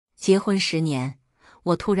结婚10年，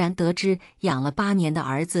我突然得知养了8年的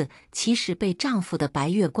儿子其实被丈夫的白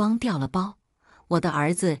月光掉了包。我的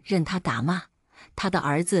儿子任他打骂，他的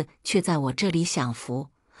儿子却在我这里享福。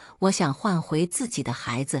我想换回自己的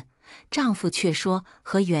孩子，丈夫却说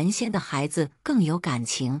和原先的孩子更有感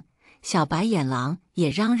情。小白眼狼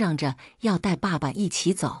也嚷嚷着要带爸爸一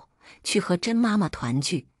起走，去和真妈妈团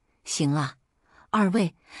聚。行啊，二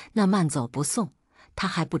位，那慢走不送。他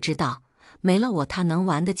还不知道，没了我他能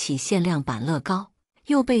玩得起限量版乐高。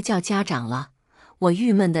又被叫家长了，我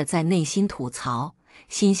郁闷地在内心吐槽，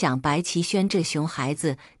心想白齐轩这熊孩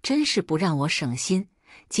子真是不让我省心，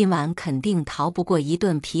今晚肯定逃不过一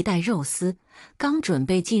顿皮带肉丝。刚准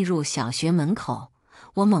备进入小学门口，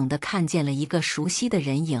我猛地看见了一个熟悉的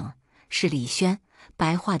人影，是李轩，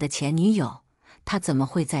白桦的前女友。她怎么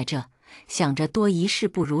会在这？想着多一事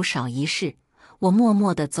不如少一事，我默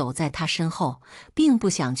默地走在她身后，并不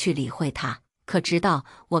想去理会她。可直到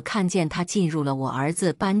我看见他进入了我儿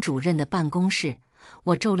子班主任的办公室，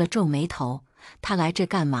我皱了皱眉头。他来这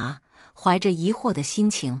干嘛？怀着疑惑的心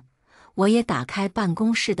情，我也打开办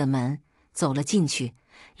公室的门，走了进去。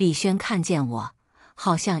李轩看见我，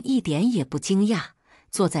好像一点也不惊讶，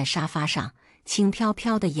坐在沙发上，轻飘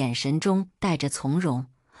飘的眼神中带着从容。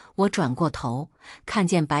我转过头，看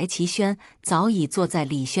见白齐轩早已坐在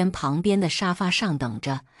李轩旁边的沙发上等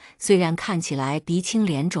着，虽然看起来鼻青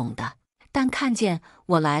脸肿的，但看见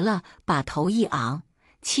我来了，把头一昂，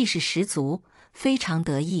气势十足，非常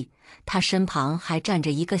得意。他身旁还站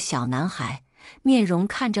着一个小男孩，面容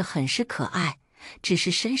看着很是可爱，只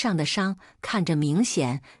是身上的伤看着明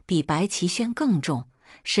显比白齐轩更重，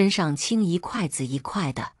身上青一块紫一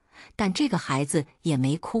块的。但这个孩子也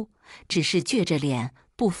没哭，只是撅着脸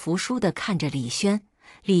不服输地看着李轩。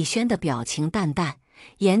李轩的表情淡淡，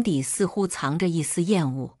眼底似乎藏着一丝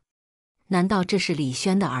厌恶。难道这是李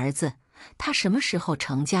轩的儿子？他什么时候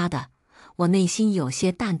成家的？我内心有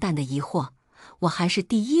些淡淡的疑惑。我还是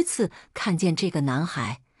第一次看见这个男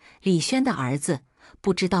孩，李轩的儿子。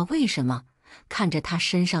不知道为什么，看着他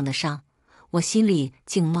身上的伤，我心里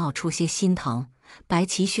竟冒出些心疼。白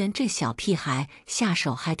齐轩这小屁孩下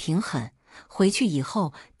手还挺狠，回去以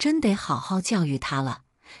后真得好好教育他了，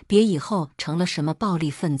别以后成了什么暴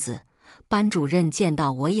力分子。班主任见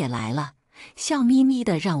到我也来了，笑眯眯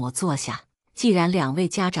地让我坐下。既然2位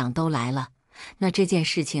家长都来了，那这件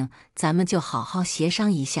事情咱们就好好协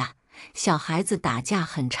商一下。小孩子打架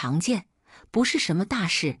很常见，不是什么大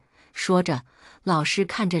事。说着，老师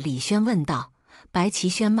看着李轩问道：“白齐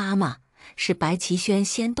轩妈妈，是白齐轩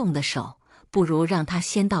先动的手，不如让他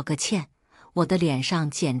先道个歉。”我的脸上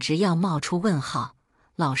简直要冒出问号。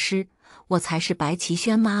老师，我才是白齐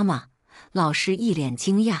轩妈妈。老师一脸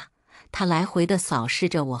惊讶，他来回地扫视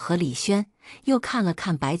着我和李轩，又看了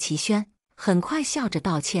看白齐轩，很快笑着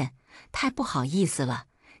道歉：“太不好意思了，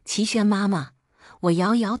齐轩妈妈。”我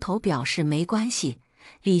摇摇头表示没关系，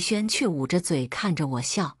李轩却捂着嘴看着我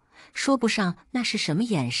笑，说不上那是什么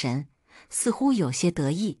眼神，似乎有些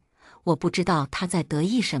得意。我不知道他在得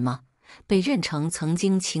意什么。被认成曾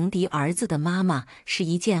经情敌儿子的妈妈是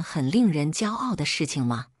一件很令人骄傲的事情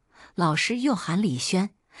吗？老师又喊李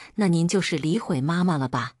轩：“那您就是李悔妈妈了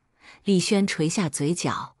吧？”李轩垂下嘴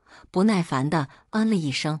角，不耐烦地嗯了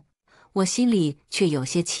一声。我心里却有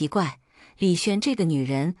些奇怪，李轩这个女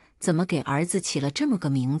人怎么给儿子起了这么个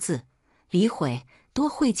名字？李悔，多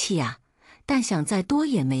晦气呀！但想再多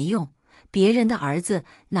也没用，别人的儿子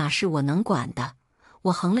哪是我能管的？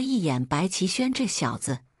我横了一眼白齐轩这小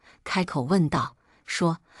子，开口问道：“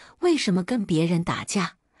说，为什么跟别人打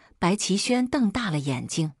架？”白齐轩瞪大了眼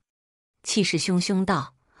睛，气势汹汹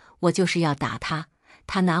道：“我就是要打他，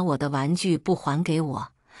他拿我的玩具不还给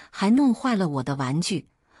我，还弄坏了我的玩具，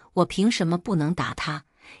我凭什么不能打他？”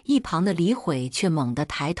一旁的李悔却猛地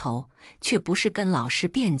抬头，却不是跟老师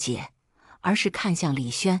辩解，而是看向李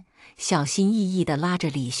轩，小心翼翼地拉着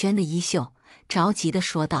李轩的衣袖，着急地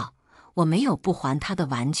说道：“我没有不还他的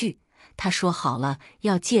玩具，他说好了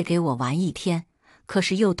要借给我玩1天，可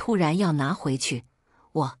是又突然要拿回去，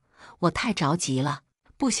我太着急了，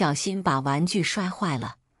不小心把玩具摔坏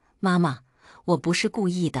了。妈妈，我不是故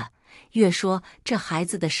意的。”越说这孩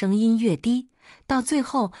子的声音越低，到最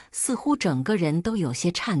后似乎整个人都有些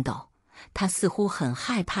颤抖。他似乎很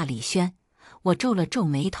害怕李轩。我皱了皱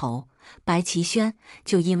眉头：“白齐轩，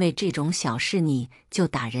就因为这种小事你就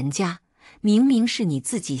打人家？明明是你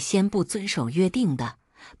自己先不遵守约定的。”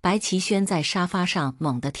白齐轩在沙发上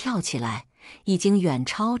猛地跳起来，已经远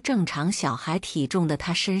超正常小孩体重的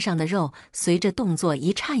他身上的肉随着动作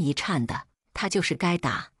一颤一颤的。他就是该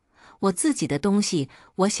打。我自己的东西，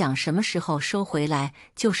我想什么时候收回来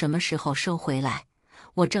就什么时候收回来。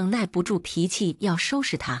我正耐不住脾气要收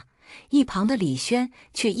拾他，一旁的李轩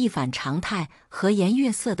却一反常态，和颜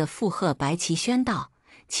悦色地附和白齐轩道：“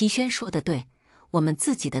齐轩说得对，我们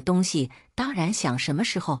自己的东西当然想什么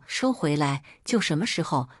时候收回来就什么时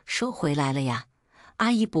候收回来了呀。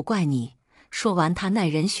阿姨不怪你。”说完，他耐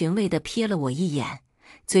人寻味地瞥了我一眼，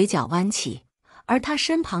嘴角弯起。而他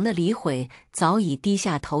身旁的李悔早已低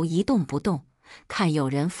下头一动不动。看有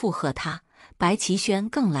人附和他，白齐轩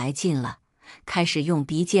更来劲了，开始用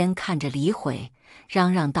鼻尖看着李悔，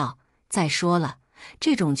嚷嚷道：“再说了，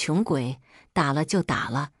这种穷鬼打了就打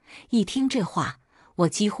了。”一听这话，我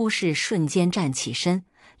几乎是瞬间站起身，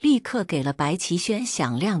立刻给了白齐轩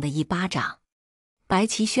响亮的一巴掌。白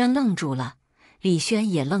齐轩愣住了，李轩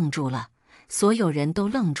也愣住了，所有人都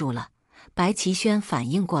愣住了。白齐轩反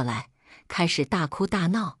应过来，开始大哭大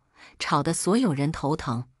闹，吵得所有人头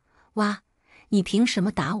疼。哇，你凭什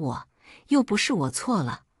么打我？又不是我错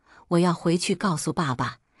了，我要回去告诉爸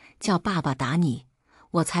爸，叫爸爸打你，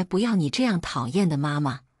我才不要你这样讨厌的妈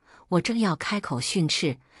妈。我正要开口训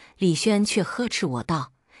斥，李轩却呵斥我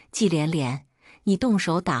道：“季连连，你动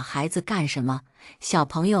手打孩子干什么？小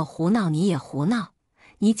朋友胡闹你也胡闹？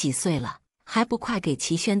你几岁了，还不快给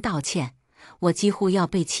齐轩道歉？”我几乎要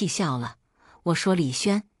被气笑了。我说：“李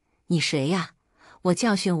轩，你谁呀？我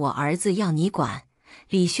教训我儿子要你管。”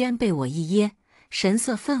李轩被我一噎，神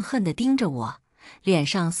色愤恨地盯着我，脸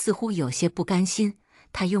上似乎有些不甘心。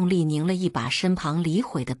他用力拧了一把身旁李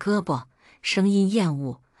悔的胳膊，声音厌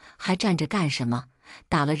恶：“还站着干什么？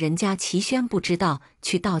打了人家齐轩不知道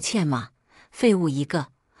去道歉吗？废物一个！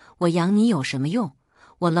我养你有什么用？”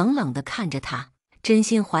我冷冷地看着他，真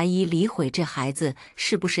心怀疑李悔这孩子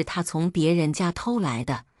是不是他从别人家偷来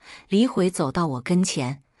的。李悔走到我跟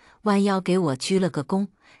前，弯腰给我鞠了个躬，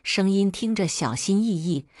声音听着小心翼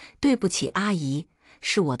翼：“对不起阿姨，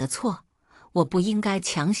是我的错，我不应该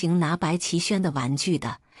强行拿白齐轩的玩具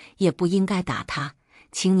的，也不应该打他，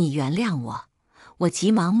请你原谅我。”我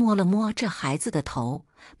急忙摸了摸这孩子的头：“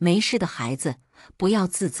没事的孩子，不要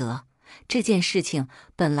自责，这件事情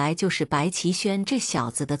本来就是白齐轩这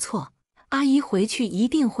小子的错，阿姨回去一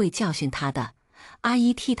定会教训他的，阿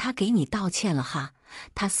姨替他给你道歉了哈。”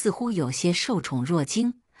他似乎有些受宠若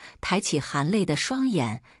惊，抬起含泪的双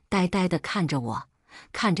眼，呆呆地看着我。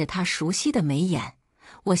看着他熟悉的眉眼，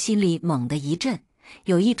我心里猛地一震，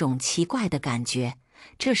有一种奇怪的感觉。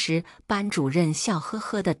这时班主任笑呵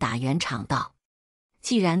呵地打圆场道：“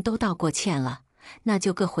既然都道过歉了，那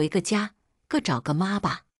就各回个家，各找个妈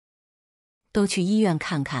吧，都去医院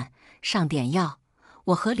看看，上点药。”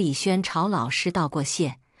我和李轩朝老师道过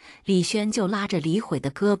谢，李轩就拉着李悔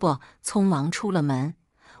的胳膊匆忙出了门。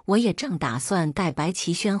我也正打算带白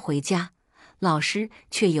齐轩回家，老师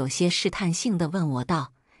却有些试探性地问我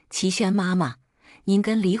道：“齐轩妈妈，您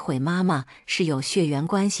跟李悔妈妈是有血缘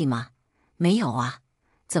关系吗？”“没有啊。”“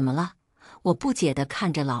怎么了？”我不解地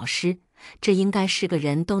看着老师，这应该是个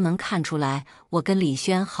人都能看出来我跟李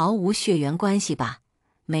轩毫无血缘关系吧？“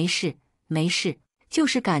没事，没事，就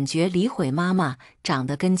是感觉李悔妈妈长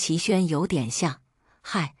得跟齐轩有点像。”“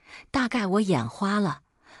嗨，大概我眼花了。”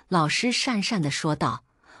老师讪讪地说道。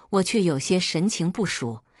我却有些神情不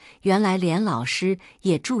属，原来连老师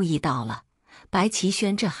也注意到了，白齐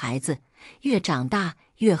轩这孩子越长大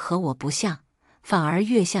越和我不像，反而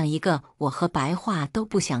越像一个我和白话都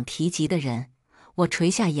不想提及的人。我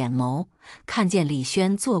垂下眼眸，看见李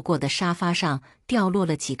轩坐过的沙发上掉落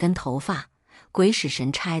了几根头发，鬼使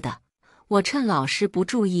神差的，我趁老师不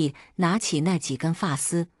注意，拿起那几根发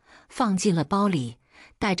丝，放进了包里，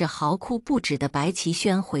带着嚎哭不止的白齐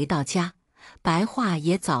轩回到家。白话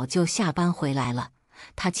也早就下班回来了，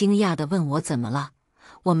他惊讶地问我怎么了，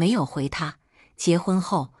我没有回他。结婚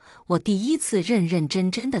后，我第一次认认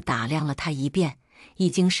真真地打量了他一遍，已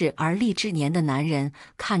经是而立之年的男人，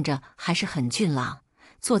看着还是很俊朗，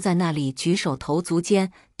坐在那里举手投足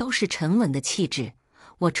间都是沉稳的气质。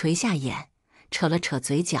我垂下眼，扯了扯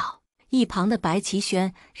嘴角，一旁的白齐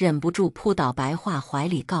轩忍不住扑倒白话怀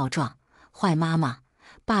里告状：“坏妈妈，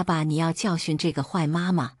爸爸你要教训这个坏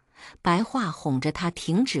妈妈。”白话哄着他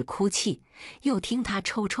停止哭泣，又听他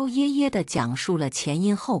抽抽噎噎地讲述了前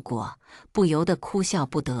因后果，不由得哭笑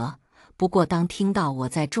不得。不过当听到我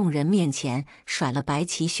在众人面前甩了白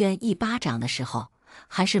齐轩一巴掌的时候，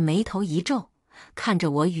还是眉头一皱，看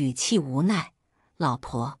着我语气无奈：“老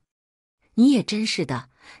婆，你也真是的，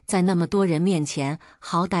在那么多人面前，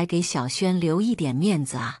好歹给小轩留一点面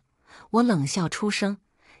子啊！”我冷笑出声：“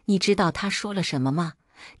你知道他说了什么吗？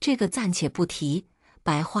这个暂且不提。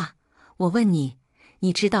白话，我问你，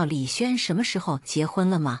你知道李轩什么时候结婚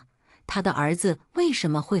了吗？他的儿子为什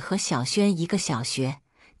么会和小轩一个小学？”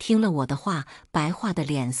听了我的话，白话的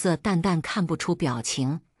脸色淡淡，看不出表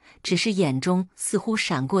情，只是眼中似乎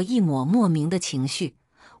闪过一抹莫名的情绪。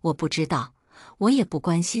我不知道，我也不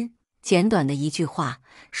关心。简短的一句话，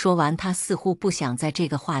说完，他似乎不想在这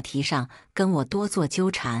个话题上跟我多做纠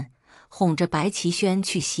缠，哄着白齐轩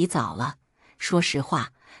去洗澡了。说实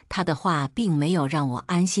话，他的话并没有让我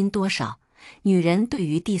安心多少。女人对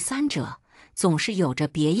于第三者总是有着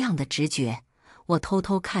别样的直觉。我偷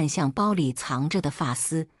偷看向包里藏着的发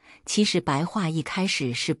丝，其实白桦一开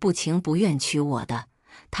始是不情不愿娶我的。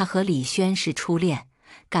他和李轩是初恋，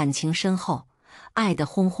感情深厚，爱得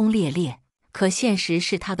轰轰烈烈。可现实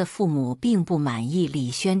是他的父母并不满意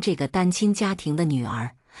李轩这个单亲家庭的女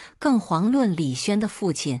儿，更遑论李轩的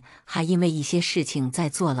父亲还因为一些事情在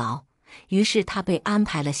坐牢。于是他被安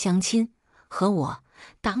排了相亲，和我，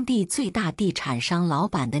当地最大地产商老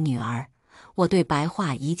板的女儿。我对白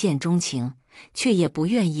桦一见钟情，却也不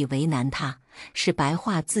愿意为难她。是白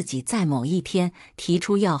桦自己在某一天提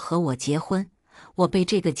出要和我结婚，我被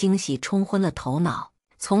这个惊喜冲昏了头脑，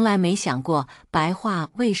从来没想过白桦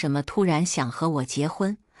为什么突然想和我结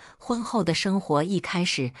婚。婚后的生活一开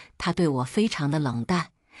始，他对我非常的冷淡，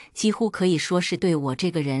几乎可以说是对我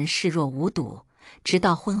这个人视若无睹。直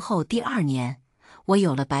到婚后第2年，我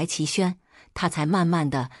有了白齐轩，他才慢慢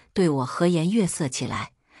的对我和颜悦色起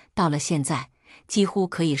来。到了现在，几乎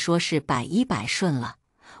可以说是100%顺了，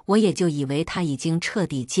我也就以为他已经彻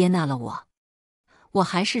底接纳了我。我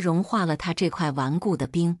还是融化了他这块顽固的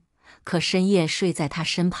冰，可深夜睡在他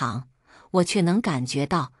身旁，我却能感觉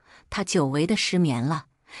到他久违的失眠了。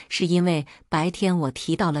是因为白天我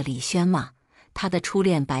提到了李轩吗？他的初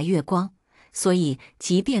恋白月光，所以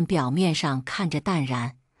即便表面上看着淡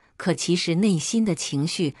然，可其实内心的情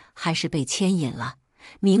绪还是被牵引了。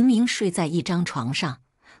明明睡在一张床上，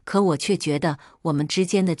可我却觉得我们之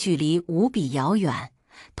间的距离无比遥远。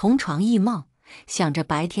同床异梦，想着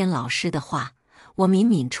白天老师的话，我抿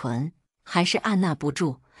抿唇，还是按捺不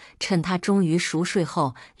住。趁他终于熟睡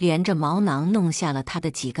后，连着毛囊弄下了他的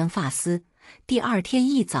几根发丝。第2天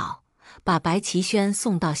一早，把白齐轩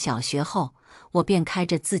送到小学后，我便开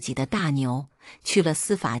着自己的大牛去了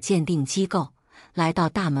司法鉴定机构。来到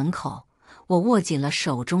大门口，我握紧了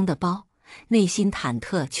手中的包，内心忐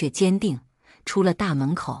忑却坚定。出了大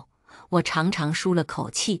门口，我长长舒了口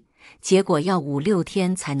气，结果要5-6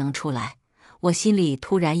天才能出来。我心里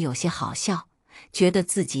突然有些好笑，觉得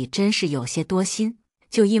自己真是有些多心，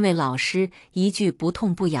就因为老师一句不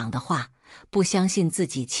痛不痒的话，不相信自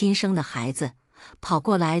己亲生的孩子，跑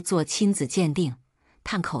过来做亲子鉴定。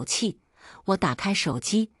叹口气，我打开手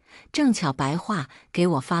机，正巧白桦给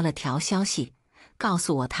我发了条消息，告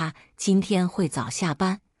诉我他今天会早下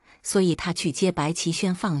班，所以他去接白齐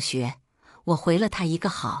轩放学。我回了他一个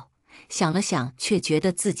好，想了想，却觉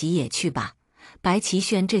得自己也去吧。白齐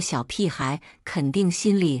轩这小屁孩肯定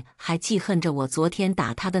心里还记恨着我昨天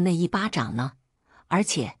打他的那一巴掌呢。而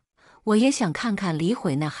且我也想看看李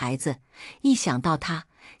悔那孩子，一想到他，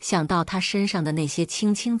想到他身上的那些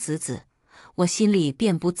青青紫紫，我心里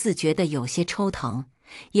便不自觉地有些抽疼。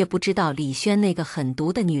也不知道李轩那个狠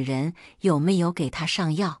毒的女人有没有给他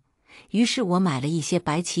上药。于是我买了一些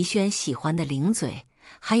白齐轩喜欢的零嘴，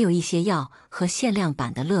还有一些药和限量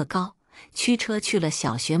版的乐高，驱车去了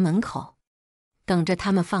小学门口。等着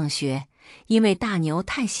他们放学，因为大牛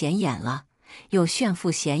太显眼了，有炫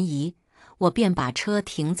富嫌疑，我便把车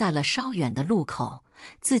停在了稍远的路口，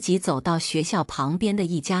自己走到学校旁边的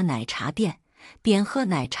一家奶茶店，边喝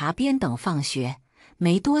奶茶边等放学。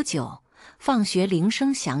没多久，放学铃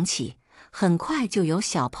声响起，很快就有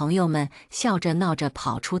小朋友们笑着闹着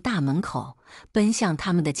跑出大门口，奔向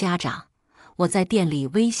他们的家长。我在店里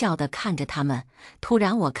微笑地看着他们，突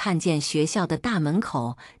然我看见学校的大门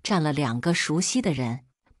口站了2个熟悉的人，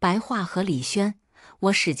白桦和李轩。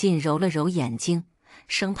我使劲揉了揉眼睛，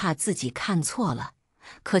生怕自己看错了，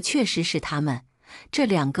可确实是他们，这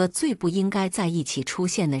2个最不应该在一起出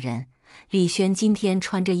现的人。李轩今天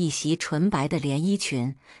穿着一袭纯白的连衣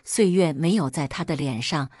裙，岁月没有在她的脸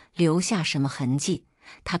上留下什么痕迹，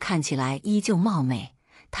她看起来依旧貌美。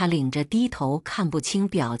她领着低头看不清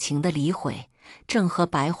表情的李悔，正和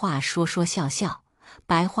白桦说说笑笑。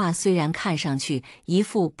白桦虽然看上去一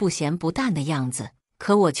副不咸不淡的样子，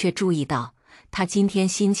可我却注意到她今天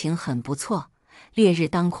心情很不错。烈日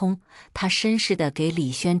当空，她绅士地给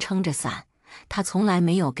李轩撑着伞，她从来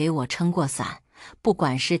没有给我撑过伞，不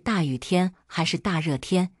管是大雨天还是大热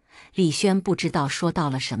天。李轩不知道说到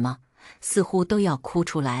了什么，似乎都要哭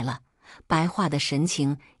出来了。白桦的神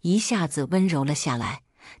情一下子温柔了下来，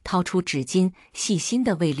掏出纸巾，细心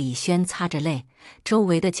地为李轩擦着泪。周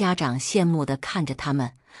围的家长羡慕地看着他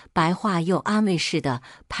们，白桦又安慰似的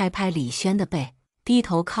拍拍李轩的背，低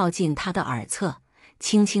头靠近他的耳侧，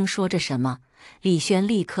轻轻说着什么。李轩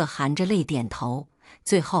立刻含着泪点头。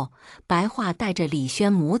最后，白桦带着李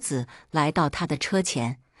轩母子来到他的车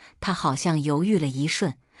前，他好像犹豫了一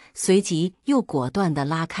瞬，随即又果断地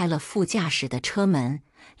拉开了副驾驶的车门。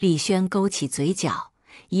李轩勾起嘴角，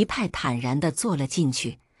一派坦然地坐了进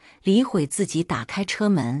去。李悔自己打开车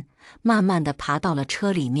门，慢慢地爬到了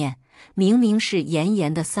车里面。明明是炎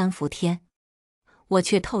炎的3伏天，我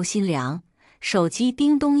却透心凉。手机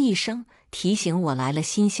叮咚一声，提醒我来了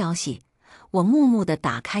新消息。我木木地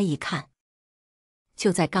打开一看，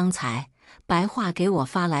就在刚才，白桦给我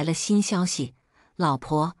发来了新消息：老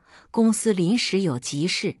婆，公司临时有急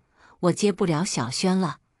事，我接不了小轩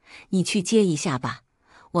了，你去接一下吧。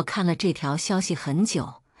我看了这条消息很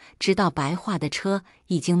久，直到白桦的车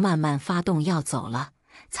已经慢慢发动要走了，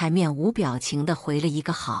才面无表情地回了一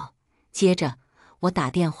个好。接着，我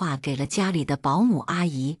打电话给了家里的保姆阿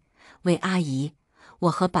姨：喂，阿姨，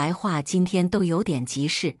我和白桦今天都有点急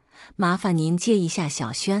事，麻烦您接一下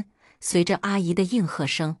小轩。随着阿姨的应和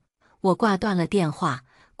声，我挂断了电话，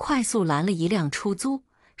快速拦了一辆出租。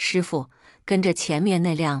师傅，跟着前面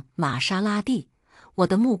那辆玛莎拉蒂。我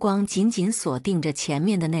的目光紧紧锁定着前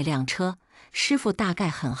面的那辆车。师傅大概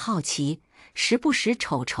很好奇，时不时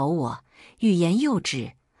瞅瞅我，欲言又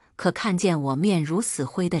止。可看见我面如死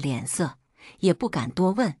灰的脸色，也不敢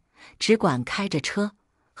多问，只管开着车。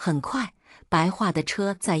很快，白桦的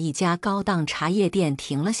车在一家高档茶叶店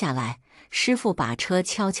停了下来。师傅把车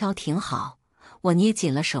悄悄停好，我捏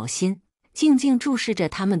紧了手心，静静注视着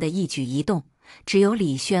他们的一举一动。只有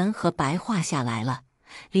李轩和白桦下来了，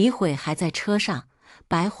李悔还在车上。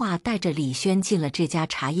白桦带着李轩进了这家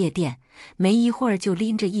茶叶店，没一会儿就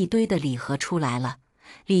拎着一堆的礼盒出来了。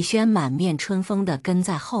李轩满面春风地跟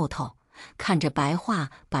在后头，看着白桦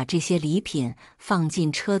把这些礼品放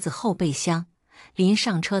进车子后备箱。临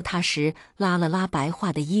上车他时拉了拉白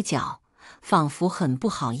桦的衣角，仿佛很不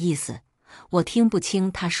好意思。我听不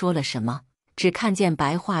清他说了什么，只看见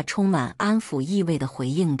白桦充满安抚意味地回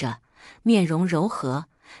应着，面容柔和，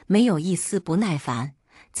没有一丝不耐烦。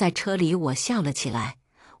在车里我笑了起来，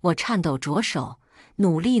我颤抖着手，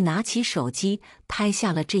努力拿起手机拍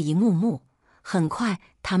下了这一幕幕。很快，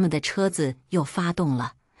他们的车子又发动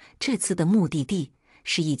了。这次的目的地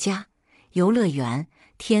是一家游乐园，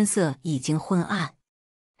天色已经昏暗，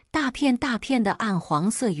大片大片的暗黄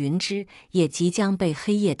色云芝也即将被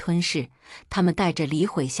黑夜吞噬。他们带着李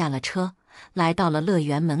悔下了车，来到了乐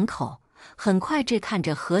园门口。很快，这看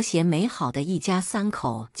着和谐美好的一家3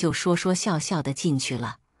口就说说笑笑地进去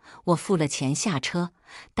了。我付了钱下车，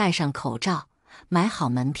戴上口罩，买好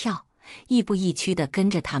门票，亦步亦趋地跟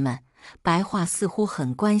着他们。白桦似乎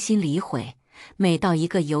很关心李悔，每到一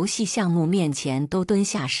个游戏项目面前都蹲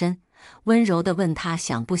下身，温柔地问他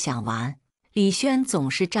想不想玩。李轩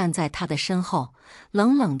总是站在他的身后，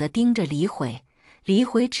冷冷地盯着李悔。李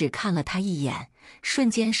悔只看了他一眼，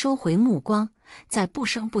瞬间收回目光，再不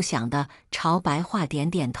声不响地朝白桦点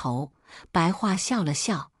点头。白桦笑了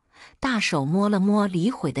笑，大手摸了摸李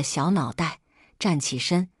悔的小脑袋，站起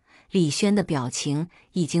身。李轩的表情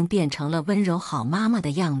已经变成了温柔好妈妈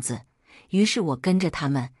的样子。于是我跟着他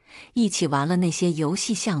们一起玩了那些游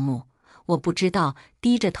戏项目。我不知道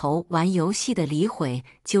低着头玩游戏的李悔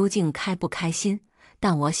究竟开不开心，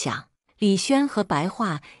但我想李轩和白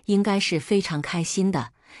桦应该是非常开心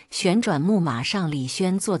的。旋转木马上，李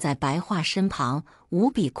轩坐在白桦身旁，无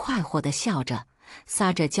比快活地笑着，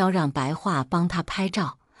撒着娇让白桦帮他拍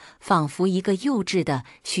照，仿佛一个幼稚的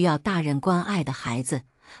需要大人关爱的孩子。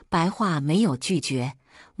白桦没有拒绝，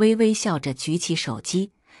微微笑着举起手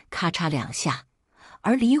机，咔嚓2下。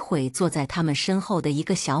而李悔坐在他们身后的一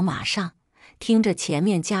个小马上，听着前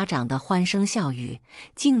面家长的欢声笑语，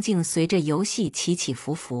静静随着游戏起起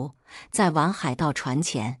伏伏。在玩海盗船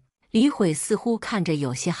前，李悔似乎看着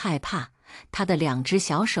有些害怕，他的2只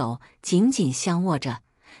小手紧紧相握着，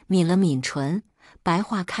抿了抿唇。白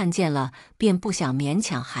桦看见了，便不想勉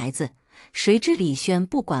强孩子。谁知李轩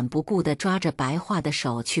不管不顾地抓着白桦的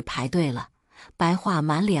手去排队了。白桦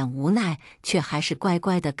满脸无奈，却还是乖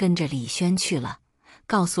乖地跟着李轩去了，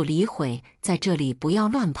告诉李悔在这里不要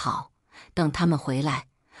乱跑，等他们回来。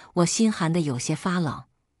我心寒得有些发冷。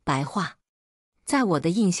白桦在我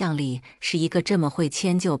的印象里是一个这么会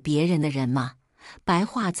迁就别人的人吗？白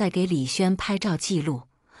桦在给李轩拍照记录，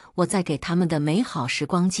我在给他们的美好时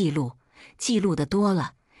光记录，记录的多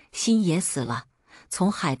了，心也死了。从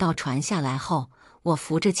海盗船下来后，我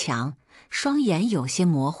扶着墙，双眼有些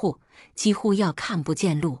模糊，几乎要看不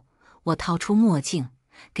见路。我掏出墨镜，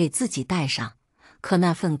给自己戴上，可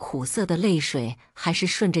那份苦涩的泪水还是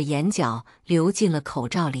顺着眼角流进了口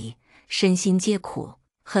罩里，身心皆苦。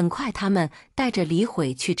很快，他们带着李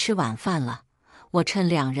悔去吃晚饭了。我趁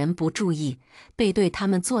2人不注意，背对他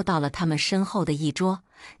们坐到了他们身后的一桌，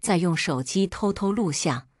再用手机偷偷录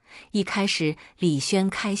像。一开始，李轩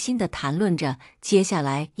开心地谈论着接下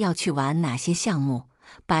来要去玩哪些项目，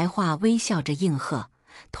白桦微笑着应和，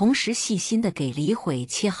同时细心地给李悔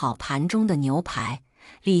切好盘中的牛排。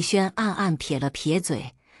李轩暗暗撇了撇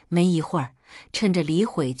嘴，没一会儿，趁着李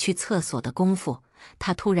悔去厕所的功夫，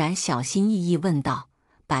他突然小心翼翼问道：“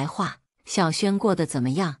白桦，小轩过得怎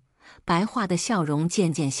么样？”白桦的笑容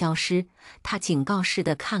渐渐消失，他警告似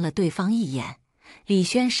的看了对方一眼。李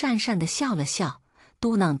轩讪讪地笑了笑，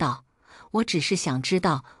嘟囔道：“我只是想知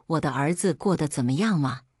道我的儿子过得怎么样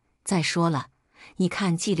嘛。再说了，你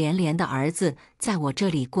看季连连的儿子在我这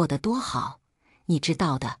里过得多好，你知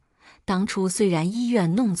道的。当初虽然医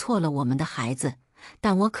院弄错了我们的孩子，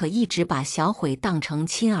但我可一直把小悔当成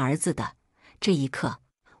亲儿子的。这一刻，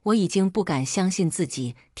我已经不敢相信自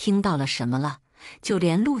己听到了什么了，就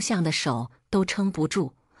连录像的手都撑不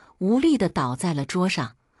住，无力地倒在了桌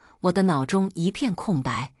上。我的脑中一片空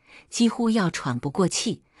白，几乎要喘不过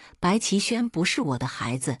气。白齐轩不是我的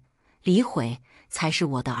孩子，李悔才是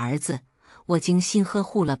我的儿子，我精心呵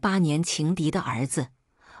护了8年情敌的儿子，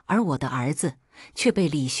而我的儿子却被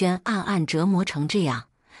李轩暗暗折磨成这样，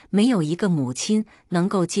没有一个母亲能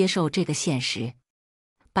够接受这个现实。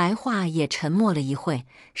白桦也沉默了一会，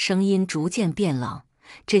声音逐渐变冷：“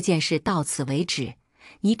这件事到此为止，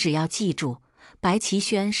你只要记住，白齐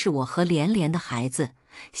轩是我和连连的孩子，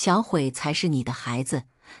小悔才是你的孩子。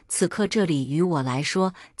此刻这里于我来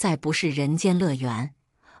说，再不是人间乐园，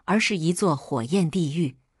而是一座火焰地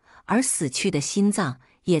狱。而死去的心脏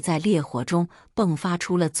也在烈火中迸发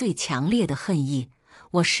出了最强烈的恨意。”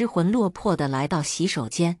我失魂落魄地来到洗手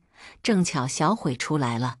间，正巧小悔出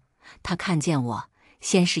来了。他看见我，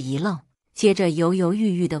先是一愣，接着犹犹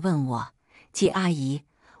豫豫地问我：“季阿姨？”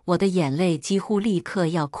我的眼泪几乎立刻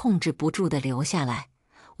要控制不住地流下来。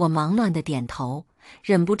我忙乱地点头，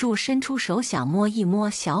忍不住伸出手想摸一摸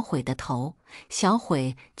小悔的头，小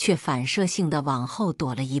悔却反射性地往后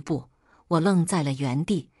躲了一步。我愣在了原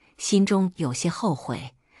地，心中有些后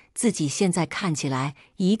悔，自己现在看起来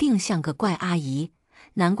一定像个怪阿姨，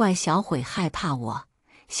难怪小悔害怕我。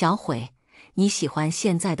小悔，你喜欢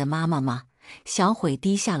现在的妈妈吗？小悔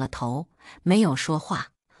低下了头，没有说话。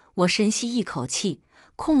我深吸一口气，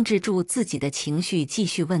控制住自己的情绪，继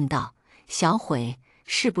续问道：“小悔，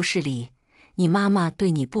是不是你妈妈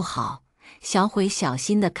对你不好？”小悔小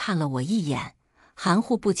心地看了我一眼，含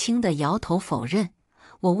糊不清地摇头否认。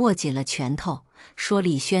我握紧了拳头，说：“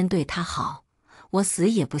李轩对她好，我死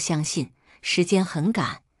也不相信。时间很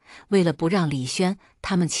赶，为了不让李轩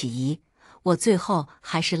他们起疑，我最后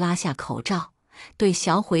还是拉下口罩，对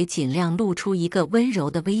小悔尽量露出一个温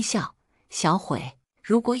柔的微笑。小悔，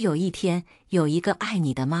如果有一天有一个爱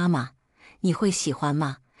你的妈妈，你会喜欢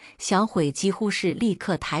吗？”小悔几乎是立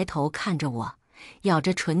刻抬头看着我，咬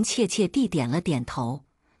着唇怯怯地点了点头。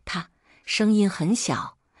她声音很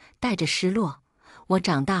小，带着失落：“我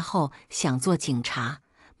长大后想做警察，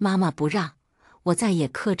妈妈不让。”我再也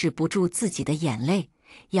克制不住自己的眼泪，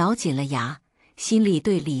咬紧了牙，心里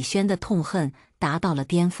对李轩的痛恨达到了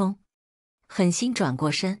巅峰。狠心转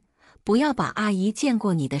过身：“不要把阿姨见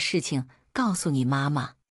过你的事情告诉你妈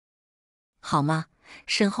妈，好吗？”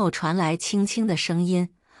身后传来轻轻的声音：“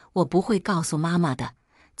我不会告诉妈妈的。”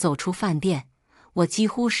走出饭店，我几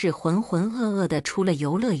乎是浑浑噩噩地出了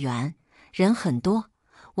游乐园，人很多，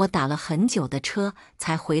我打了很久的车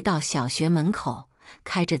才回到小学门口，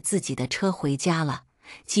开着自己的车回家了，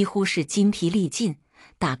几乎是筋疲力尽。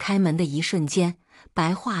打开门的一瞬间，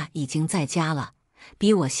白桦已经在家了，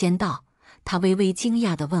比我先到。他微微惊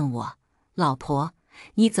讶地问我：“老婆，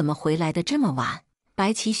你怎么回来的这么晚？”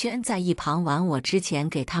白齐轩在一旁玩我之前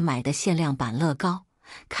给他买的限量版乐高，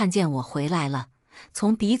看见我回来了，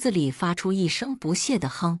从鼻子里发出一声不屑的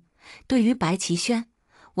哼。对于白齐轩，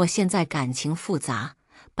我现在感情复杂。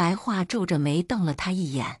白桦皱着眉瞪了他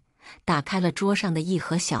一眼，打开了桌上的一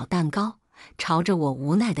盒小蛋糕，朝着我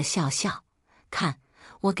无奈地笑笑：“看，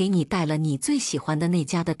我给你带了你最喜欢的那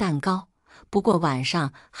家的蛋糕，不过晚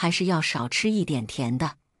上还是要少吃一点甜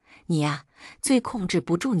的。你呀，最控制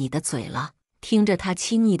不住你的嘴了。”听着他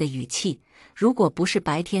亲昵的语气，如果不是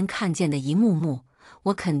白天看见的一幕幕，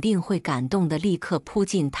我肯定会感动得立刻扑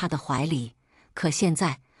进他的怀里。可现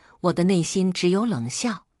在，我的内心只有冷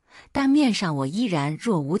笑，但面上我依然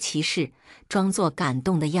若无其事，装作感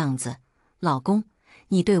动的样子。“老公，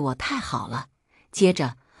你对我太好了。”接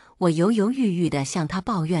着，我犹犹豫豫地向他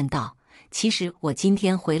抱怨道：“其实我今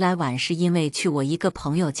天回来晚是因为去我一个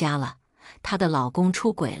朋友家了，她的老公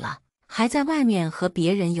出轨了，还在外面和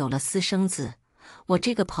别人有了私生子。我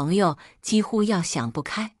这个朋友几乎要想不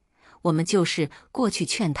开，我们就是过去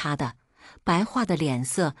劝他的。”白桦的脸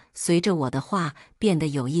色随着我的话变得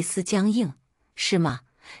有一丝僵硬。“是吗？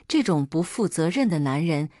这种不负责任的男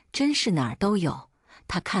人真是哪儿都有。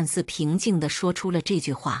他看似平静地说出了这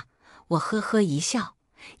句话，我呵呵一笑，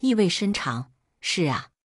意味深长。是啊，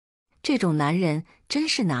这种男人真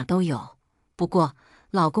是哪都有。不过，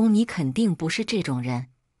老公，你肯定不是这种人，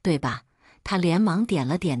对吧？他连忙点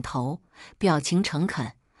了点头，表情诚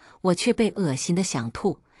恳。我却被恶心得想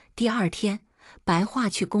吐。第二天，白桦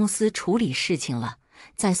去公司处理事情了。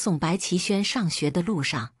在送白齐轩上学的路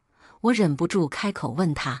上，我忍不住开口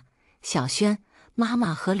问他：小轩，妈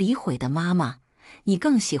妈和李悔的妈妈，你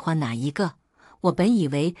更喜欢哪一个？我本以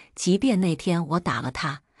为，即便那天我打了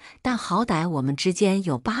他，但好歹我们之间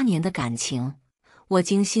有8年的感情，我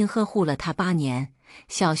精心呵护了他8年，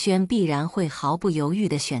小轩必然会毫不犹豫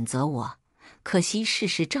地选择我。可惜事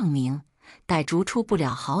实证明，傣族出不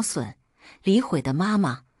了好笋。李悔的妈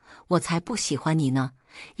妈，我才不喜欢你呢！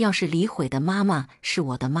要是李悔的妈妈是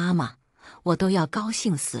我的妈妈，我都要高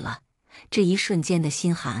兴死了。这一瞬间的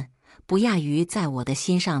心寒，不亚于在我的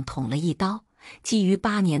心上捅了一刀。基于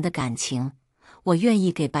8年的感情，我愿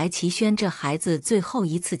意给白齐轩这孩子最后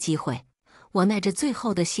一次机会。我耐着最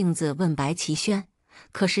后的性子问白齐轩：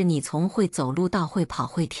可是你从会走路到会跑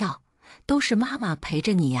会跳，都是妈妈陪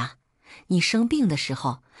着你呀。你生病的时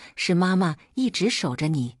候，是妈妈一直守着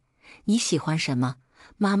你。你喜欢什么，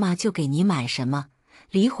妈妈就给你买什么。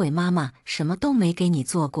李悔妈妈什么都没给你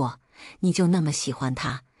做过，你就那么喜欢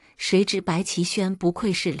她。谁知白齐轩不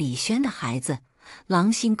愧是李轩的孩子，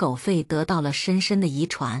狼心狗肺得到了深深的遗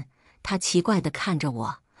传。他奇怪地看着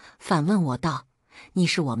我，反问我道：你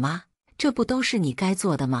是我妈，这不都是你该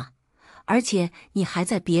做的吗？而且你还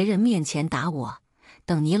在别人面前打我，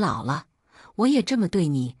等你老了，我也这么对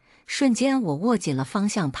你。瞬间我握紧了方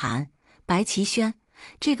向盘。白齐轩，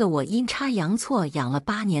这个我阴差阳错养了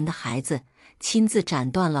8年的孩子，亲自斩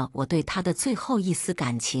断了我对他的最后一丝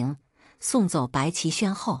感情。送走白齐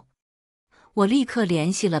轩后，我立刻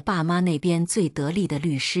联系了爸妈那边最得力的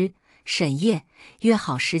律师沈烨，约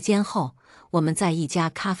好时间后，我们在一家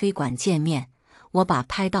咖啡馆见面。我把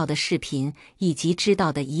拍到的视频以及知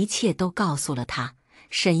道的一切都告诉了他。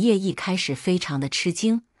沈烨一开始非常的吃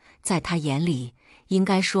惊，在他眼里，应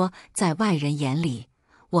该说在外人眼里，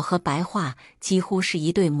我和白桦几乎是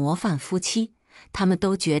一对模范夫妻。他们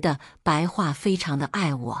都觉得白桦非常的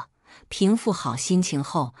爱我。平复好心情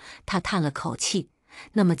后，他叹了口气：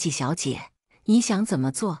那么季小姐，你想怎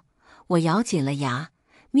么做？我咬紧了牙，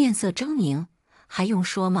面色狰狞。还用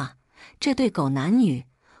说吗？这对狗男女，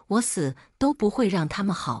我死都不会让他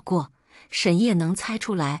们好过。沈烨能猜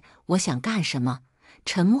出来我想干什么，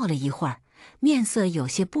沉默了一会儿，面色有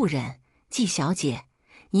些不忍。季小姐，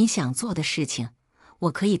您想做的事情，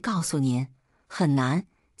我可以告诉您，很难，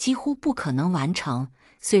几乎不可能完成。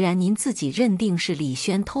虽然您自己认定是李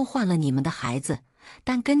轩偷换了你们的孩子，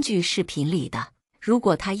但根据视频里的，如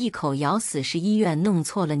果他一口咬死是医院弄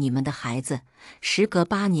错了你们的孩子，时隔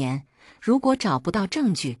8年，如果找不到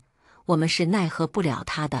证据，我们是奈何不了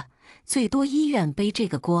他的，最多医院背这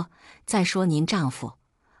个锅。再说您丈夫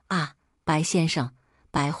啊，白先生，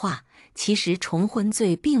白桦，其实重婚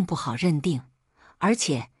罪并不好认定，而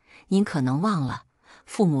且您可能忘了，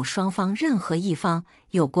父母双方任何一方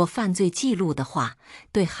有过犯罪记录的话，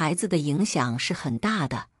对孩子的影响是很大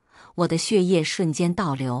的。我的血液瞬间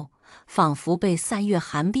倒流，仿佛被3月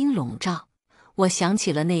寒冰笼罩。我想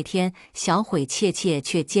起了那天小悔怯怯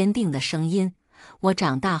却坚定的声音。我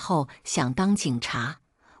长大后想当警察，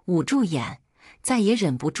捂住眼，再也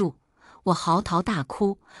忍不住，我嚎啕大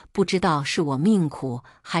哭。不知道是我命苦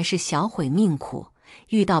还是小悔命苦，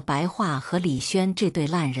遇到白桦和李轩这对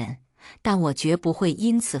烂人，但我绝不会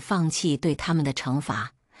因此放弃对他们的惩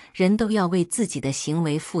罚。人都要为自己的行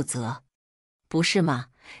为负责，不是吗？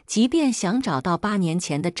即便想找到8年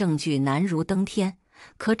前的证据难如登天，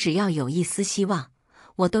可只要有一丝希望，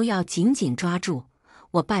我都要紧紧抓住。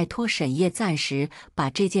我拜托沈烨暂时把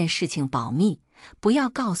这件事情保密，不要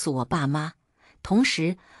告诉我爸妈，同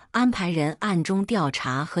时安排人暗中调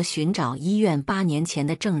查和寻找医院8年前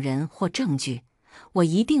的证人或证据。我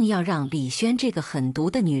一定要让李轩这个狠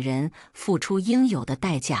毒的女人付出应有的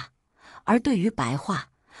代价。而对于白桦，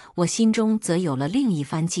我心中则有了另一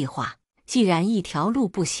番计划。既然一条路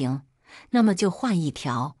不行，那么就换一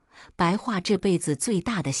条。白桦这辈子最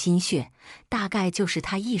大的心血，大概就是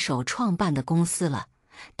他一手创办的公司了。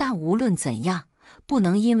但无论怎样，不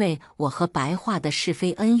能因为我和白桦的是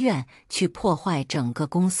非恩怨去破坏整个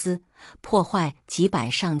公司，破坏几百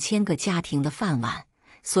上千个家庭的饭碗。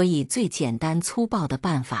所以最简单粗暴的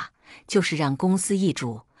办法，就是让公司易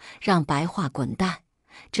主，让白桦滚蛋。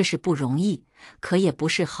这是不容易，可也不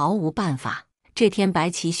是毫无办法。这天白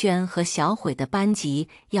齐轩和小悔的班级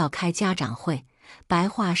要开家长会，白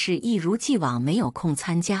桦是一如既往没有空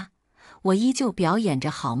参加。我依旧表演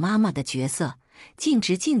着好妈妈的角色，尽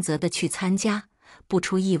职尽责地去参加。不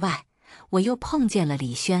出意外，我又碰见了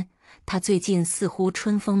李轩，他最近似乎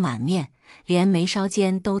春风满面，连眉梢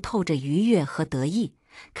间都透着愉悦和得意。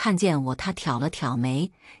看见我，他挑了挑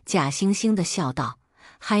眉，假惺惺地笑道：“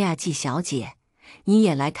嗨呀，季小姐，你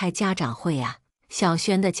也来开家长会呀？小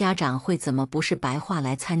轩的家长会怎么不是白话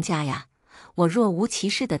来参加呀？”我若无其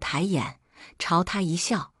事地抬眼，朝他一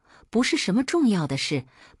笑：“不是什么重要的事，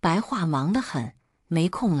白话忙得很，没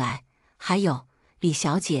空来。还有，李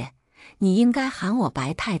小姐，你应该喊我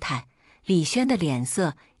白太太。”李轩的脸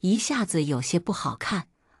色一下子有些不好看，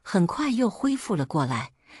很快又恢复了过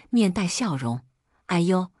来，面带笑容：“哎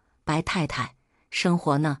呦，白太太，生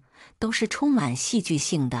活呢，都是充满戏剧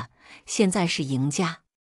性的，现在是赢家，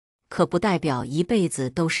可不代表一辈子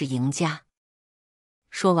都是赢家。”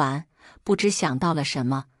说完，不知想到了什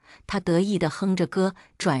么，他得意地哼着歌，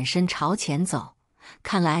转身朝前走。“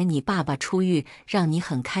看来你爸爸出狱让你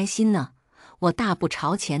很开心呢。”我大步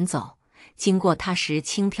朝前走，经过他时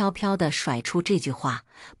轻飘飘地甩出这句话，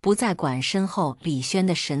不再管身后李轩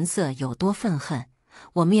的神色有多愤恨。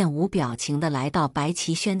我面无表情地来到白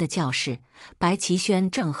齐轩的教室，白齐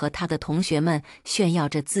轩正和他的同学们炫耀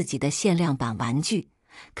着自己的限量版玩具，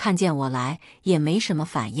看见我来也没什么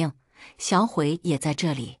反应。小悔也在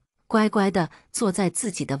这里，乖乖地坐在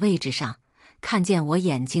自己的位置上，看见我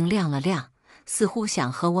眼睛亮了亮，似乎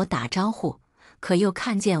想和我打招呼，可又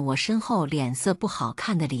看见我身后脸色不好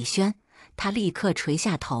看的李轩，他立刻垂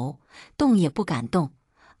下头，动也不敢动，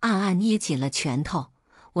暗暗捏紧了拳头。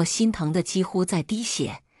我心疼得几乎在滴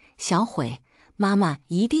血。小悔，妈妈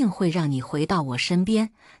一定会让你回到我身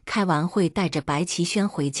边。开完会带着白齐轩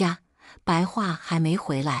回家，白话还没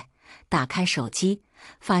回来，打开手机，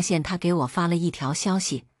发现他给我发了一条消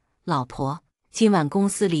息：“老婆，今晚公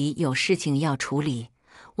司里有事情要处理，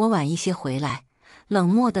我晚一些回来。”冷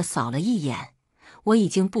漠地扫了一眼，我已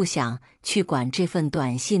经不想去管这份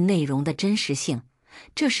短信内容的真实性。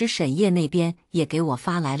这时沈烨那边也给我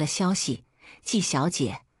发来了消息：“季小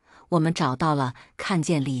姐，我们找到了看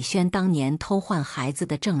见李轩当年偷换孩子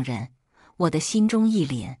的证人。”我的心中一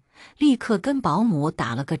凛，立刻跟保姆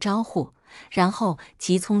打了个招呼，然后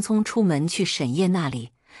急匆匆出门去沈烨那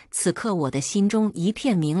里。此刻我的心中一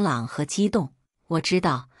片明朗和激动，我知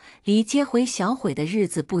道离接回小悔的日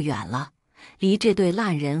子不远了，离这对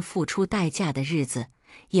烂人付出代价的日子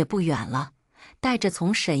也不远了。带着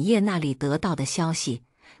从沈烨那里得到的消息，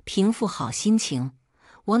平复好心情，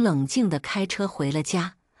我冷静地开车回了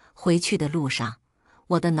家。回去的路上，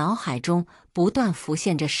我的脑海中不断浮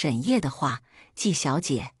现着沈烨的话：“季小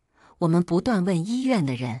姐，我们不断问医院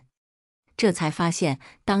的人，这才发现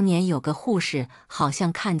当年有个护士好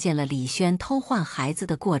像看见了李轩偷换孩子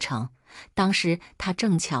的过程。当时他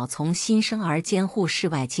正巧从新生儿监护室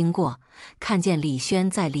外经过，看见李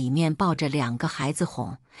轩在里面抱着2个孩子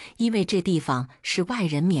哄，因为这地方是外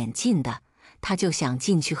人免进的，他就想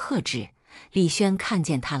进去喝止。李轩看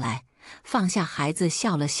见他来，放下孩子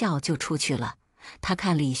笑了笑就出去了。他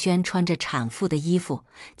看李轩穿着产妇的衣服，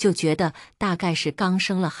就觉得大概是刚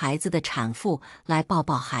生了孩子的产妇来抱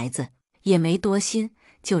抱孩子，也没多心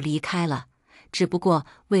就离开了。只不过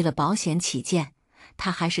为了保险起见，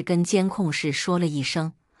他还是跟监控室说了一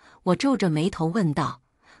声。我皱着眉头问道：“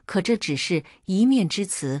可这只是一面之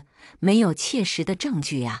词，没有切实的证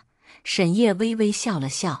据呀。”沈烨微微笑了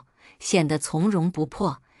笑，显得从容不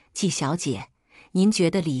迫：“季小姐，您觉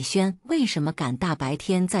得李轩为什么敢大白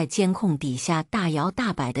天在监控底下大摇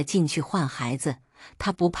大摆地进去换孩子？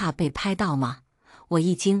他不怕被拍到吗？”我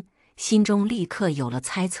一惊，心中立刻有了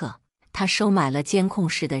猜测。他收买了监控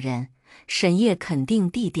室的人。沈烨肯定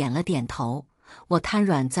地点了点头。我瘫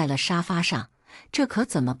软在了沙发上，这可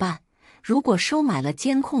怎么办？如果收买了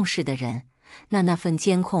监控室的人，那份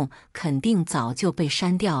监控肯定早就被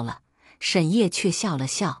删掉了。沈烨却笑了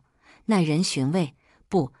笑，耐人寻味：“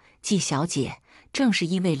不，季小姐，正是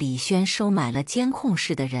因为李轩收买了监控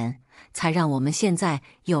室的人，才让我们现在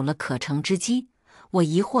有了可乘之机。”我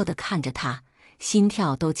疑惑地看着他，心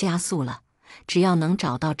跳都加速了。只要能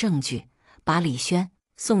找到证据，把李轩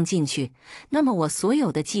送进去，那么我所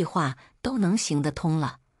有的计划都能行得通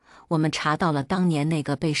了。我们查到了当年那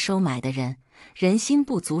个被收买的人，人心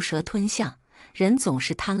不足蛇吞象，人总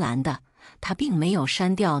是贪婪的。他并没有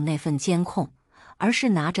删掉那份监控，而是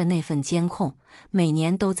拿着那份监控，每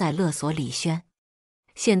年都在勒索李轩。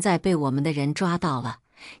现在被我们的人抓到了，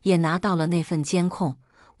也拿到了那份监控，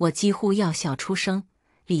我几乎要笑出声。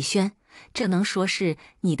李轩，这能说是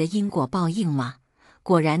你的因果报应吗？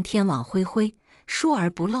果然天网恢恢，疏而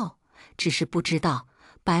不漏。只是不知道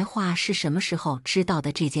白话是什么时候知道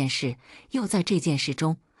的这件事，又在这件事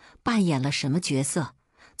中扮演了什么角色。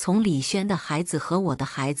从李轩的孩子和我的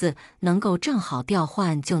孩子能够正好调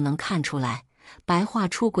换就能看出来，白桦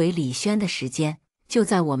出轨李轩的时间就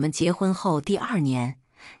在我们结婚后第2年，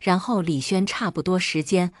然后李轩差不多时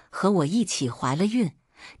间和我一起怀了孕，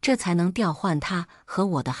这才能调换他和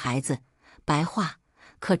我的孩子。白桦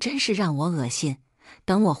可真是让我恶心。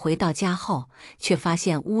等我回到家后，却发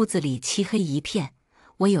现屋子里漆黑一片，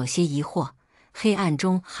我有些疑惑，黑暗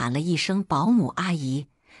中喊了一声保姆阿姨，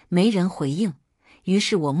没人回应。于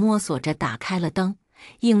是我摸索着打开了灯，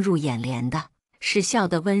映入眼帘的是笑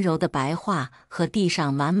得温柔的白桦和地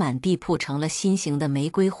上满满地铺成了心形的玫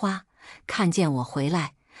瑰花。看见我回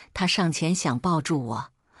来，他上前想抱住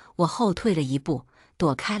我，我后退了一步，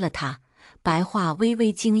躲开了他。白桦微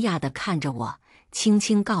微惊讶地看着我，轻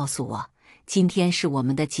轻告诉我，今天是我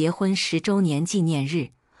们的结婚10周年纪念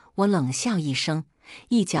日。我冷笑一声，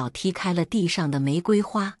一脚踢开了地上的玫瑰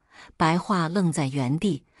花。白桦愣在原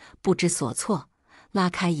地，不知所措，拉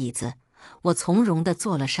开椅子，我从容地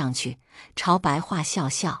坐了上去，朝白桦笑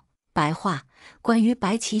笑。白桦，关于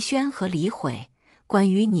白齐轩和李悔，关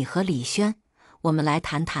于你和李轩，我们来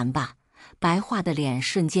谈谈吧。白桦的脸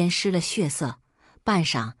瞬间失了血色，半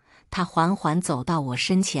晌，他缓缓走到我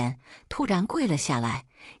身前，突然跪了下来，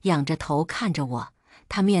仰着头看着我。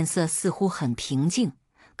他面色似乎很平静，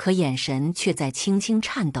可眼神却在轻轻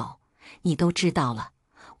颤抖。你都知道了。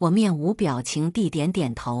我面无表情地点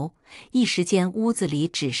点头，一时间屋子里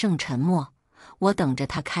只剩沉默。我等着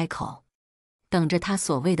他开口，等着他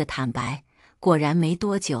所谓的坦白。果然没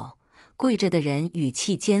多久，跪着的人语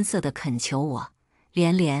气艰涩地恳求我：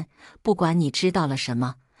连连，不管你知道了什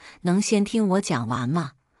么，能先听我讲完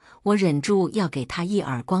吗？我忍住要给他一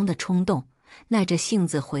耳光的冲动，耐着性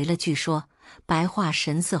子回了句说。白桦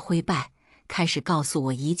神色灰败，开始告诉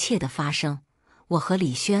我一切的发生。我和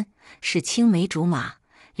李轩是青梅竹马，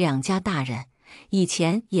两家大人，以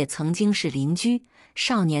前也曾经是邻居。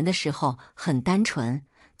少年的时候很单纯，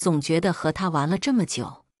总觉得和他玩了这么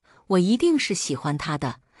久，我一定是喜欢他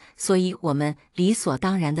的，所以我们理所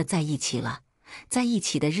当然的在一起了。在一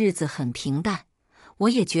起的日子很平淡，我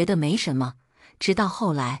也觉得没什么。直到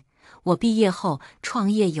后来，我毕业后创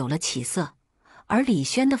业有了起色，而李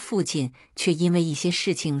轩的父亲却因为一些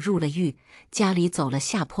事情入了狱，家里走了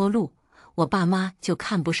下坡路，我爸妈就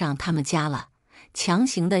看不上他们家了，强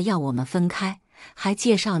行的要我们分开，还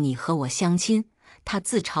介绍你和我相亲。他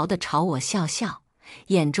自嘲地朝我笑笑，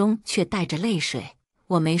眼中却带着泪水。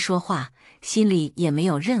我没说话，心里也没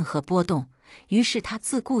有任何波动。于是他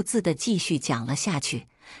自顾自地继续讲了下去。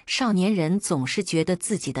少年人总是觉得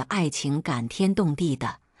自己的爱情感天动地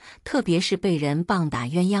的，特别是被人棒打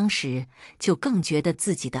鸳鸯时，就更觉得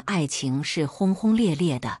自己的爱情是轰轰烈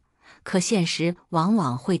烈的。可现实往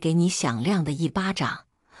往会给你响亮的一巴掌。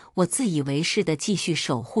我自以为是地继续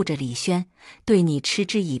守护着李轩，对你嗤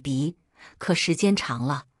之以鼻。可时间长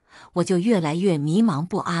了，我就越来越迷茫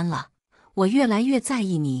不安了。我越来越在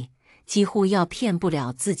意你，几乎要骗不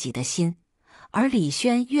了自己的心。而李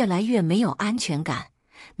轩越来越没有安全感，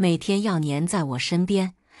每天要黏在我身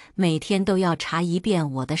边，每天都要查一遍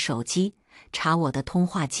我的手机，查我的通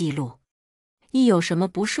话记录。一有什么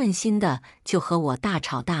不顺心的，就和我大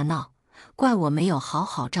吵大闹，怪我没有好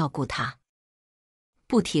好照顾他，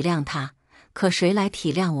不体谅他。可谁来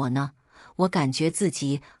体谅我呢？我感觉自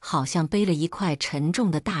己好像背了一块沉重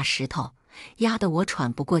的大石头，压得我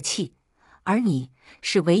喘不过气。而你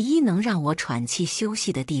是唯一能让我喘气休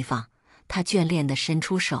息的地方。他眷恋地伸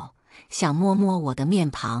出手，想摸摸我的面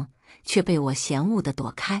庞，却被我嫌恶地躲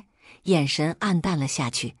开，眼神暗淡了下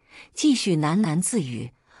去，继续喃喃自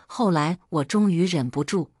语。后来我终于忍不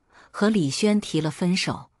住，和李轩提了分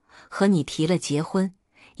手，和你提了结婚。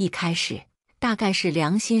一开始大概是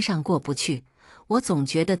良心上过不去，我总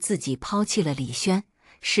觉得自己抛弃了李轩，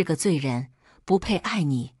是个罪人，不配爱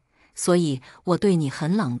你，所以我对你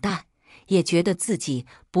很冷淡，也觉得自己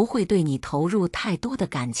不会对你投入太多的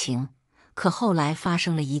感情。可后来发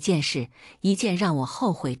生了一件事，一件让我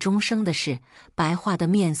后悔终生的事。白桦的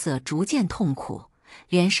面色逐渐痛苦，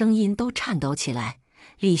连声音都颤抖起来。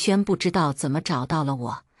李轩不知道怎么找到了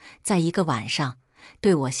我，在一个晚上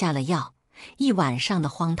对我下了药，一晚上的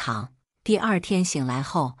荒唐。第二天醒来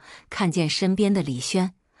后，看见身边的李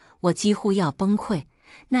轩，我几乎要崩溃。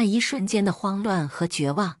那一瞬间的慌乱和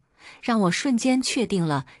绝望，让我瞬间确定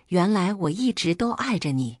了，原来我一直都爱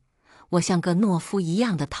着你。我像个懦夫一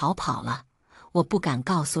样的逃跑了，我不敢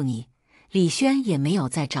告诉你，李轩也没有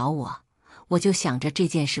再找我。我就想着这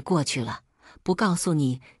件事过去了，不告诉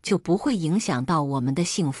你就不会影响到我们的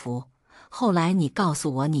幸福。后来你告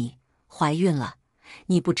诉我你怀孕了，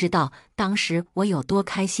你不知道当时我有多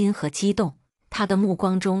开心和激动。他的目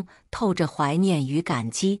光中透着怀念与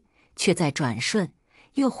感激，却在转瞬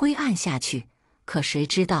又灰暗下去。可谁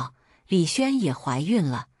知道李轩也怀孕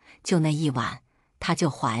了，就那一晚，她就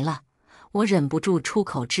怀了。我忍不住出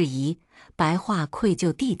口质疑，白话愧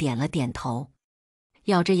疚地点了点头，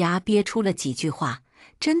咬着牙憋出了几句话。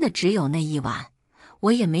真的只有那一晚，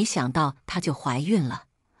我也没想到她就怀孕了，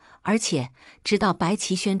而且直到白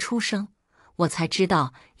齐轩出生，我才知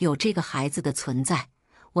道有这个孩子的存在。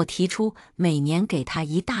我提出每年给他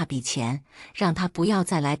一大笔钱，让他不要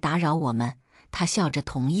再来打扰我们，他笑着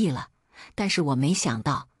同意了。但是我没想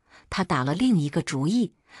到，他打了另一个主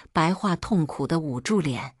意。白话痛苦地捂住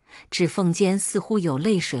脸，指缝间似乎有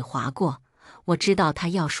泪水划过。我知道他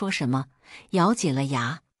要说什么，咬紧了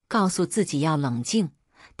牙，告诉自己要冷静。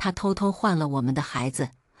他偷偷换了我们的孩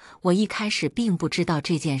子。我一开始并不知道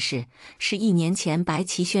这件事，是1年前白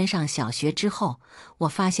齐轩上小学之后，我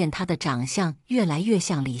发现他的长相越来越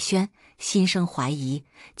像李轩，心生怀疑，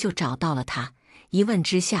就找到了他。一问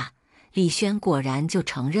之下，李轩果然就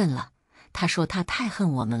承认了。他说他太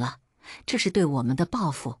恨我们了，这是对我们的报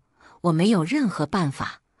复。我没有任何办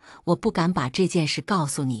法，我不敢把这件事告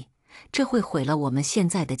诉你，这会毁了我们现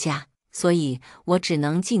在的家，所以我只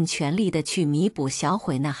能尽全力的去弥补小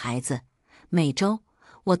毁那孩子。每周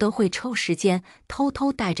我都会抽时间偷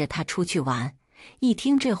偷带着他出去玩。一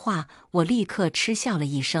听这话，我立刻嗤笑了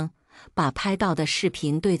一声，把拍到的视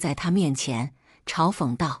频对在他面前，嘲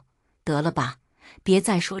讽道：“得了吧，别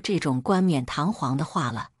再说这种冠冕堂皇的话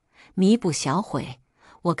了。弥补小毁，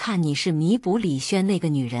我看你是弥补李轩那个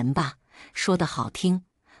女人吧，说得好听。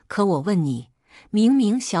可我问你，明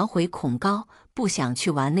明小毁恐高，不想去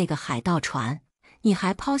玩那个海盗船，你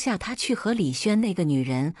还抛下他去和李轩那个女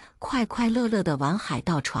人快快乐乐地玩海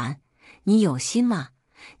盗船，你有心吗？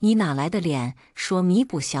你哪来的脸说弥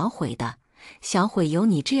补小毁的？小毁有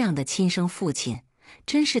你这样的亲生父亲，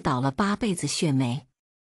真是倒了8辈子血霉。”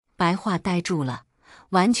白话呆住了，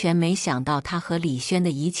完全没想到他和李轩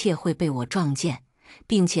的一切会被我撞见，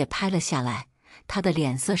并且拍了下来。他的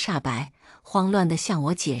脸色煞白，慌乱地向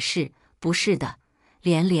我解释：“不是的，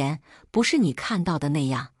连，不是你看到的那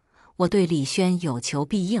样。我对李轩有求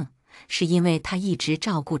必应，是因为他一直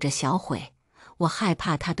照顾着小毁，我害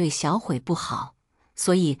怕他对小毁不好，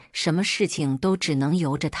所以什么事情都只能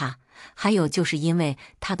由着他。还有就是因为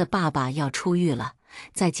他的爸爸要出狱了，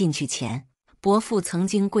在进去前，伯父曾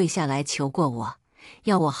经跪下来求过我，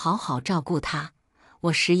要我好好照顾他。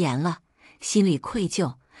我食言了，心里愧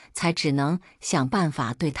疚，才只能想办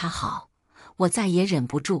法对他好。我再也忍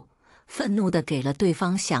不住，愤怒地给了对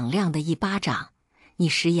方响亮的一巴掌。你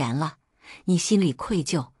食言了，你心里愧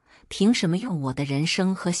疚，凭什么用我的人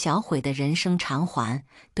生和小毁的人生偿还？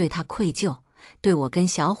对他愧疚，对我跟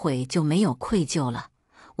小毁就没有愧疚了。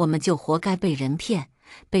我们就活该被人骗，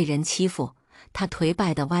被人欺负。他颓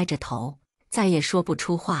败地歪着头，再也说不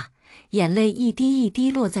出话，眼泪一滴一滴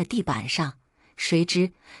落在地板上。谁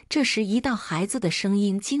知这时一道孩子的声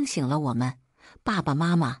音惊醒了我们：“爸爸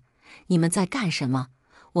妈妈，你们在干什么？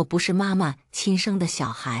我不是妈妈亲生的小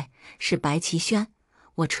孩，是白齐轩。”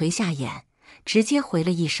我垂下眼，直接回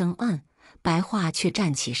了一声“嗯”。白话却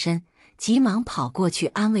站起身，急忙跑过去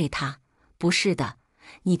安慰他：“不是的，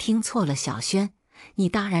你听错了，小轩，你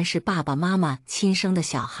当然是爸爸妈妈亲生的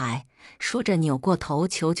小孩。”说着扭过头，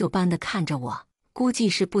求救般地看着我，估计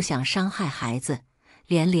是不想伤害孩子。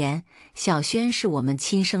连，小轩是我们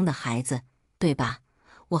亲生的孩子，对吧？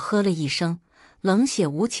我呵了一声，冷血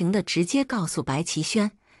无情地直接告诉白齐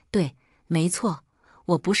轩：“对，没错，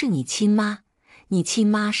我不是你亲妈，你亲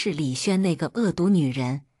妈是李轩那个恶毒女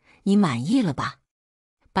人，你满意了吧？”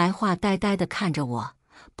白话呆呆地看着我，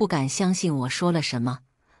不敢相信我说了什么。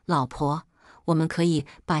“老婆，我们可以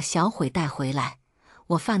把小毁带回来，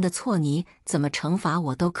我犯的错你怎么惩罚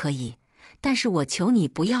我都可以，但是我求你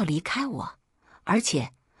不要离开我。而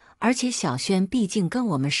且小轩毕竟跟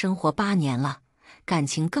我们生活8年了，感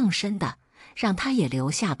情更深的，让他也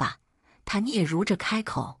留下吧。”他嗫嚅着开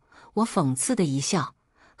口。我讽刺的一笑，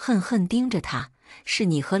恨恨盯着他：“是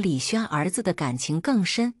你和李轩儿子的感情更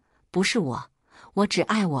深，不是我。我只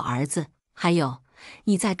爱我儿子。还有，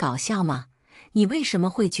你在搞笑吗？你为什么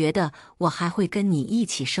会觉得我还会跟你一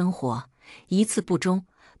起生活？一次不忠，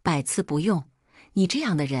百次不用。你这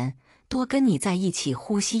样的人，多跟你在一起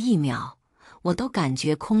呼吸1秒，我都感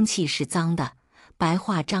觉空气是脏的。”白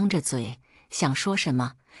话张着嘴，想说什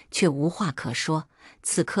么，却无话可说。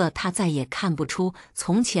此刻他再也看不出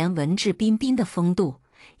从前文质彬彬的风度，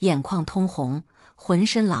眼眶通红，浑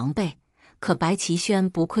身狼狈。可白齐轩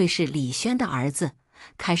不愧是李轩的儿子，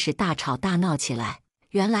开始大吵大闹起来。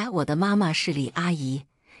原来我的妈妈是李阿姨，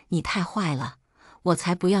你太坏了，我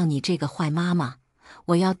才不要你这个坏妈妈！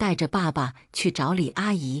我要带着爸爸去找李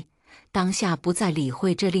阿姨。当下不再理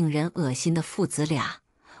会这令人恶心的父子俩，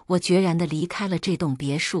我决然地离开了这栋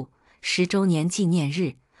别墅， 10周年纪念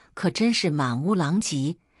日，可真是满屋狼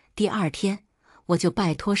藉。第2天，我就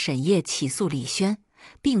拜托沈烨起诉李轩，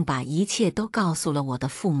并把一切都告诉了我的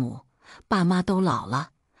父母。爸妈都老了，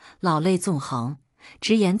老泪纵横，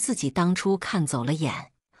直言自己当初看走了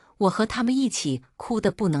眼。我和他们一起哭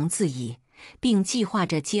得不能自已，并计划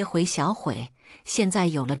着接回小悔。现在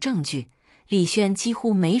有了证据，李轩几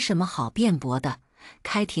乎没什么好辩驳的。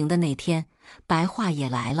开庭的那天，白桦也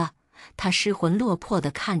来了，他失魂落魄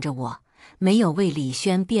地看着我，没有为李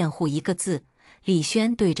轩辩护一个字。李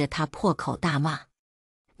轩对着他破口大骂，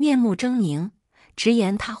面目狰狞，直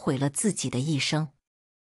言他毁了自己的一生。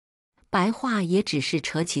白桦也只是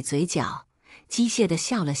扯起嘴角，机械地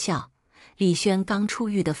笑了笑。李轩刚出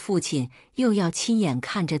狱的父亲又要亲眼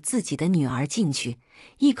看着自己的女儿进去，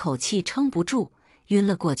一口气撑不住，晕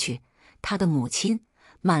了过去。他的母亲，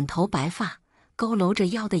满头白发，佝偻着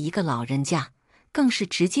腰的一个老人家，更是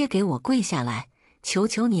直接给我跪下来，求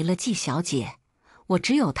求你了，季小姐，我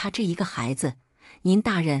只有他这一个孩子，您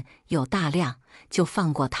大人有大量，就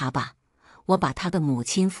放过他吧。我把他的母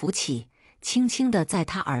亲扶起，轻轻地在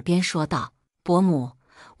他耳边说道：伯母，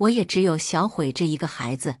我也只有小悔这一个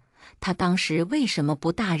孩子，他当时为什么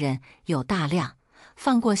不大人有大量，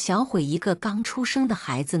放过小悔一个刚出生的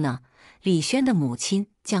孩子呢？李轩的母亲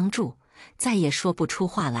僵住，再也说不出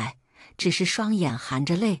话来，只是双眼含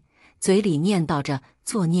着泪，嘴里念叨着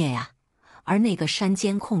作孽呀。而那个山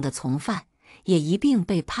监控的从犯也一并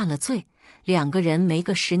被判了罪，2个人没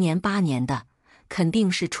个10年8年的，肯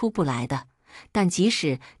定是出不来的。但即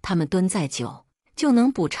使他们蹲再久，就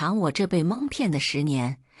能补偿我这被蒙骗的10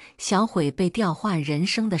年，小悔被调换人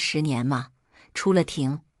生的10年吗？出了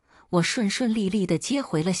庭，我顺顺利利地接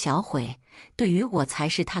回了小悔。对于我才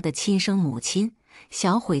是他的亲生母亲，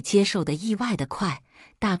小悔接受的意外的快，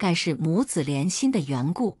大概是母子连心的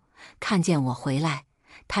缘故。看见我回来，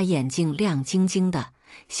他眼睛亮晶晶的，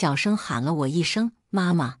小声喊了我一声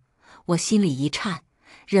妈妈。我心里一颤，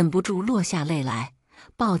忍不住落下泪来，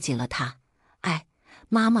抱紧了他。哎，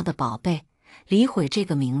妈妈的宝贝，李悔这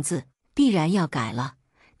个名字必然要改了，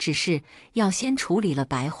只是要先处理了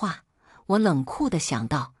白桦。我冷酷地想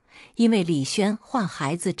到，因为李轩换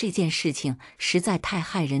孩子这件事情实在太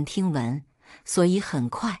骇人听闻，所以很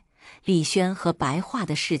快李轩和白桦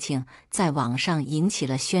的事情在网上引起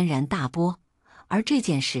了轩然大波。而这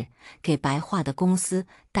件事给白桦的公司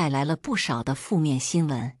带来了不少的负面新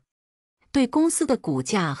闻，对公司的股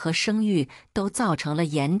价和声誉都造成了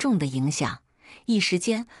严重的影响。一时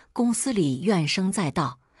间公司里怨声载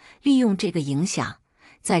道，利用这个影响，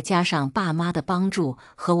再加上爸妈的帮助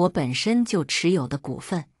和我本身就持有的股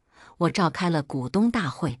份，我召开了股东大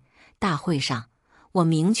会。大会上，我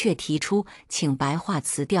明确提出请白桦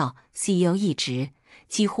辞掉 CEO 一职，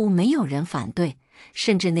几乎没有人反对，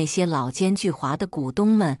甚至那些老奸巨猾的股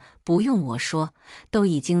东们，不用我说，都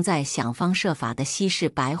已经在想方设法地稀释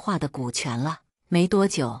白桦的股权了。没多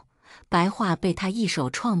久，白桦被他一手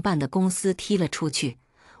创办的公司踢了出去，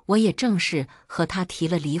我也正式和他提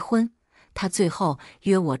了离婚。他最后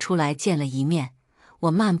约我出来见了一面，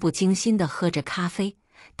我漫不经心地喝着咖啡，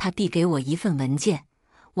他递给我一份文件，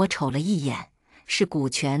我瞅了一眼，是股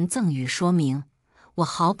权赠与说明。我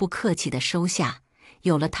毫不客气地收下，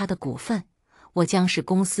有了他的股份，我将是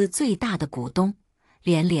公司最大的股东。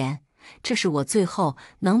连连，这是我最后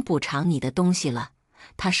能补偿你的东西了。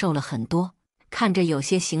他瘦了很多，看着有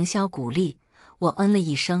些行销鼓励，我嗯了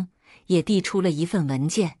一声，也递出了一份文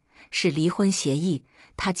件，是离婚协议。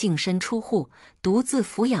他净身出户，独自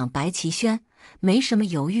抚养白齐轩，没什么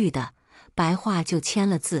犹豫的，白桦就签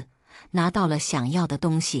了字，拿到了想要的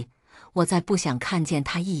东西。我再不想看见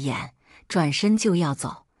他一眼，转身就要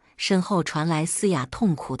走，身后传来嘶哑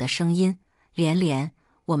痛苦的声音：连连，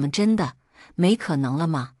我们真的没可能了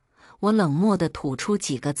吗？我冷漠地吐出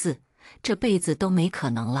几个字，这辈子都没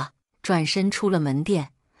可能了。转身出了门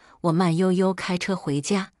店，我慢悠悠开车回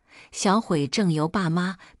家。小悔正由爸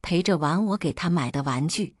妈陪着玩我给他买的玩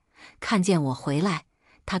具，看见我回来，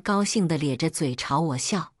他高兴地咧着嘴朝我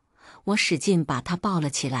笑。我使劲把他抱了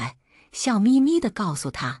起来，笑眯眯地告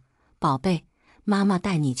诉他：宝贝，妈妈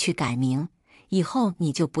带你去改名，以后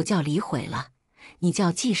你就不叫李悔了，你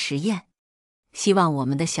叫季时燕。希望我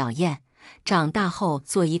们的小燕长大后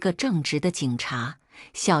做一个正直的警察。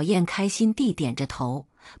小燕开心地点着头，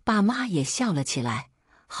爸妈也笑了起来。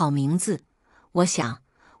好名字，我想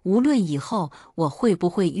无论以后我会不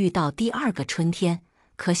会遇到第2个春天，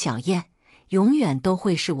可小燕永远都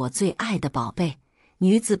会是我最爱的宝贝。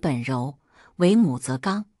女子本柔，为母则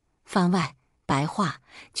刚。番外，白桦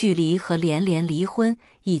距离和连连离婚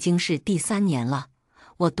已经是第3年了，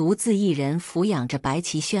我独自一人抚养着白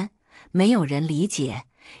齐轩，没有人理解，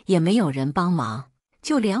也没有人帮忙。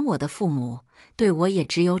就连我的父母对我也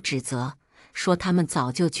只有指责，说他们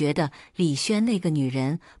早就觉得李轩那个女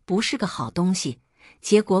人不是个好东西。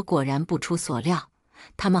结果果然不出所料，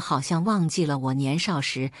他们好像忘记了我年少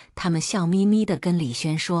时，他们笑眯眯地跟李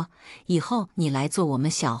轩说：“以后你来做我们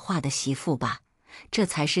小华的媳妇吧。”这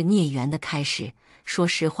才是孽缘的开始。说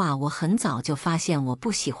实话，我很早就发现我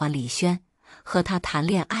不喜欢李轩。和他谈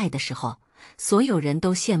恋爱的时候，所有人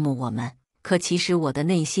都羡慕我们，可其实我的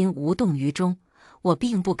内心无动于衷，我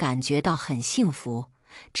并不感觉到很幸福，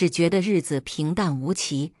只觉得日子平淡无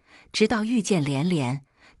奇。直到遇见连连，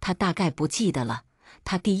他大概不记得了。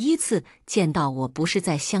他第一次见到我不是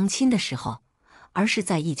在相亲的时候，而是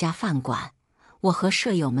在一家饭馆。我和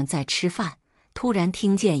舍友们在吃饭，突然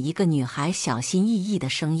听见一个女孩小心翼翼的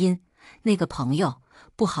声音：“那个朋友，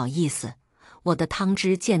不好意思，我的汤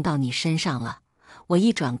汁溅到你身上了。”我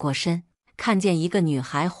一转过身，看见一个女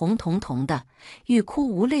孩红彤彤的、欲哭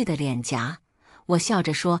无泪的脸颊。我笑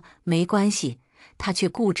着说：“没关系。”她却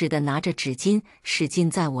固执地拿着纸巾使劲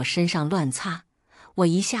在我身上乱擦。我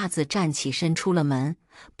一下子站起身出了门，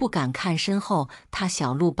不敢看身后她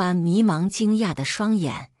小鹿般迷茫惊讶的双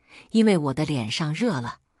眼，因为我的脸上热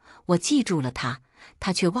了。我记住了她，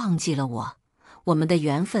她却忘记了我。我们的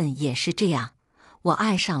缘分也是这样，我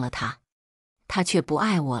爱上了她，她却不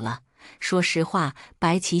爱我了。说实话，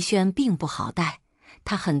白齐轩并不好带，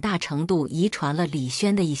他很大程度遗传了李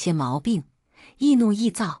轩的一些毛病，易怒易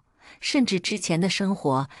躁，甚至之前的生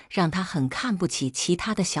活让他很看不起其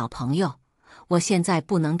他的小朋友。我现在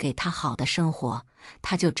不能给他好的生活，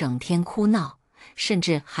他就整天哭闹，甚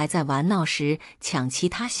至还在玩闹时抢其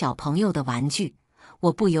他小朋友的玩具。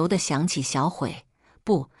我不由得想起小悔，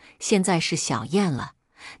不，现在是小燕了，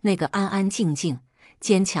那个安安静静、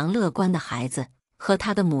坚强乐观的孩子，和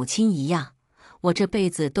他的母亲一样，我这辈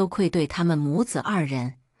子都愧对他们母子二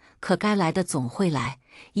人。可该来的总会来，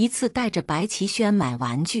一次带着白齐轩买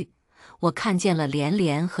玩具，我看见了连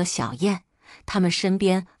连和小燕，他们身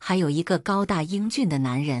边还有一个高大英俊的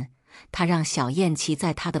男人。他让小燕骑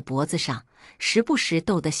在他的脖子上，时不时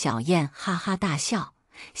逗得小燕哈哈大笑。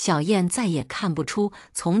小燕再也看不出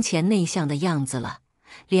从前内向的样子了。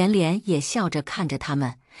连连也笑着看着他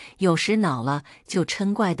们，有时恼了就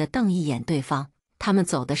嗔怪地瞪一眼对方。他们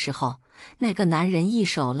走的时候，那个男人一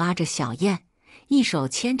手拉着小燕，一手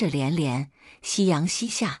牵着连连，夕阳西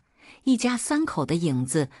下，一家三口的影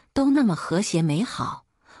子都那么和谐美好。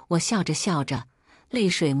我笑着笑着，泪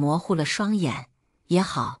水模糊了双眼。也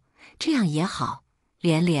好，这样也好。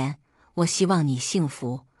连连，我希望你幸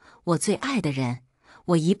福，我最爱的人，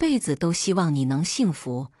我一辈子都希望你能幸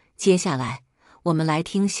福。接下来，我们来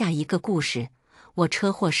听下一个故事。我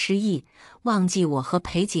车祸失忆，忘记我和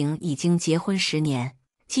裴景已经结婚10年，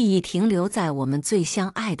记忆停留在我们最相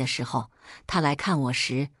爱的时候。他来看我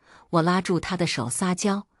时，我拉住他的手撒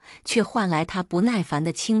娇，却换来他不耐烦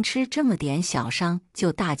的轻吃这么点小伤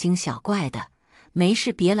就大惊小怪的：“没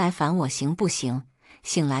事别来烦我行不行？”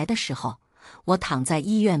醒来的时候，我躺在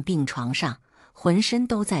医院病床上，浑身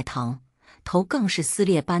都在疼，头更是撕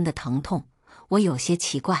裂般的疼痛。我有些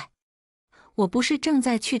奇怪，我不是正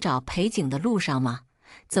在去找裴景的路上吗？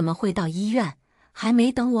怎么会到医院？还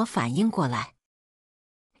没等我反应过来，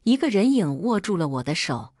一个人影握住了我的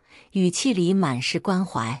手，语气里满是关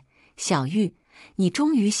怀：“小玉，你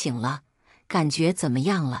终于醒了，感觉怎么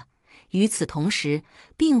样了？”与此同时，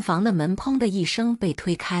病房的门砰的一声被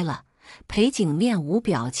推开了，裴景面无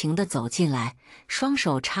表情地走进来，双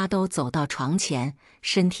手插兜走到床前，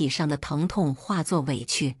身体上的疼痛化作委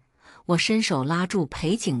屈。我伸手拉住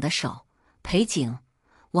裴景的手：“裴景，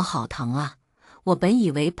我好疼啊！”我本以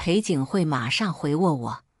为裴景会马上回握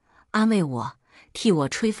我，安慰我，替我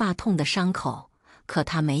吹发痛的伤口，可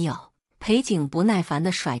他没有。裴景不耐烦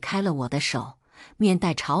地甩开了我的手，面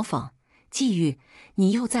带嘲讽：“季玉，你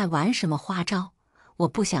又在玩什么花招？我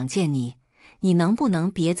不想见你，你能不能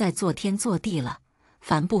别再作天作地了？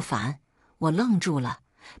烦不烦？”我愣住了，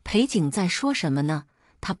裴景在说什么呢？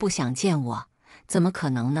他不想见我？怎么可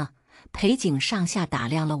能呢？裴景上下打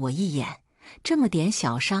量了我一眼，这么点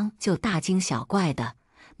小伤就大惊小怪的。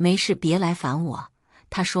没事别来烦我。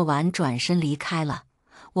他说完转身离开了。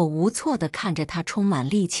我无措地看着他充满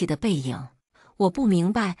戾气的背影，我不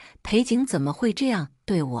明白裴景怎么会这样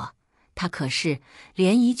对我，他可是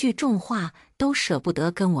连一句重话都舍不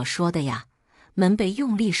得跟我说的呀。门被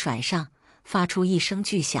用力甩上，发出一声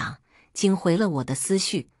巨响，惊回了我的思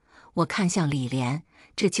绪。我看向李莲，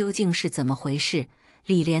这究竟是怎么回事？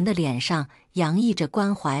李莲的脸上洋溢着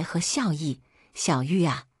关怀和笑意：“小玉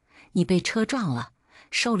啊，你被车撞了，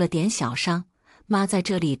受了点小伤，妈在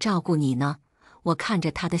这里照顾你呢。”我看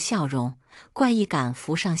着她的笑容，怪异感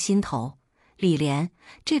浮上心头。李莲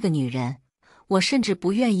这个女人，我甚至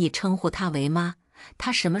不愿意称呼她为妈，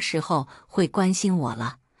他什么时候会关心我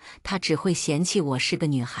了？他只会嫌弃我是个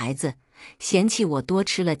女孩子，嫌弃我多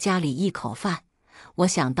吃了家里一口饭。我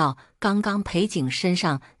想到刚刚裴景身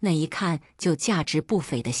上那一看就价值不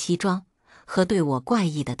菲的西装，和对我怪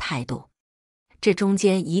异的态度，这中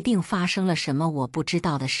间一定发生了什么我不知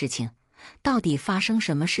道的事情。到底发生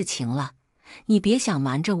什么事情了？你别想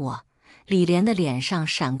瞒着我。李莲的脸上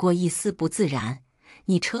闪过一丝不自然。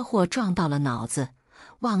你车祸撞到了脑子，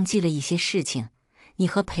忘记了一些事情。你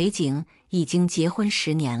和裴景已经结婚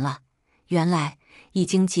10年了。原来已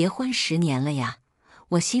经结婚10年了呀。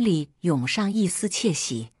我心里涌上一丝窃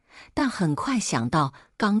喜，但很快想到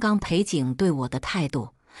刚刚裴景对我的态度，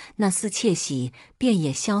那丝窃喜便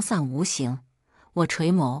也消散无形。我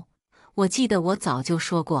垂眸，我记得我早就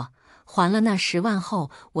说过，还了那10万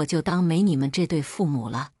后，我就当没你们这对父母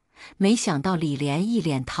了。没想到李莲一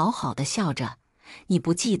脸讨好的笑着，你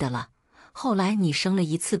不记得了？后来你生了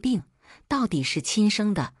一次病，到底是亲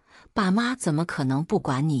生的，爸妈怎么可能不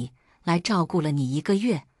管你，来照顾了你1个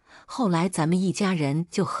月，后来咱们一家人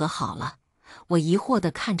就和好了。我疑惑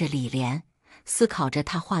地看着李莲，思考着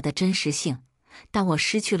她话的真实性，但我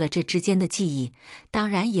失去了这之间的记忆，当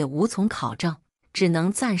然也无从考证，只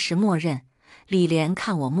能暂时默认。李莲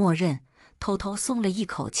看我默认，偷偷松了一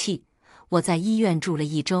口气。我在医院住了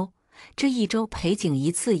1周，这1周裴景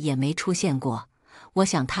一次也没出现过。我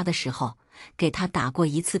想他的时候，给他打过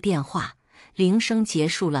1次电话，铃声结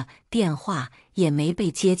束了，电话也没被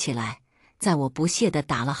接起来。在我不屑地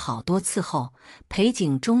打了好多次后，裴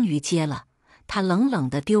景终于接了。他冷冷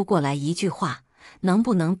地丢过来一句话：能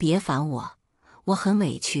不能别烦我？我很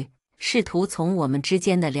委屈，试图从我们之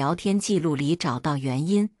间的聊天记录里找到原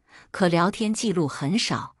因，可聊天记录很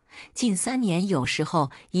少。近3年有时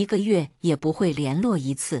候1个月也不会联络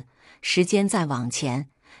1次，时间再往前，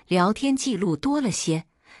聊天记录多了些，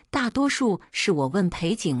大多数是我问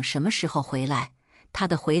裴景什么时候回来，他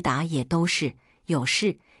的回答也都是有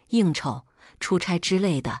事、应酬、出差之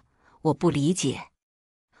类的。我不理解，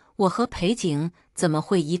我和裴景怎么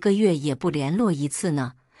会1个月也不联络1次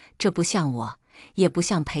呢？这不像我，也不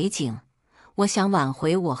像裴景。我想挽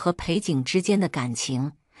回我和裴景之间的感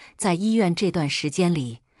情。在医院这段时间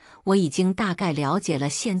里，我已经大概了解了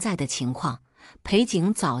现在的情况。裴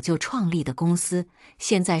景早就创立的公司，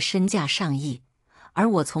现在身价上亿，而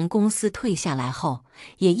我从公司退下来后，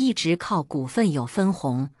也一直靠股份有分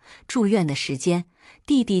红。住院的时间，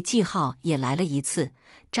弟弟季浩也来了1次，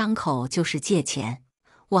张口就是借钱。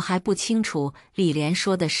我还不清楚李莲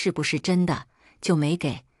说的是不是真的，就没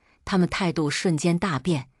给。他们态度瞬间大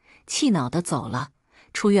变，气恼地走了。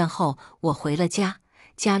出院后，我回了家。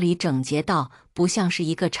家里整洁到不像是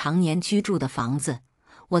一个常年居住的房子，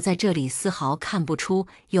我在这里丝毫看不出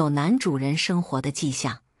有男主人生活的迹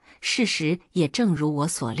象。事实也正如我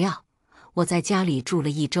所料，我在家里住了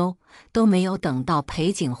1周，都没有等到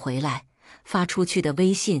裴景回来，发出去的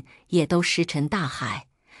微信也都石沉大海，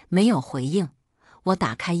没有回应。我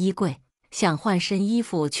打开衣柜，想换身衣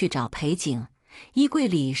服去找裴景，衣柜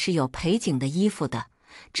里是有裴景的衣服的，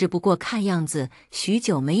只不过看样子许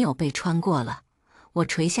久没有被穿过了。我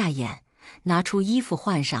垂下眼，拿出衣服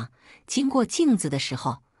换上。经过镜子的时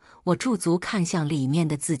候，我驻足看向里面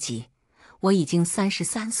的自己。我已经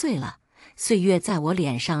33岁了，岁月在我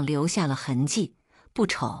脸上留下了痕迹，不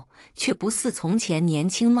丑，却不似从前年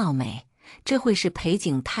轻貌美。这会是裴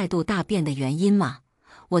景态度大变的原因吗？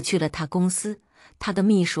我去了他公司，他的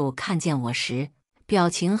秘书看见我时，表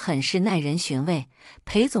情很是耐人寻味。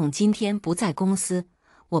裴总今天不在公司。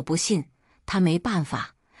我不信，他没办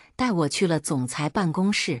法。带我去了总裁办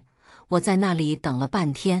公室，我在那里等了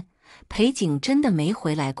半天，裴景真的没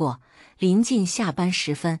回来过。临近下班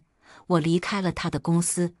时分，我离开了他的公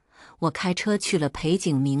司，我开车去了裴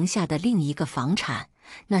景名下的另一个房产，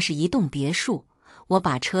那是一栋别墅。我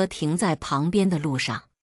把车停在旁边的路上，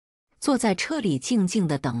坐在车里静静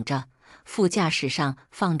地等着。副驾驶上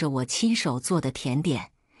放着我亲手做的甜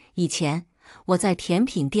点。以前我在甜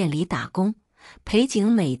品店里打工，裴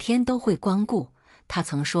景每天都会光顾。他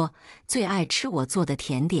曾说最爱吃我做的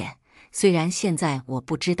甜点，虽然现在我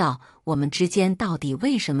不知道我们之间到底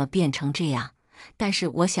为什么变成这样，但是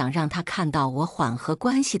我想让他看到我缓和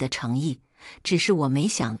关系的诚意。只是我没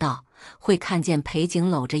想到会看见裴景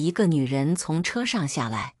搂着一个女人从车上下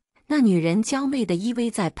来，那女人娇媚地依偎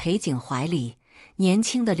在裴景怀里，年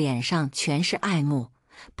轻的脸上全是爱慕。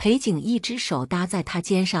裴景一只手搭在她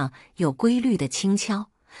肩上，有规律的轻敲，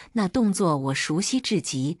那动作我熟悉至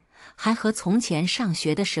极，还和从前上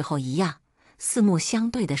学的时候一样。四目相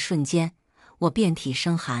对的瞬间，我遍体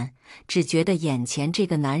生寒，只觉得眼前这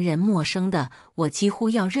个男人陌生的我几乎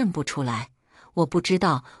要认不出来。我不知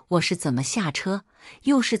道我是怎么下车，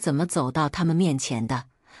又是怎么走到他们面前的。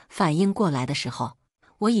反应过来的时候，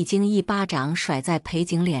我已经一巴掌甩在裴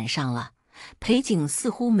景脸上了。裴景似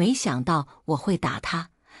乎没想到我会打他，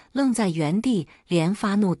愣在原地，连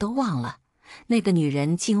发怒都忘了。那个女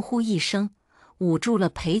人惊呼一声，捂住了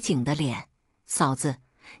裴景的脸：“嫂子，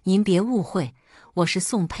您别误会，我是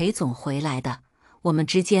送裴总回来的，我们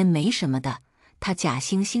之间没什么的。”他假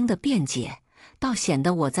惺惺的辩解，倒显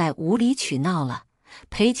得我在无理取闹了。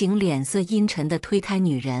裴景脸色阴沉地推开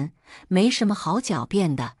女人：“没什么好狡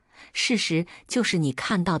辩的，事实就是你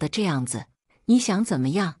看到的这样子，你想怎么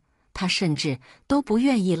样？”他甚至都不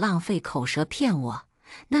愿意浪费口舌骗我。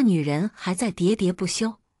那女人还在喋喋不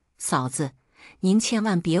休：“嫂子，您千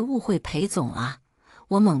万别误会裴总啊！”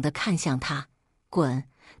我猛地看向他：“滚，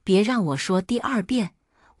别让我说第二遍。”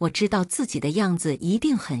我知道自己的样子一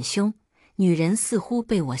定很凶。女人似乎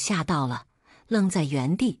被我吓到了，愣在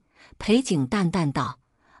原地。裴景淡淡道：“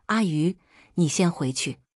阿鱼，你先回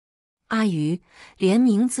去。”阿鱼，连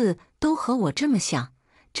名字都和我这么像，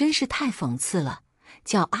真是太讽刺了。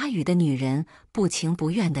叫阿宇的女人不情不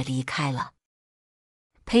愿地离开了。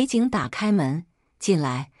裴景打开门进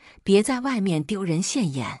来：“别在外面丢人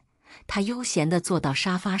现眼。”他悠闲地坐到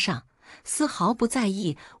沙发上，丝毫不在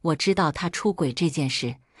意我知道他出轨这件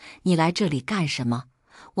事。“你来这里干什么？”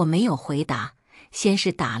我没有回答，先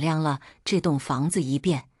是打量了这栋房子一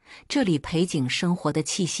遍。这里裴景生活的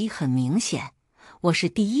气息很明显。我是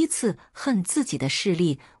第一次恨自己的视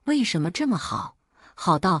力为什么这么好，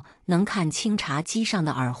好到能看清茶几上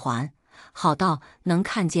的耳环，好到能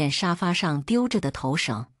看见沙发上丢着的头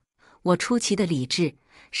绳。我出奇的理智，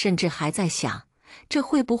甚至还在想，这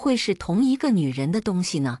会不会是同一个女人的东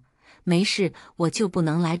西呢？没事，我就不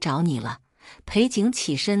能来找你了。裴景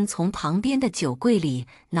起身从旁边的酒柜里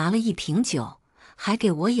拿了一瓶酒，还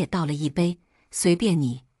给我也倒了一杯。随便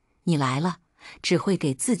你，你来了，只会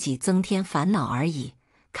给自己增添烦恼而已。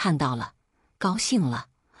看到了，高兴了。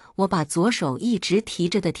我把左手一直提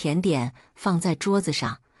着的甜点放在桌子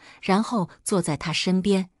上，然后坐在他身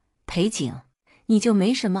边。裴景，你就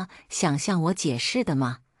没什么想向我解释的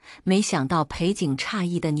吗？没想到裴景诧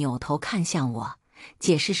异地扭头看向我：“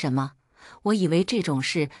解释什么？我以为这种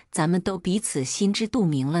事咱们都彼此心知肚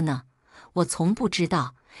明了呢。我从不知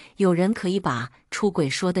道有人可以把出轨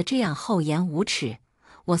说得这样厚颜无耻。”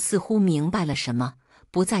我似乎明白了什么，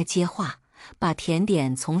不再接话，把甜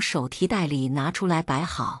点从手提袋里拿出来摆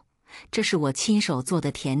好。这是我亲手做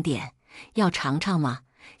的甜点，要尝尝吗？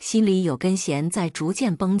心里有根弦在逐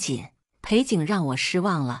渐绷紧。裴景让我失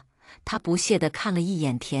望了，他不屑地看了一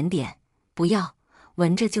眼甜点：“不要，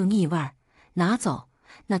闻着就腻味儿，拿走。”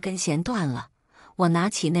那根弦断了。我拿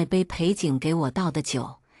起那杯裴景给我倒的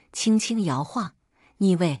酒，轻轻摇晃：“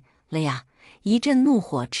腻味了呀！”一阵怒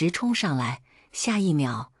火直冲上来，下一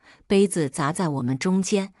秒，杯子砸在我们中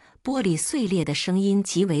间，玻璃碎裂的声音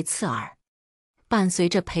极为刺耳。伴随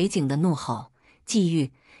着裴景的怒吼：“季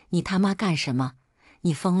玉，你他妈干什么？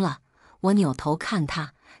你疯了！”我扭头看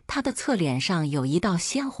他，他的侧脸上有一道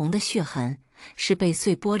鲜红的血痕，是被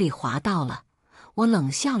碎玻璃划到了。我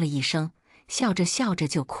冷笑了一声，笑着笑着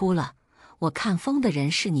就哭了。“我看疯的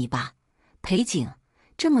人是你吧？裴景，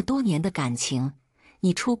这么多年的感情，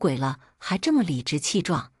你出轨了还这么理直气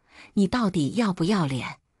壮，你到底要不要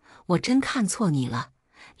脸？我真看错你了。”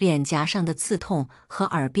脸颊上的刺痛和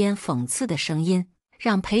耳边讽刺的声音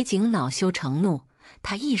让裴景恼羞成怒，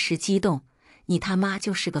他一时激动：“你他妈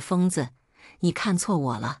就是个疯子！你看错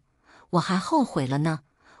我了，我还后悔了呢。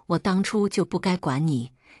我当初就不该管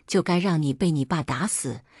你，就该让你被你爸打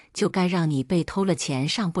死，就该让你被偷了钱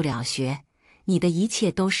上不了学。你的一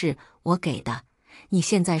切都是我给的，你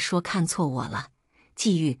现在说看错我了，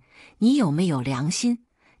季玉，你有没有良心？”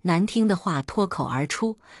难听的话脱口而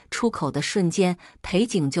出，出口的瞬间，裴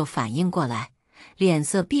景就反应过来，脸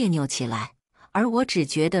色别扭起来，而我只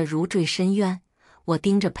觉得如坠深渊。我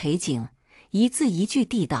盯着裴景，一字一句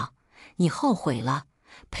地道：“你后悔了。”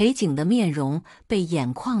裴景的面容被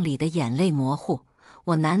眼眶里的眼泪模糊，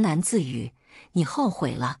我喃喃自语：“你后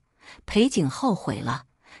悔了。”裴景后悔了。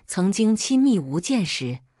曾经亲密无间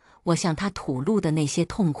时，我向他吐露的那些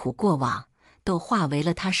痛苦过往，都化为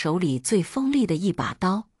了他手里最锋利的一把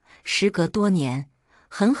刀。时隔多年，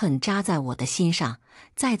狠狠扎在我的心上，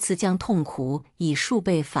再次将痛苦以数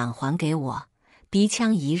倍返还给我。鼻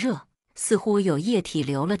腔一热，似乎有液体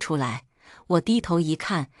流了出来。我低头一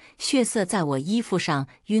看，血色在我衣服上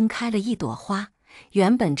晕开了一朵花。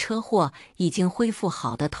原本车祸已经恢复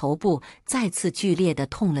好的头部再次剧烈地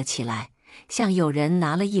痛了起来，像有人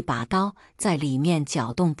拿了一把刀在里面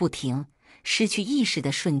搅动不停。失去意识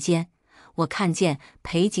的瞬间，我看见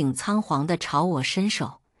裴景仓皇地朝我伸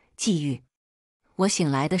手：“季玉。”我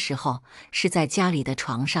醒来的时候是在家里的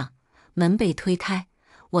床上，门被推开，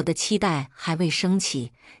我的期待还未升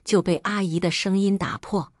起，就被阿姨的声音打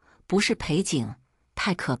破：“不是裴景，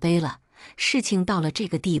太可悲了！事情到了这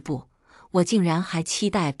个地步，我竟然还期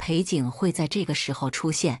待裴景会在这个时候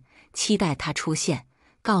出现，期待他出现，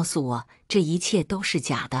告诉我这一切都是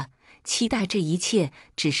假的，期待这一切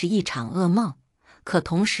只是一场噩梦。可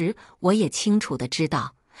同时，我也清楚地知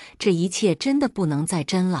道，这一切真的不能再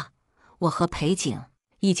真了。我和裴景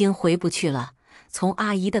已经回不去了。从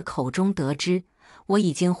阿姨的口中得知，我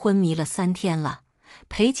已经昏迷了3天了。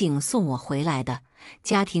裴景送我回来的，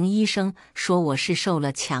家庭医生说我是受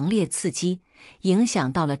了强烈刺激，影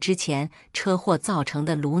响到了之前车祸造成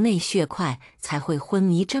的颅内血块，才会昏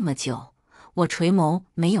迷这么久。我垂眸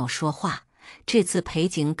没有说话。这次裴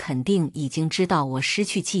景肯定已经知道我失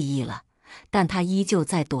去记忆了，但他依旧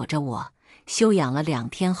在躲着我。休养了2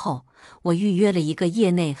天后，我预约了一个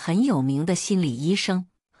业内很有名的心理医生。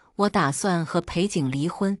我打算和裴景离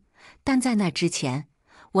婚，但在那之前，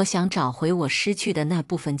我想找回我失去的那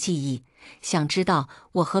部分记忆，想知道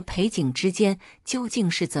我和裴景之间究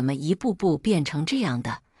竟是怎么一步步变成这样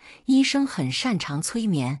的。医生很擅长催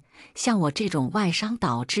眠，像我这种外伤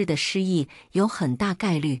导致的失忆有很大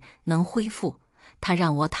概率能恢复。他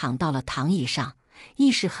让我躺到了躺椅上，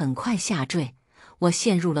意识很快下坠，我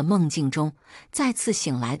陷入了梦境中。再次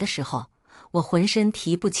醒来的时候，我浑身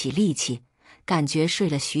提不起力气，感觉睡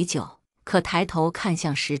了许久。可抬头看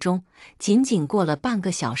向时钟，仅仅过了半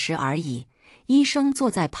个小时而已。医生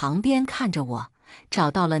坐在旁边看着我：“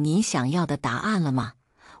找到了您想要的答案了吗？”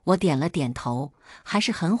我点了点头，还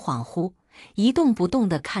是很恍惚，一动不动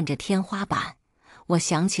地看着天花板。我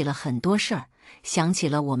想起了很多事儿，想起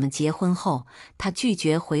了我们结婚后，他拒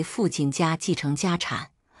绝回父亲家继承家产，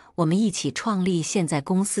我们一起创立现在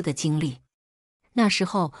公司的经历。那时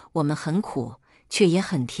候我们很苦，却也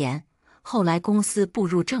很甜。后来公司步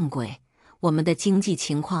入正轨，我们的经济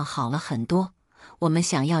情况好了很多。我们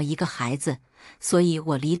想要一个孩子，所以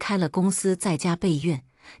我离开了公司，在家备孕，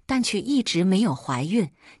但却一直没有怀孕。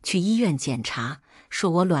去医院检查，说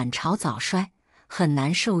我卵巢早衰，很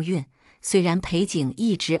难受孕。虽然裴景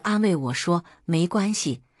一直安慰我说没关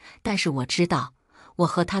系，但是我知道，我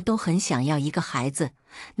和他都很想要一个孩子，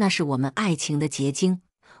那是我们爱情的结晶。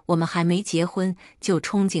我们还没结婚就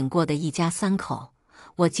憧憬过的一家3口。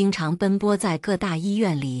我经常奔波在各大医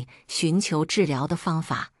院里寻求治疗的方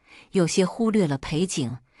法，有些忽略了裴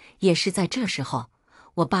景。也是在这时候，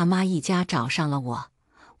我爸妈一家找上了我。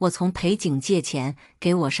我从裴景借钱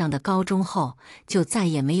给我上的高中后，就再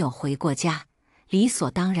也没有回过家，理所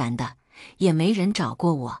当然的，也没人找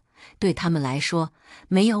过我。对他们来说，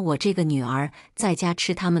没有我这个女儿在家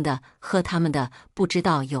吃他们的喝他们的，不知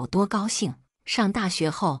道有多高兴。上大学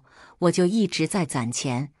后，我就一直在攒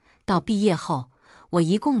钱，到毕业后，我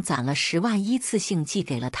一共攒了10万，一次性寄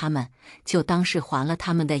给了他们，就当是还了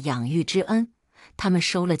他们的养育之恩。他们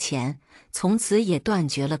收了钱，从此也断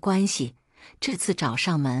绝了关系。这次找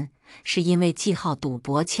上门，是因为季浩赌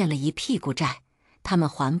博欠了一屁股债，他们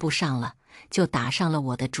还不上了，就打上了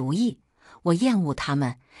我的主意。我厌恶他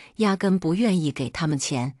们，压根不愿意给他们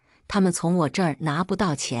钱。他们从我这儿拿不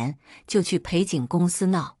到钱，就去裴景公司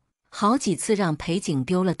闹，好几次让裴景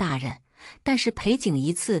丢了大人。但是裴景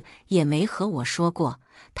一次也没和我说过，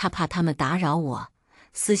他怕他们打扰我，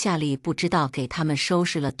私下里不知道给他们收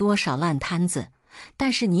拾了多少烂摊子。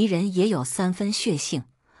但是泥人也有3分血性，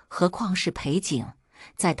何况是裴景。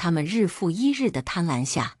在他们日复一日的贪婪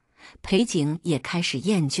下，裴景也开始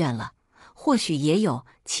厌倦了，或许也有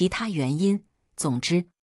其他原因。总之，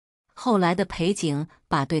后来的裴景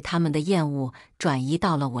把对他们的厌恶转移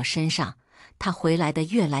到了我身上，他回来的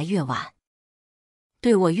越来越晚，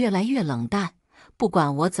对我越来越冷淡，不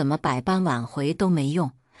管我怎么百般挽回都没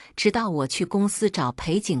用。直到我去公司找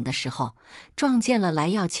裴景的时候，撞见了来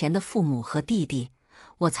要钱的父母和弟弟，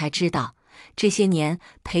我才知道，这些年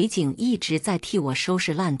裴景一直在替我收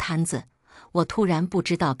拾烂摊子。我突然不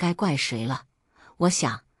知道该怪谁了。我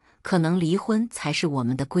想，可能离婚才是我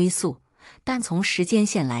们的归宿，但从时间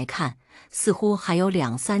线来看，似乎还有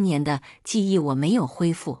2、3年的记忆我没有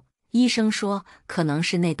恢复。医生说，可能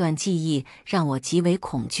是那段记忆让我极为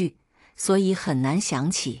恐惧，所以很难想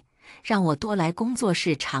起，让我多来工作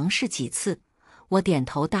室尝试几次。我点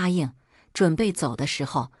头答应。准备走的时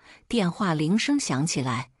候，电话铃声响起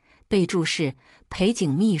来，备注是裴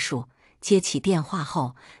景秘书。接起电话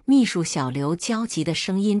后，秘书小刘焦急的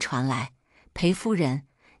声音传来：“裴夫人，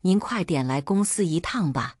您快点来公司一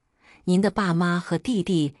趟吧，您的爸妈和弟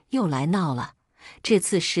弟又来闹了，这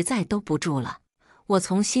次实在兜不住了。”我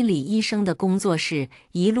从心理医生的工作室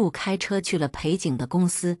一路开车去了裴景的公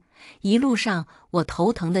司，一路上我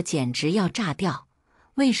头疼的简直要炸掉。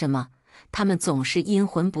为什么他们总是阴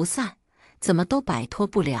魂不散，怎么都摆脱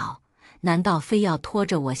不了？难道非要拖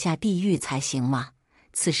着我下地狱才行吗？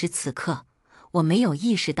此时此刻，我没有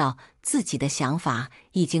意识到自己的想法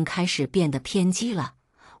已经开始变得偏激了。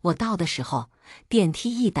我到的时候，电梯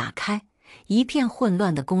一打开，一片混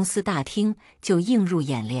乱的公司大厅就映入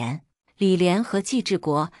眼帘。李莲和季志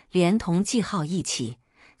国连同季浩一起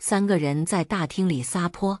，3个人在大厅里撒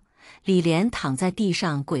泼。李莲躺在地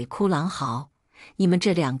上鬼哭狼嚎：“你们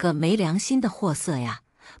这2个没良心的货色呀！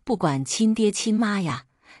不管亲爹亲妈呀！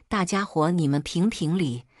大家伙你们评评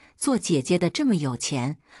理，做姐姐的这么有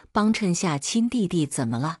钱，帮衬下亲弟弟怎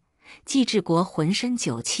么了？”季志国浑身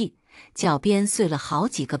酒气，脚边碎了好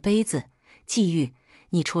几个杯子。“季玉，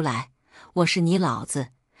你出来，我是你老子，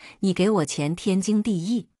你给我钱天经地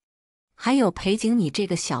义。还有裴景，你这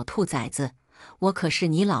个小兔崽子，我可是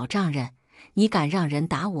你老丈人，你敢让人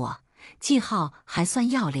打我？”季浩还算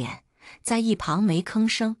要脸，在一旁没吭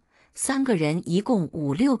声。3个人一共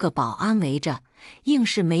5、6个保安围着，硬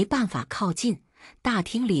是没办法靠近。大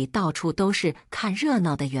厅里到处都是看热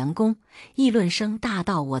闹的员工，议论声大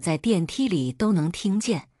到我在电梯里都能听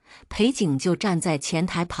见。裴景就站在前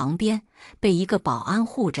台旁边，被一个保安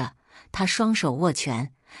护着，他双手握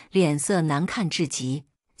拳，脸色难看至极，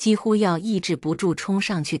几乎要抑制不住冲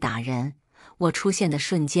上去打人。我出现的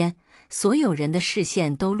瞬间，所有人的视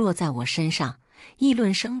线都落在我身上，议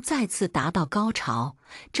论声再次达到高潮。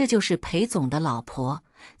这就是裴总的老婆，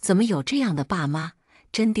怎么有这样的爸妈？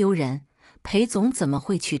真丢人！裴总怎么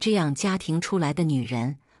会娶这样家庭出来的女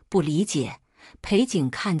人？不理解。裴景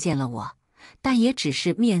看见了我，但也只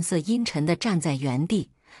是面色阴沉地站在原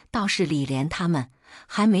地。倒是李莲他们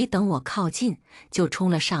还没等我靠近，就冲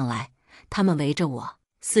了上来。他们围着我，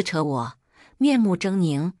撕扯我，面目狰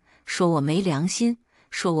狞，说我没良心，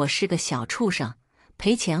说我是个小畜生、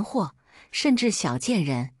赔钱货，甚至小贱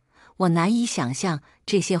人。我难以想象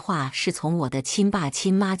这些话是从我的亲爸、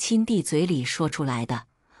亲妈、亲弟嘴里说出来的。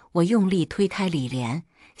我用力推开李莲：“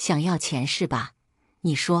想要钱是吧？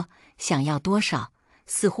你说想要多少？”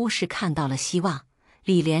似乎是看到了希望，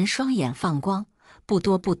李莲双眼放光：“不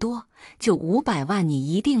多不多，就500万，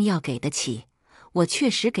你一定要给得起。”我确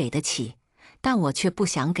实给得起，但我却不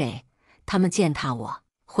想给。他们践踏我，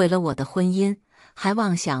毁了我的婚姻，还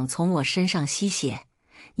妄想从我身上吸血。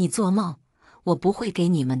你做梦，我不会给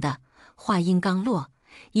你们的。话音刚落，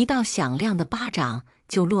一道响亮的巴掌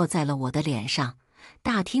就落在了我的脸上。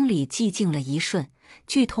大厅里寂静了一瞬，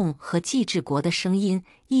剧痛和季志国的声音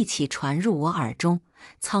一起传入我耳中：“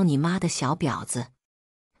操你妈的小婊子！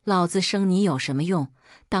老子生你有什么用？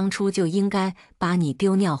当初就应该把你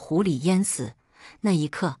丢尿壶里淹死。”那一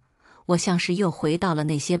刻，我像是又回到了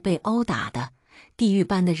那些被殴打的地狱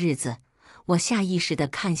般的日子。我下意识地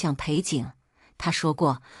看向裴景，他说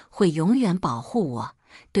过会永远保护我，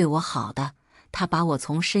对我好的。他把我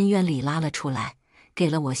从深渊里拉了出来，给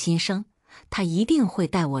了我新生。他一定会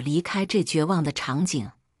带我离开这绝望的场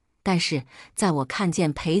景。但是在我看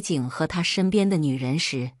见裴景和他身边的女人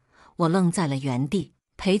时，我愣在了原地。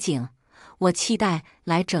裴景，我期待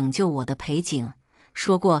来拯救我的裴景，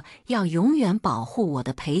说过要永远保护我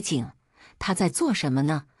的裴景，他在做什么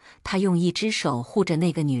呢？他用一只手护着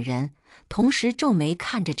那个女人，同时皱眉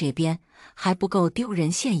看着这边，还不够丢人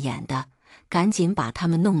现眼的，赶紧把他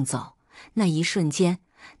们弄走。那一瞬间，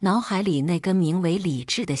脑海里那根名为理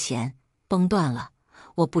智的弦崩断了。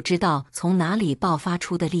我不知道从哪里爆发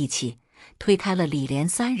出的力气，推开了李莲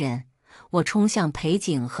3人，我冲向裴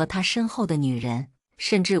景和他身后的女人，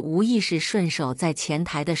甚至无意识顺手在前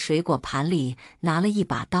台的水果盘里拿了一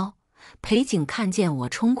把刀。裴景看见我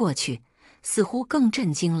冲过去，似乎更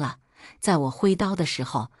震惊了。在我挥刀的时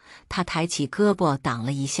候，他抬起胳膊挡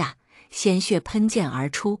了一下，鲜血喷溅而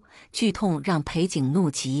出，剧痛让裴景怒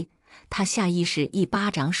极。他下意识一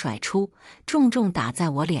巴掌甩出，重重打在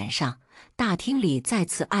我脸上。大厅里再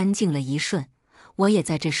次安静了一瞬，我也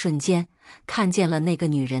在这瞬间看见了那个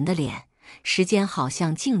女人的脸，时间好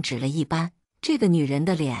像静止了一般。这个女人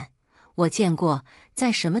的脸，我见过，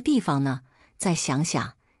在什么地方呢？再想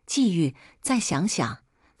想，际遇，再想想，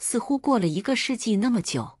似乎过了1个世纪那么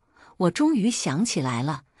久，我终于想起来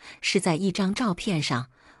了，是在一张照片上，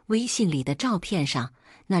微信里的照片上。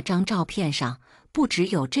那张照片上不只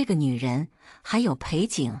有这个女人，还有裴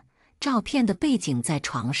景。照片的背景在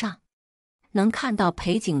床上，能看到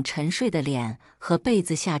裴景沉睡的脸和被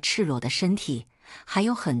子下赤裸的身体，还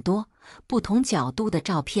有很多不同角度的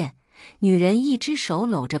照片。女人一只手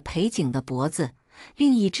搂着裴景的脖子，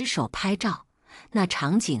另一只手拍照。那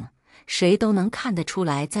场景，谁都能看得出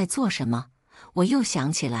来在做什么。我又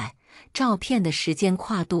想起来，照片的时间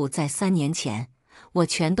跨度在3年前，我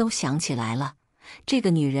全都想起来了。这个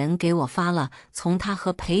女人给我发了从她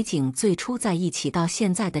和裴景最初在一起到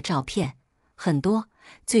现在的照片，很多。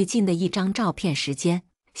最近的一张照片时间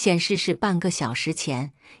显示是半个小时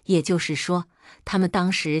前，也就是说，他们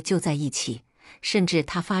当时就在一起，甚至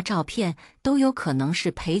他发照片都有可能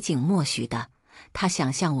是裴景默许的。他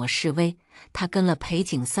想向我示威，他跟了裴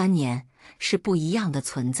景3年，是不一样的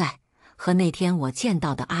存在，和那天我见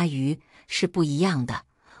到的阿鱼是不一样的。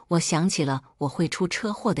我想起了我会出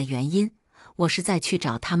车祸的原因，我是在去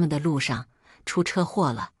找他们的路上出车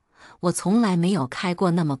祸了。我从来没有开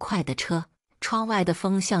过那么快的车，窗外的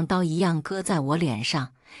风像刀一样割在我脸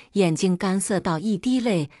上，眼睛干涩到一滴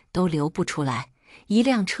泪都流不出来。一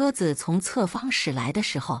辆车子从侧方驶来的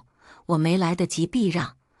时候，我没来得及避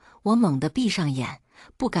让，我猛地闭上眼，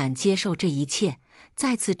不敢接受这一切，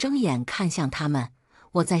再次睁眼看向他们。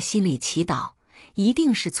我在心里祈祷，一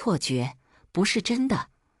定是错觉，不是真的。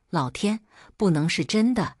老天，不能是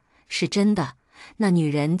真的，是真的。那女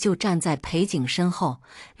人就站在裴景身后，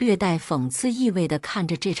略带讽刺意味地看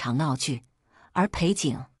着这场闹剧。而裴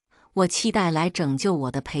景，我期待来拯救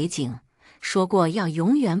我的裴景，说过要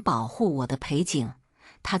永远保护我的裴景，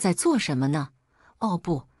他在做什么呢？哦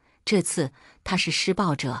不，这次他是施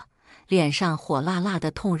暴者。脸上火辣辣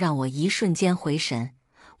的痛让我一瞬间回神，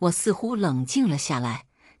我似乎冷静了下来，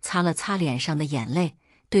擦了擦脸上的眼泪。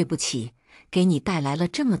对不起，给你带来了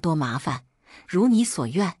这么多麻烦，如你所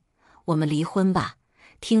愿，我们离婚吧。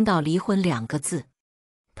听到离婚2个字，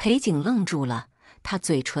裴景愣住了，他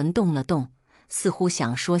嘴唇动了动，似乎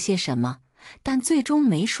想说些什么，但最终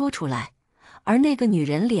没说出来。而那个女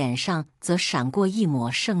人脸上则闪过一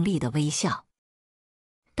抹胜利的微笑。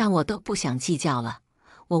但我都不想计较了，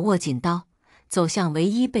我握紧刀，走向唯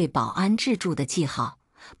一被保安制住的记号，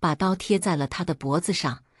把刀贴在了他的脖子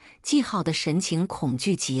上。记号的神情恐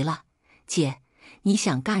惧极了。姐，你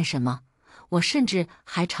想干什么？我甚至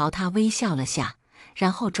还朝他微笑了下，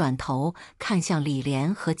然后转头看向李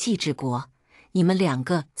莲和季志国，你们2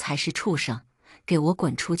个才是畜生，给我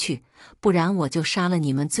滚出去，不然我就杀了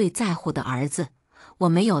你们最在乎的儿子。我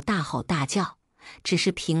没有大吼大叫，只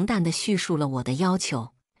是平淡地叙述了我的要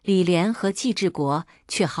求。李莲和季志国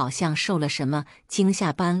却好像受了什么惊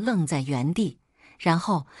吓般愣在原地，然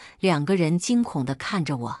后2个人惊恐地看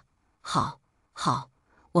着我。好，好，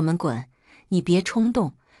我们滚，你别冲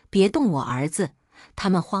动，别动我儿子。他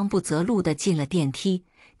们慌不择路地进了电梯，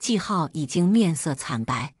季浩已经面色惨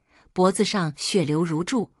白，脖子上血流如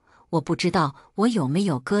注。我不知道我有没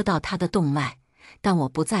有割到他的动脉，但我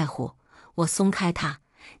不在乎。我松开他，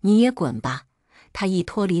你也滚吧。他一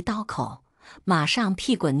脱离刀口，马上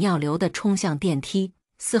屁滚尿流地冲向电梯，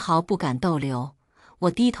丝毫不敢逗留。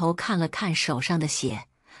我低头看了看手上的血，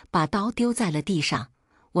把刀丢在了地上。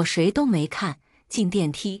我谁都没看，进电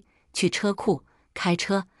梯，去车库，开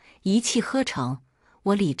车，一气呵成。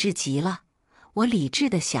我理智极了，我理智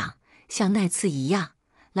地想，像那次一样，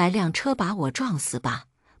来辆车把我撞死吧，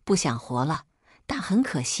不想活了。但很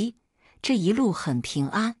可惜，这一路很平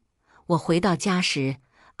安。我回到家时，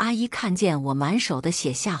阿姨看见我满手的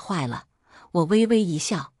血吓坏了。我微微一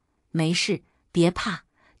笑，没事，别怕，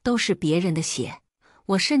都是别人的血。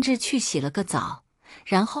我甚至去洗了个澡，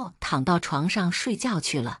然后躺到床上睡觉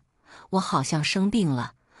去了。我好像生病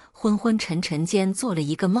了，昏昏沉沉间做了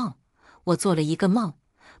一个梦。我做了一个梦，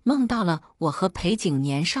梦到了我和裴景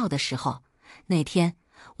年少的时候。那天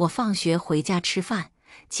我放学回家吃饭，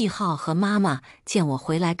季浩和妈妈见我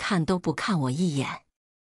回来看都不看我一眼。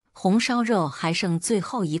红烧肉还剩最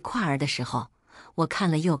后一块儿的时候，我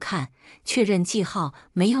看了又看，确认季浩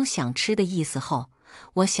没有想吃的意思后，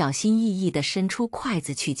我小心翼翼地伸出筷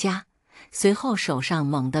子去夹，随后手上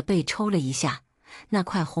猛地被抽了一下，那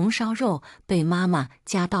块红烧肉被妈妈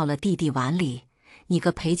夹到了弟弟碗里。你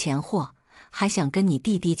个赔钱货，还想跟你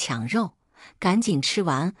弟弟抢肉？赶紧吃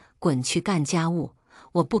完，滚去干家务。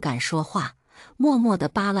我不敢说话，默默地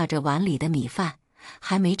扒拉着碗里的米饭，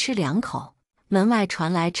还没吃2口，门外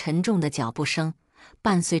传来沉重的脚步声，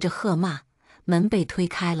伴随着喝骂，门被推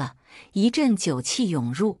开了，一阵酒气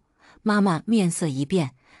涌入。妈妈面色一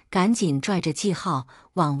变，赶紧拽着季浩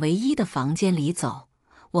往唯一的房间里走。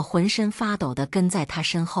我浑身发抖地跟在他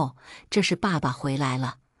身后，这是爸爸回来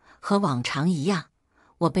了。和往常一样，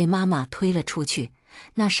我被妈妈推了出去，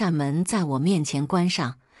那扇门在我面前关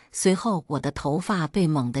上，随后我的头发被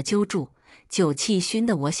猛地揪住，酒气熏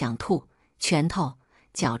得我想吐，拳头、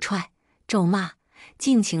脚踹、咒骂，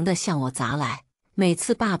尽情地向我砸来。每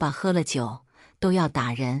次爸爸喝了酒，都要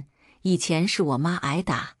打人。以前是我妈挨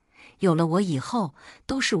打，有了我以后，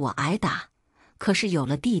都是我挨打。可是有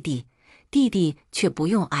了弟弟，弟弟却不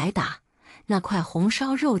用挨打。那块红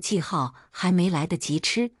烧肉记号还没来得及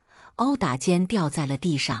吃，殴打间掉在了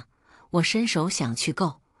地上。我伸手想去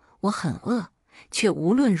够，我很饿，却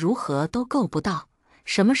无论如何都够不到。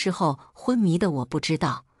什么时候昏迷的我不知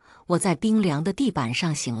道。我在冰凉的地板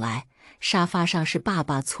上醒来，沙发上是爸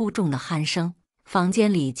爸粗重的鼾声，房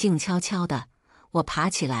间里静悄悄的。我爬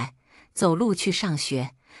起来，走路去上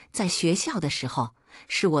学。在学校的时候，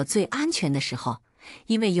是我最安全的时候，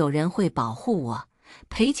因为有人会保护我。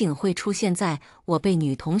裴景会出现在我被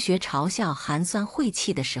女同学嘲笑寒酸晦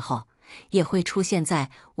气的时候，也会出现在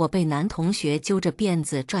我被男同学揪着辫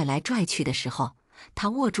子拽来拽去的时候。他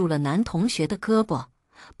握住了男同学的胳膊，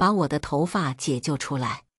把我的头发解救出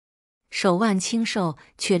来。手腕清瘦，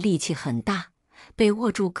却力气很大。被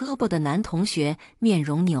握住胳膊的男同学面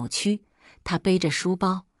容扭曲，他背着书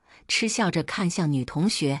包，嗤笑着看向女同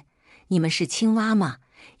学：“你们是青蛙吗？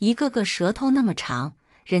一个个舌头那么长，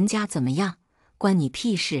人家怎么样？关你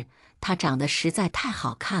屁事！”他长得实在太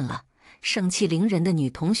好看了，盛气凌人的女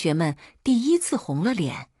同学们第一次红了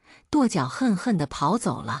脸，跺脚恨恨地跑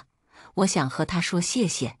走了。我想和他说谢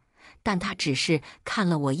谢，但他只是看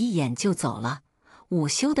了我一眼就走了。午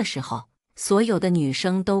休的时候，所有的女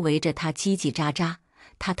生都围着他叽叽喳喳，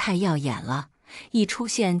他太耀眼了，一出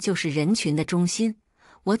现就是人群的中心。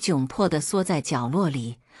我窘迫地缩在角落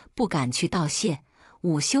里，不敢去道谢。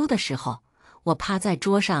午休的时候，我趴在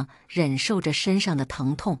桌上，忍受着身上的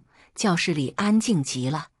疼痛。教室里安静极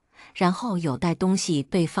了，然后有袋东西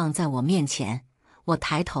被放在我面前。我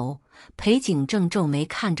抬头，裴景正皱眉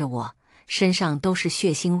看着我，身上都是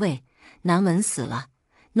血腥味，难闻死了。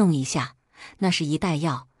弄一下，那是一袋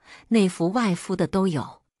药，内服外敷的都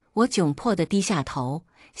有。我窘迫地低下头，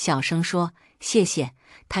小声说谢谢。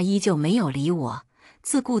他依旧没有理我，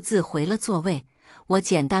自顾自回了座位。我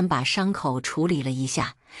简单把伤口处理了一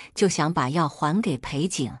下，就想把药还给裴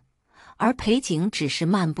景，而裴景只是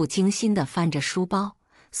漫不经心地翻着书包。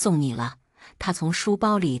送你了。他从书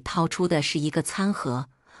包里掏出的是一个餐盒，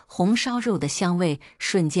红烧肉的香味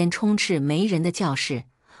瞬间充斥没人的教室。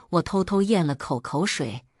我偷偷咽了口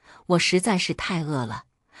水，我实在是太饿了。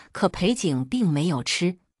可裴景并没有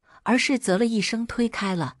吃，而是啧了一声推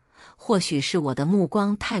开了。或许是我的目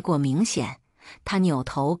光太过明显，他扭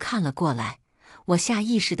头看了过来。我下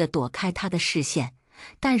意识地躲开他的视线，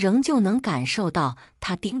但仍旧能感受到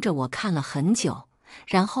他盯着我看了很久。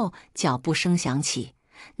然后脚步声响起，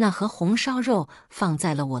那盒红烧肉放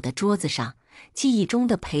在了我的桌子上。记忆中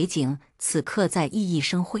的裴景此刻在熠熠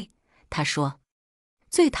生辉。他说：“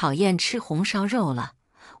最讨厌吃红烧肉了，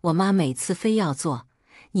我妈每次非要做，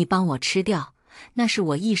你帮我吃掉。那是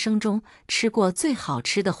我一生中吃过最好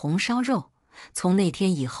吃的红烧肉。”从那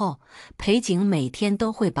天以后，裴景每天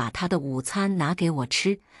都会把他的午餐拿给我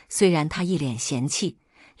吃，虽然他一脸嫌弃，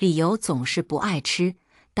理由总是不爱吃，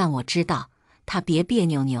但我知道他别别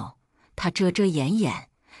扭扭，他遮遮掩掩，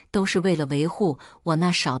都是为了维护我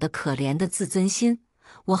那少得可怜的自尊心。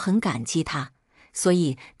我很感激他，所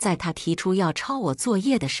以在他提出要抄我作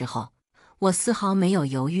业的时候，我丝毫没有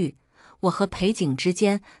犹豫。我和裴景之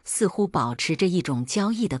间似乎保持着一种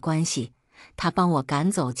交易的关系，他帮我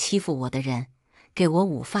赶走欺负我的人，给我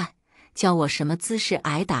午饭，教我什么姿势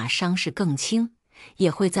挨打伤势更轻，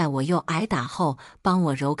也会在我又挨打后帮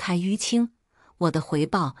我揉开淤青。我的回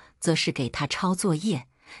报则是给他抄作业，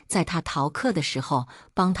在他逃课的时候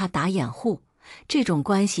帮他打掩护。这种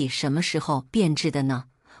关系什么时候变质的呢？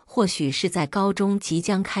或许是在高中即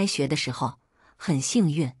将开学的时候。很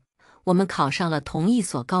幸运，我们考上了同一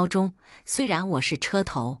所高中，虽然我是车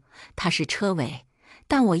头，他是车尾，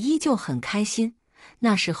但我依旧很开心。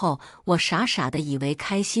那时候我傻傻的以为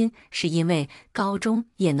开心是因为高中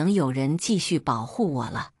也能有人继续保护我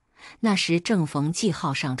了。那时正逢记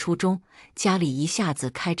号上初中，家里一下子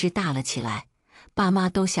开支大了起来，爸妈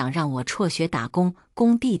都想让我辍学打工，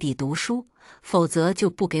供弟弟读书，否则就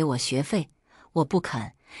不给我学费。我不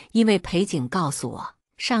肯，因为裴景告诉我，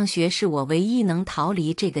上学是我唯一能逃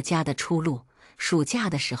离这个家的出路。暑假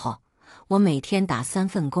的时候，我每天打3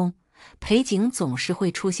份工，裴景总是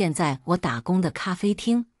会出现在我打工的咖啡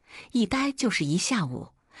厅，一待就是一下午。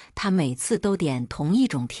他每次都点同一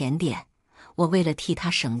种甜点，我为了替他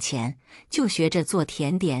省钱，就学着做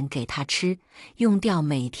甜点给他吃，用掉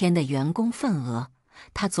每天的员工份额。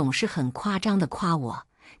他总是很夸张地夸我，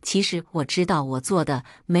其实我知道我做的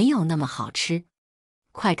没有那么好吃。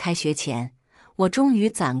快开学前，我终于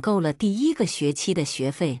攒够了第1个学期的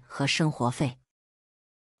学费和生活费。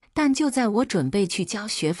但就在我准备去交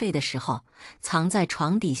学费的时候，藏在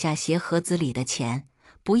床底下鞋盒子里的钱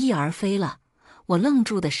不翼而飞了。我愣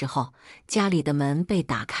住的时候，家里的门被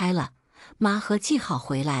打开了，妈和季浩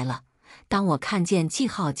回来了。当我看见季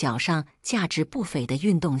浩脚上价值不菲的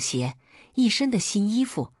运动鞋，一身的新衣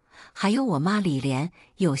服，还有我妈李莲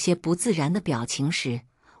有些不自然的表情时，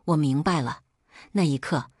我明白了。那一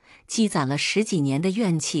刻，积攒了10几年的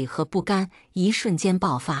怨气和不甘一瞬间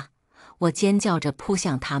爆发。我尖叫着扑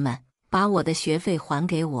向他们，把我的学费还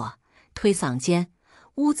给我。推搡间，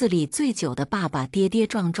屋子里醉酒的爸爸跌跌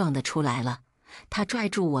撞撞地出来了，他拽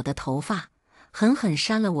住我的头发，狠狠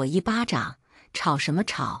扇了我一巴掌。吵什么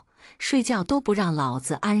吵？睡觉都不让老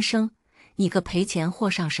子安生！你个赔钱货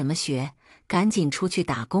上什么学？赶紧出去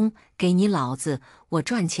打工，给你老子我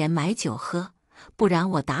赚钱买酒喝，不然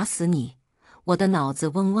我打死你！我的脑子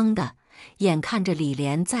嗡嗡的，眼看着李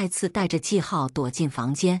莲再次带着记号躲进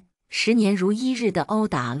房间，10年如一日的殴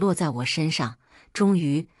打落在我身上。终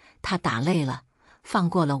于，他打累了，放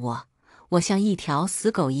过了我。我像一条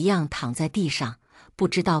死狗一样躺在地上。不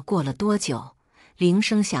知道过了多久，铃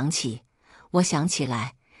声响起。我想起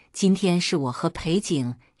来，今天是我和裴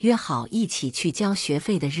景约好一起去交学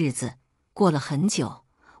费的日子。过了很久，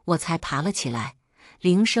我才爬了起来，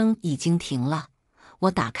铃声已经停了。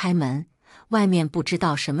我打开门，外面不知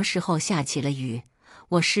道什么时候下起了雨。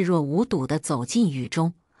我视若无睹地走进雨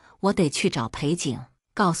中。我得去找裴景，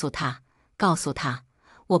告诉他，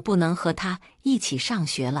我不能和他一起上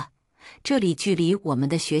学了。这里距离我们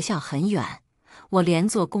的学校很远，我连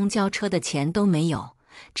坐公交车的钱都没有，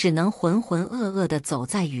只能浑浑噩噩地走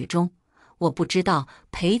在雨中。我不知道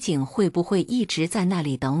裴景会不会一直在那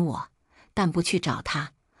里等我，但不去找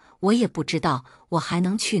他，我也不知道我还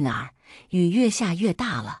能去哪儿。雨越下越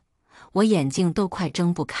大了，我眼睛都快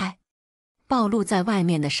睁不开。暴露在外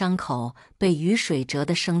面的伤口被雨水折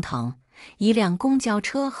得生疼。一辆公交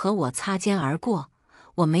车和我擦肩而过，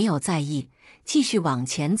我没有在意，继续往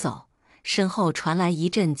前走。身后传来一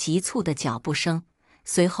阵急促的脚步声，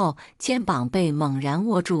随后肩膀被猛然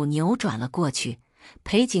握住，扭转了过去。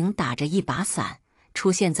裴景打着一把伞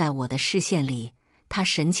出现在我的视线里，他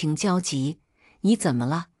神情焦急：“你怎么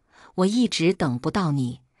了？我一直等不到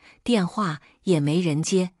你，电话也没人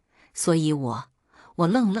接。”所以我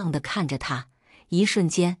愣愣地看着他，一瞬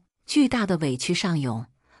间，巨大的委屈上涌，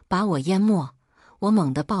把我淹没。我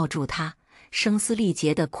猛地抱住他，声嘶力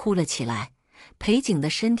竭地哭了起来。裴景的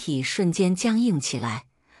身体瞬间僵硬起来，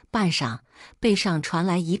半晌，背上传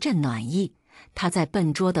来一阵暖意，他在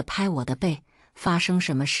笨拙地拍我的背。发生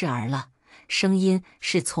什么事儿了？声音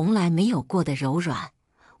是从来没有过的柔软。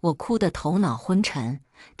我哭得头脑昏沉，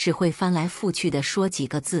只会翻来覆去地说几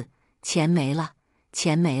个字：钱没了，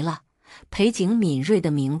钱没了。裴景敏锐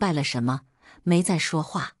地明白了什么，没再说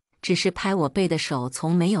话，只是拍我背的手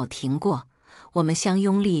从没有停过。我们相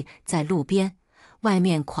拥立在路边，外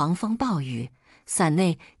面狂风暴雨，伞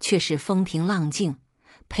内却是风平浪静。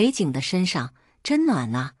裴景的身上真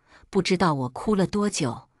暖啊！不知道我哭了多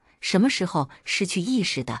久，什么时候失去意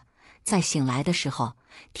识的？再醒来的时候，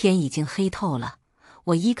天已经黑透了。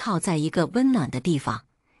我依靠在一个温暖的地方。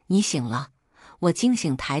你醒了。我惊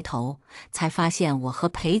醒抬头，才发现我和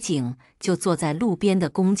裴景就坐在路边的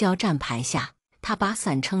公交站牌下。他把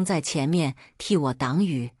伞撑在前面替我挡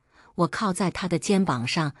雨，我靠在他的肩膀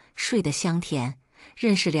上睡得香甜。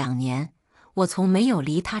认识2年，我从没有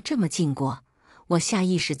离他这么近过。我下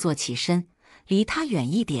意识坐起身，离他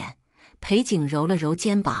远一点。裴景揉了揉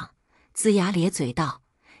肩膀，龇牙咧嘴道：“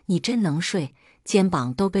你真能睡，肩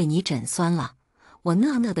膀都被你枕酸了。”我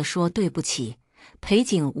讷讷地说：“对不起。”裴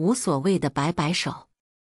景无所谓地摆摆手：“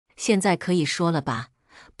现在可以说了吧？”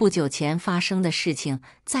不久前发生的事情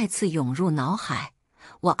再次涌入脑海，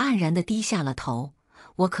我黯然地低下了头。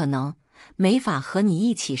我可能没法和你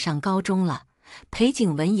一起上高中了。裴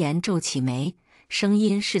景闻言皱起眉，声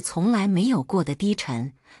音是从来没有过的低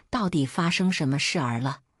沉：“到底发生什么事儿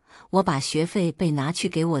了？”我把学费被拿去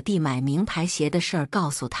给我弟买名牌鞋的事儿告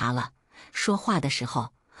诉他了。说话的时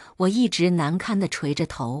候，我一直难堪地垂着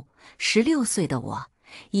头。16岁的我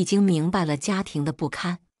已经明白了家庭的不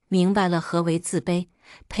堪，明白了何为自卑。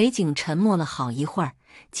裴景沉默了好一会儿，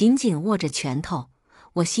紧紧握着拳头。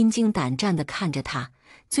我心惊胆战地看着他，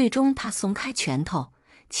最终他松开拳头，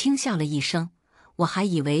轻笑了一声。我还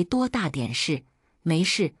以为多大点事，没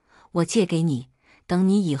事，我借给你，等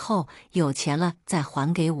你以后有钱了再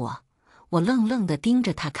还给我。我愣愣地盯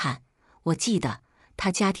着他看，我记得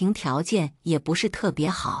他家庭条件也不是特别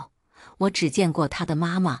好，我只见过他的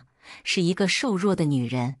妈妈，是一个瘦弱的女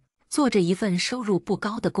人，做着一份收入不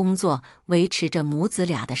高的工作，维持着母子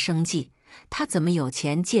俩的生计。他怎么有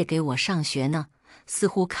钱借给我上学呢？似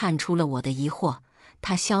乎看出了我的疑惑，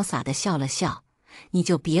他潇洒地笑了笑：“你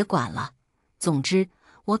就别管了，总之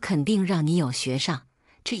我肯定让你有学上。”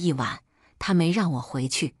这一晚，他没让我回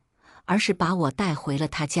去，而是把我带回了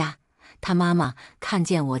他家。他妈妈看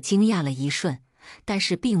见我惊讶了一瞬，但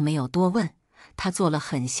是并没有多问。他做了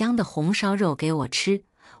很香的红烧肉给我吃。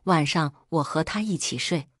晚上我和他一起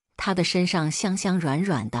睡，他的身上香香软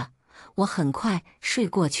软的，我很快睡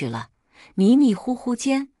过去了。迷迷糊糊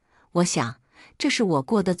间，我想，这是我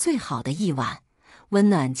过得最好的一晚。温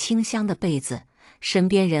暖清香的被子，身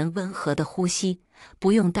边人温和的呼吸，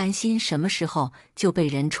不用担心什么时候就被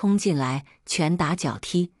人冲进来拳打脚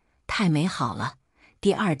踢，太美好了。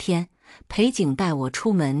第二天，裴景带我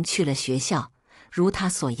出门去了学校，如他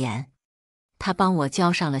所言，他帮我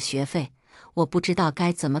交上了学费。我不知道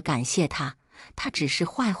该怎么感谢他，他只是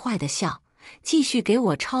坏坏的笑，继续给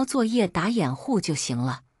我抄作业打掩护就行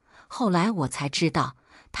了。后来我才知道，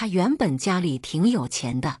他原本家里挺有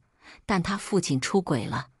钱的，但他父亲出轨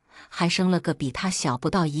了，还生了个比他小不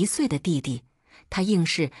到1岁的弟弟。他硬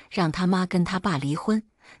是让他妈跟他爸离婚，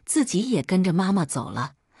自己也跟着妈妈走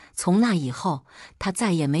了。从那以后，他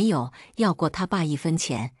再也没有要过他爸1分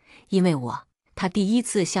钱，因为他第一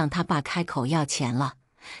次向他爸开口要钱了。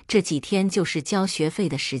这几天就是交学费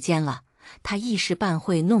的时间了，他一时半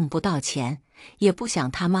会弄不到钱，也不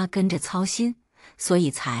想他妈跟着操心，所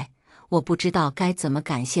以我不知道该怎么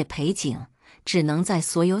感谢裴景，只能在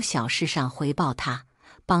所有小事上回报他，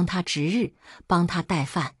帮他值日，帮他带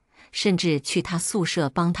饭，甚至去他宿舍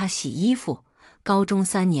帮他洗衣服。高中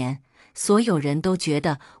3年，所有人都觉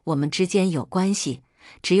得我们之间有关系，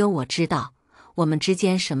只有我知道，我们之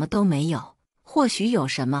间什么都没有。或许有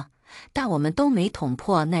什么，但我们都没捅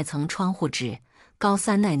破那层窗户纸。高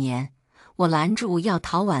3那年，我拦住要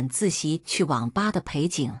逃晚自习去网吧的裴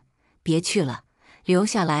景，别去了，留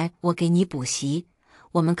下来我给你补习，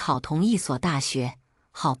我们考同一所大学，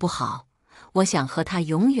好不好？我想和他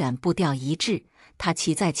永远步调一致。他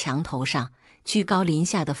骑在墙头上，居高临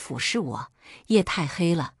下地俯视我。夜太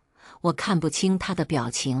黑了，我看不清他的表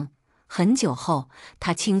情。很久后，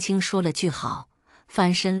他轻轻说了句好，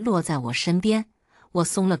翻身落在我身边。我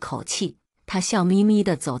松了口气。他笑眯眯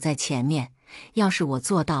地走在前面。要是我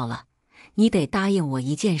做到了，你得答应我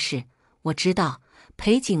一件事。我知道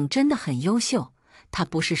裴景真的很优秀，他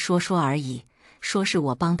不是说说而已，说是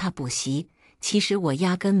我帮他补习，其实我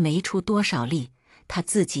压根没出多少力，他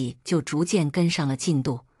自己就逐渐跟上了进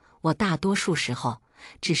度。我大多数时候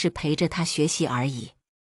只是陪着他学习而已。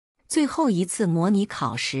最后一次模拟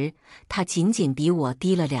考时，他仅仅比我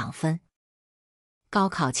低了2分。高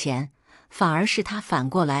考前，反而是他反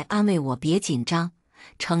过来安慰我别紧张。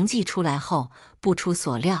成绩出来后，不出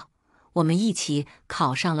所料，我们一起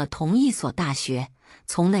考上了同一所大学。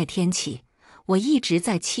从那天起，我一直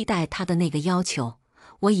在期待他的那个要求。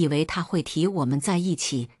我以为他会提我们在一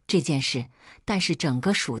起这件事，但是整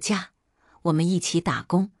个暑假，我们一起打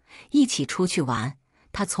工，一起出去玩，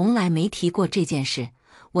他从来没提过这件事。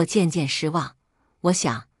我渐渐失望。我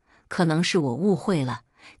想，可能是我误会了。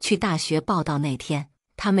去大学报到那天，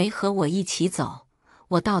他没和我一起走。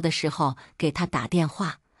我到的时候给他打电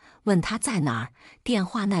话，问他在哪儿。电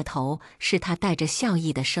话那头是他带着笑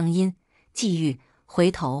意的声音。际遇，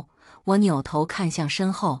回头，我扭头看向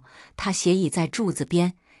身后，他斜倚在柱子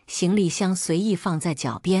边，行李箱随意放在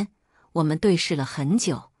脚边。我们对视了很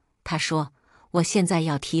久。他说：“我现在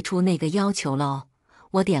要提出那个要求了哦。”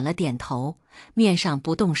我点了点头，面上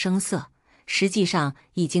不动声色，实际上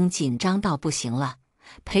已经紧张到不行了。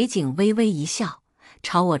裴景微微一笑，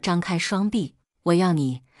朝我张开双臂：“我要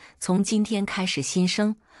你从今天开始新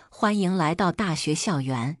生，欢迎来到大学校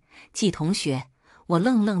园，季同学。”我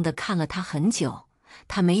愣愣地看了他很久，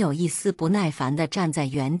他没有一丝不耐烦地站在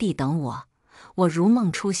原地等我。我如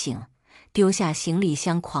梦初醒，丢下行李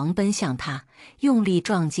箱狂奔向他，用力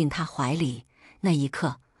撞进他怀里。那一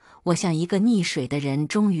刻，我像一个溺水的人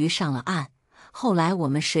终于上了岸。后来我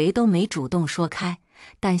们谁都没主动说开，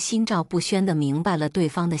但心照不宣地明白了对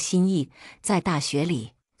方的心意。在大学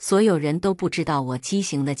里，所有人都不知道我畸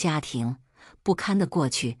形的家庭，不堪的过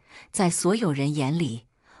去，在所有人眼里，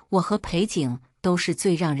我和裴景都是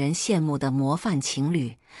最让人羡慕的模范情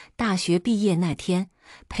侣。大学毕业那天，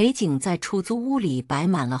裴景在出租屋里摆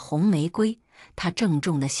满了红玫瑰，他郑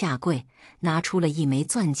重地下跪，拿出了一枚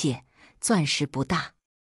钻戒。钻石不大，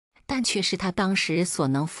但却是他当时所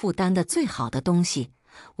能负担的最好的东西。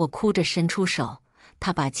我哭着伸出手，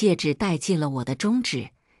他把戒指戴进了我的中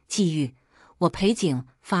指。际遇，我裴景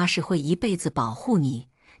发誓会一辈子保护你，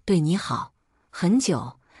对你好。很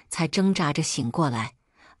久才挣扎着醒过来。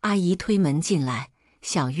阿姨推门进来：“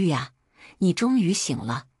小玉啊，你终于醒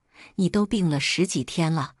了，你都病了10几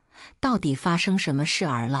天了，到底发生什么事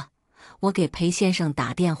儿了？”我给裴先生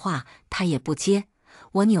打电话，他也不接。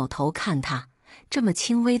我扭头看他，这么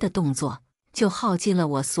轻微的动作就耗尽了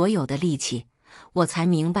我所有的力气。我才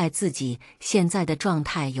明白自己现在的状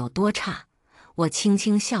态有多差。我轻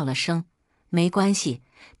轻笑了声：“没关系，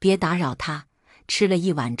别打扰他。”吃了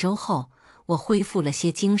一碗粥后，我恢复了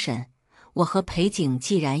些精神。我和裴景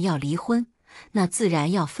既然要离婚，那自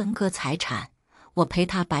然要分割财产。我陪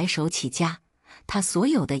他白手起家，他所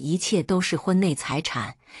有的一切都是婚内财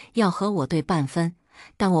产，要和我对半分。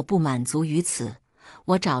但我不满足于此，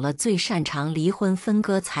我找了最擅长离婚分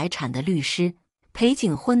割财产的律师，裴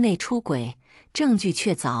景婚内出轨，证据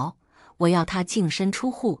确凿，我要他净身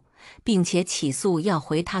出户，并且起诉要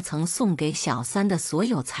回他曾送给小三的所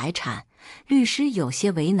有财产。律师有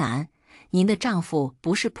些为难，您的丈夫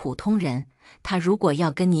不是普通人，他如果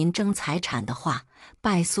要跟您争财产的话，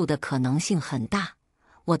败诉的可能性很大。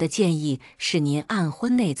我的建议是您按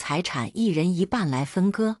婚内财产一人一半来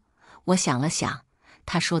分割。我想了想，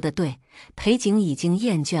他说的对，裴景已经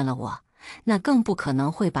厌倦了我，那更不可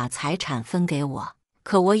能会把财产分给我。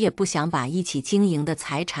可我也不想把一起经营的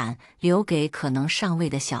财产留给可能上位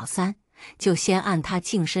的小三，就先按他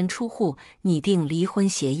净身出户拟定离婚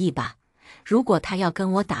协议吧。如果他要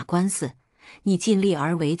跟我打官司，你尽力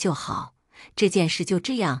而为就好。这件事就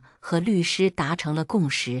这样和律师达成了共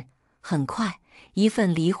识。很快，一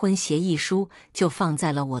份离婚协议书就放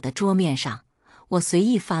在了我的桌面上，我随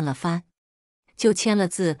意翻了翻，就签了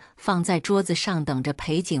字，放在桌子上等着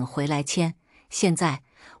裴景回来签。现在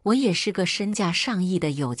我也是个身价上亿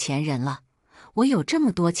的有钱人了，我有这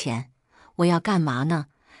么多钱，我要干嘛呢？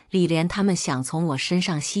李莲他们想从我身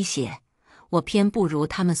上吸血，我偏不如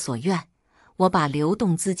他们所愿。我把流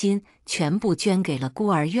动资金全部捐给了孤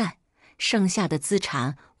儿院，剩下的资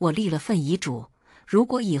产我立了份遗嘱，如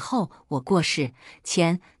果以后我过世，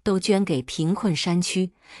钱都捐给贫困山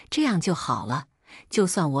区，这样就好了。就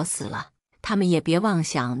算我死了，他们也别妄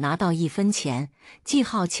想拿到一分钱。季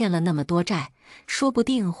浩欠了那么多债，说不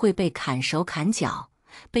定会被砍手砍脚，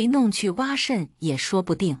被弄去挖肾也说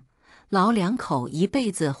不定。老两口一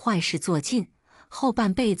辈子坏事做尽，后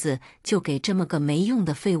半辈子就给这么个没用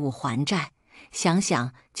的废物还债，想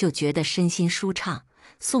想就觉得身心舒畅。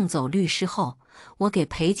送走律师后，我给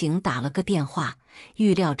裴景打了个电话，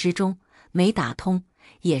预料之中，没打通。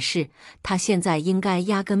也是，他现在应该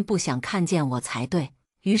压根不想看见我才对。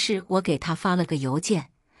于是我给他发了个邮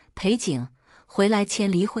件：裴景，回来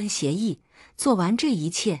签离婚协议。做完这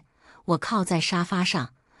一切，我靠在沙发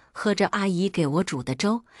上，喝着阿姨给我煮的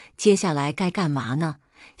粥。接下来该干嘛呢？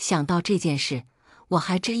想到这件事，我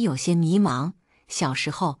还真有些迷茫。小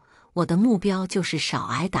时候，我的目标就是少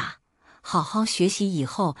挨打，好好学习，以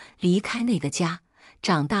后离开那个家。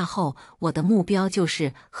长大后，我的目标就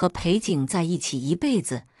是和裴景在一起一辈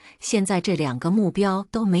子。现在这两个目标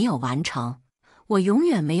都没有完成，我永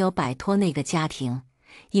远没有摆脱那个家庭。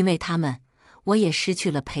因为他们，我也失去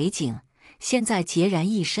了裴景，现在孑然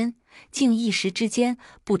一身，竟一时之间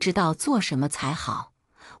不知道做什么才好。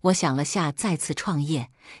我想了下，再次创业，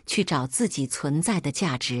去找自己存在的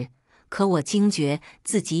价值。可我惊觉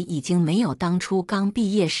自己已经没有当初刚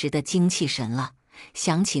毕业时的精气神了。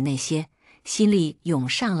想起那些，心里涌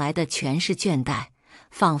上来的全是倦怠，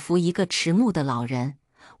仿佛一个迟暮的老人。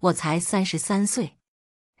我才33岁，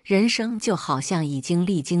人生就好像已经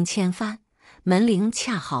历经千帆。门铃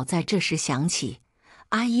恰好在这时响起，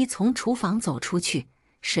阿姨从厨房走出去：“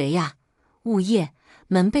谁呀？”物业。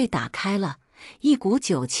门被打开了，一股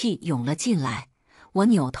酒气涌了进来。我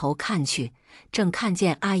扭头看去，正看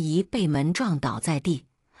见阿姨被门撞倒在地，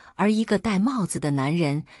而一个戴帽子的男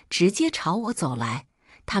人直接朝我走来。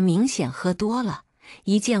他明显喝多了，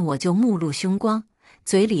一见我就目露凶光，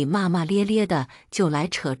嘴里骂骂咧咧的就来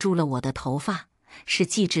扯住了我的头发。是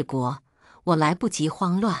季志国。我来不及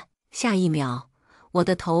慌乱，下一秒，我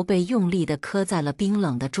的头被用力地磕在了冰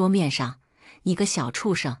冷的桌面上。你个小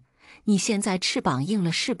畜生，你现在翅膀硬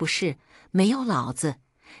了是不是？没有老子，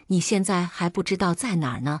你现在还不知道在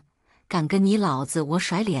哪儿呢？敢跟你老子我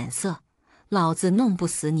甩脸色，老子弄不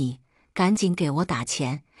死你，赶紧给我打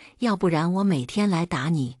钱，要不然我每天来打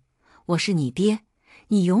你。我是你爹，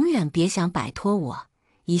你永远别想摆脱我。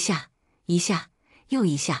一下，一下，又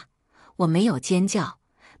一下。我没有尖叫，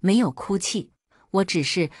没有哭泣，我只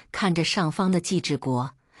是看着上方的季志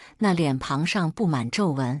国，那脸庞上布满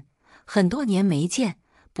皱纹，很多年没见，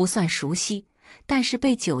不算熟悉，但是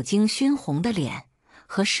被酒精熏红的脸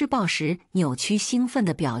和施暴时扭曲兴奋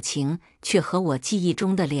的表情，却和我记忆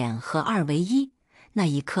中的脸合二为一。那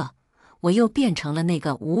一刻，我又变成了那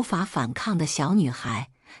个无法反抗的小女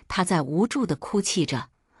孩，她在无助地哭泣着。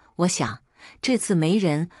我想，这次没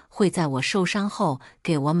人会在我受伤后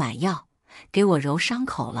给我买药，给我揉伤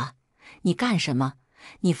口了。你干什么？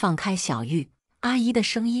你放开小玉！阿姨的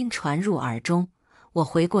声音传入耳中。我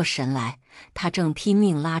回过神来，她正拼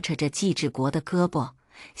命拉扯着季志国的胳膊，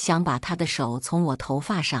想把他的手从我头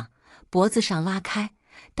发上、脖子上拉开，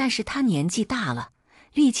但是他年纪大了，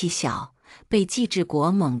力气小，被季志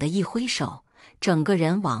国猛地一挥手，整个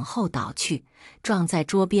人往后倒去，撞在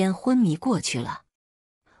桌边昏迷过去了。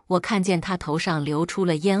我看见他头上流出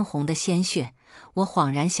了嫣红的鲜血，我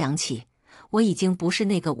恍然想起，我已经不是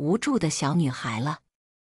那个无助的小女孩了。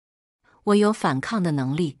我有反抗的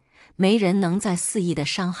能力，没人能再肆意的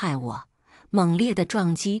伤害我。猛烈的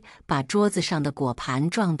撞击把桌子上的果盘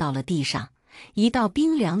撞到了地上，一道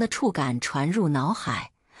冰凉的触感传入脑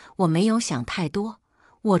海。我没有想太多，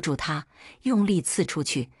握住它，用力刺出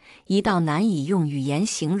去，一道难以用语言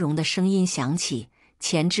形容的声音响起，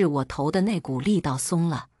钳制我头的那股力道松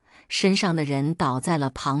了，身上的人倒在了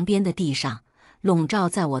旁边的地上，笼罩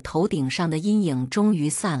在我头顶上的阴影终于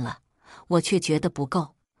散了。我却觉得不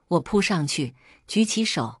够，我扑上去，举起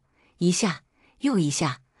手，一下又一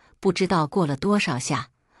下，不知道过了多少下，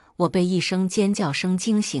我被一声尖叫声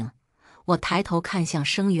惊醒。我抬头看向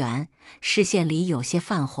声源，视线里有些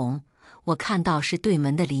泛红。我看到是对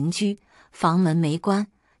门的邻居，房门没关，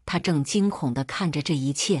他正惊恐地看着这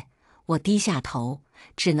一切。我低下头，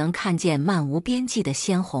只能看见漫无边际的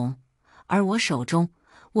鲜红，而我手中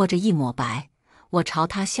握着一抹白。我朝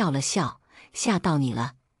他笑了笑，吓到你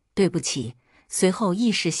了，对不起。随后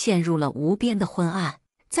意识陷入了无边的昏暗。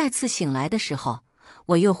再次醒来的时候，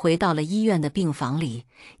我又回到了医院的病房里。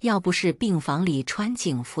要不是病房里穿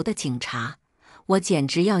警服的警察，我简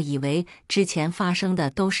直要以为之前发生的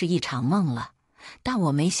都是一场梦了。但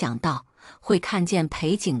我没想到会看见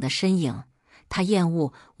裴景的身影，他厌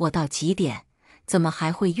恶我到极点，怎么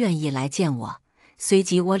还会愿意来见我？随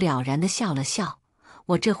即我了然地笑了笑。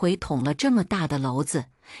我这回捅了这么大的篓子，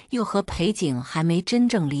又和裴景还没真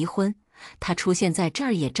正离婚，他出现在这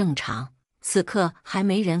儿也正常。此刻还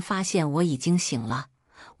没人发现我已经醒了。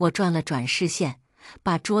我转了转视线，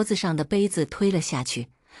把桌子上的杯子推了下去，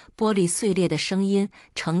玻璃碎裂的声音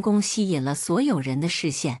成功吸引了所有人的视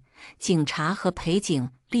线。警察和裴景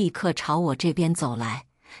立刻朝我这边走来，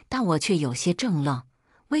但我却有些怔愣。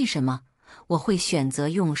为什么我会选择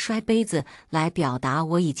用摔杯子来表达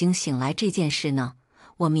我已经醒来这件事呢？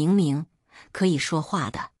我明明可以说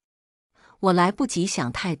话的。我来不及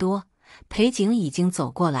想太多，裴景已经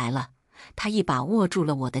走过来了，他一把握住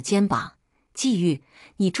了我的肩膀。季玉，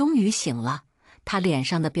你终于醒了。他脸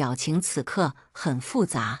上的表情此刻很复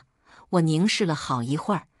杂，我凝视了好一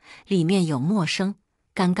会儿，里面有陌生、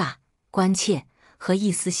尴尬、关切和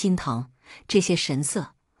一丝心疼，这些神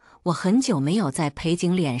色我很久没有在裴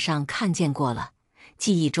景脸上看见过了。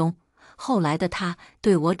记忆中，后来的他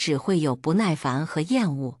对我只会有不耐烦和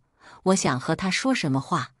厌恶。我想和他说什么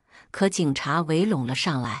话，可警察围拢了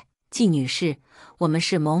上来。季女士，我们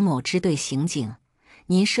是某某支队刑警，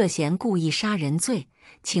您涉嫌故意杀人罪，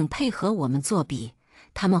请配合我们作笔。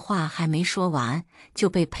他们话还没说完，就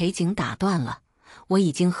被裴景打断了。我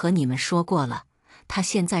已经和你们说过了，他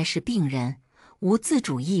现在是病人，无自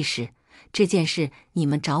主意识，这件事你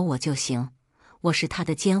们找我就行，我是他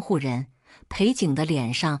的监护人。裴景的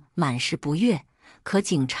脸上满是不悦，可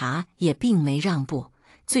警察也并没让步，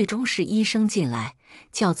最终是医生进来，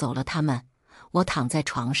叫走了他们。我躺在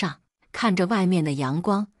床上，看着外面的阳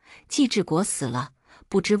光。季志国死了，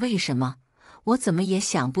不知为什么，我怎么也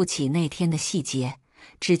想不起那天的细节，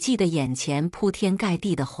只记得眼前铺天盖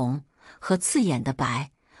地的红和刺眼的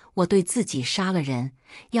白。我对自己杀了人，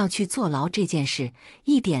要去坐牢这件事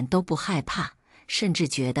一点都不害怕，甚至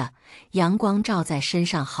觉得阳光照在身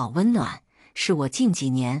上好温暖，是我近几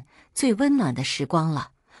年最温暖的时光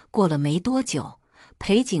了。过了没多久，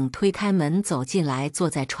裴景推开门走进来，坐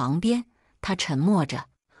在床边，他沉默着，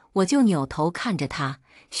我就扭头看着他。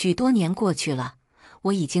许多年过去了，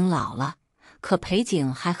我已经老了，可裴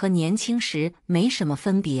景还和年轻时没什么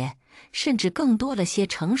分别，甚至更多了些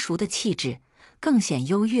成熟的气质，更显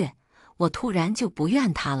优越。我突然就不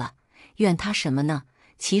怨他了，怨他什么呢？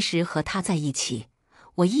其实和他在一起，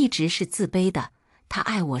我一直是自卑的。他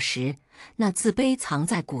爱我时，那自卑藏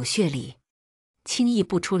在骨血里，轻易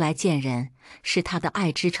不出来见人，是他的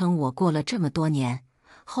爱支撑我过了这么多年。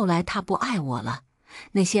后来他不爱我了，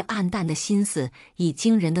那些暗淡的心思以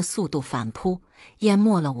惊人的速度反扑，淹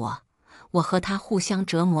没了我。我和他互相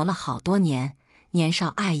折磨了好多年，年少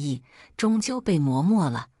爱意终究被磨没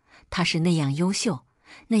了。他是那样优秀，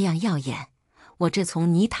那样耀眼，我这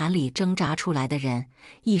从泥潭里挣扎出来的人，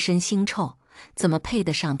一身腥臭，怎么配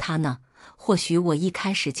得上他呢？或许我一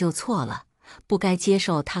开始就错了，不该接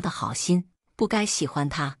受他的好心，不该喜欢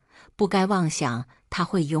他，不该妄想他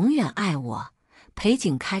会永远爱我。裴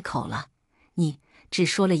景开口了，你只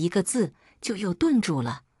说了一个字，就又顿住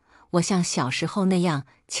了。我像小时候那样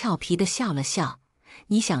俏皮地笑了笑。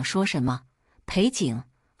你想说什么？裴景。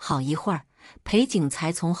好一会儿，裴景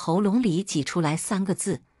才从喉咙里挤出来3个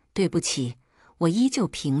字：对不起。我依旧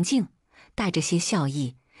平静，带着些笑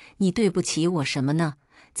意。你对不起我什么呢？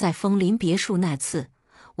在枫林别墅那次，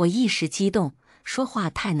我一时激动，说话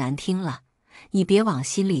太难听了，你别往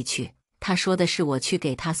心里去。他说的是我去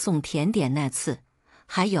给他送甜点那次，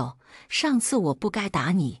还有上次我不该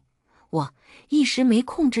打你，我一时没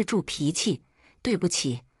控制住脾气，对不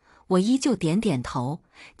起。我依旧点点头。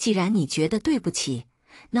既然你觉得对不起，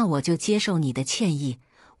那我就接受你的歉意。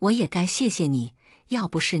我也该谢谢你，要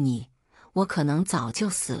不是你，我可能早就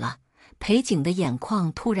死了。裴景的眼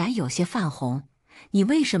眶突然有些泛红。你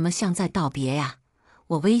为什么像在道别呀？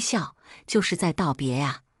我微笑，就是在道别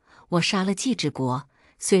呀。我杀了季志国，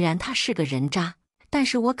虽然他是个人渣，但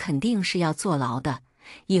是我肯定是要坐牢的。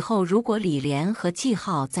以后如果李莲和季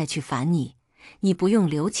浩再去烦你，你不用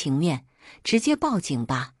留情面，直接报警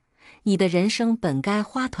吧。你的人生本该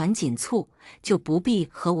花团锦簇，就不必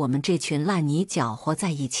和我们这群烂泥搅和在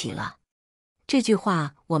一起了。这句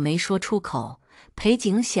话我没说出口，裴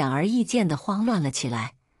景显而易见地慌乱了起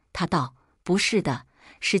来。他道：不是的，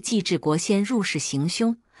是季志国先入室行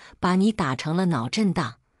凶，把你打成了脑震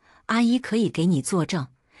荡。阿姨可以给你作证，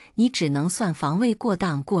你只能算防卫过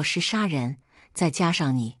当过失杀人，再加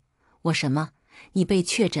上我什么？你被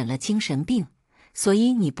确诊了精神病，所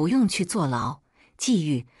以你不用去坐牢。季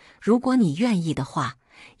玉，如果你愿意的话，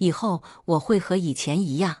以后我会和以前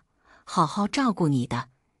一样，好好照顾你的。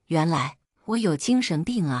原来我有精神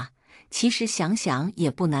病啊，其实想想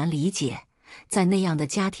也不难理解，在那样的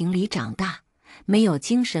家庭里长大，没有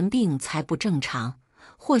精神病才不正常。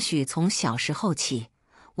或许从小时候起，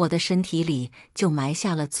我的身体里就埋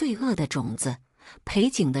下了罪恶的种子。裴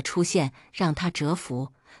景的出现让他蛰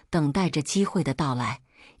伏，等待着机会的到来，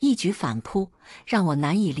一举反扑。让我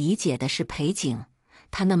难以理解的是裴景，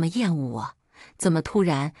他那么厌恶我，怎么突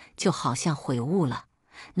然就好像悔悟了？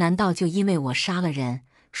难道就因为我杀了人？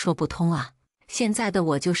说不通啊！现在的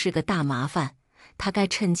我就是个大麻烦，他该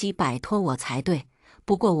趁机摆脱我才对。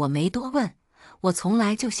不过我没多问，我从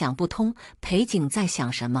来就想不通裴景在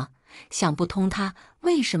想什么，想不通他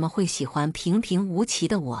为什么会喜欢平平无奇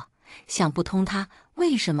的我，想不通他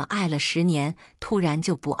为什么爱了10年突然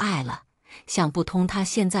就不爱了，想不通他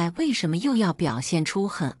现在为什么又要表现出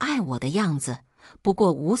很爱我的样子。不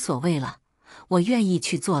过无所谓了，我愿意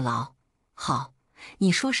去坐牢。好，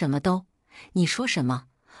你说什么你说什么？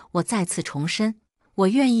我再次重申，我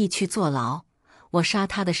愿意去坐牢。我杀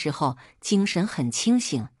他的时候精神很清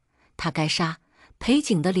醒，他该杀。裴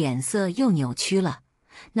景的脸色又扭曲了，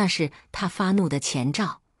那是他发怒的前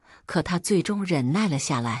兆。可他最终忍耐了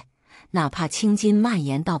下来，哪怕青筋蔓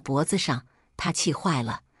延到脖子上，他气坏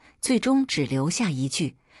了，最终只留下一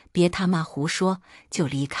句：别他妈胡说，就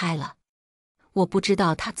离开了。我不知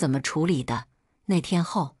道他怎么处理的。那天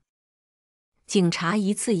后，警察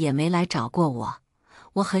一次也没来找过我。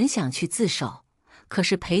我很想去自首，可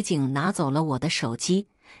是裴景拿走了我的手机，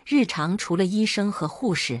日常除了医生和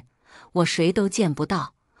护士，我谁都见不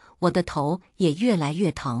到。我的头也越来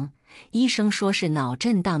越疼，医生说是脑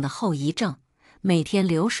震荡的后遗症，每天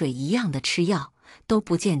流水一样的吃药，都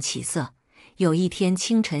不见起色。有一天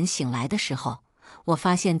清晨醒来的时候，我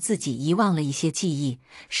发现自己遗忘了一些记忆，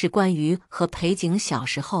是关于和裴景小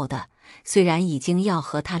时候的。虽然已经要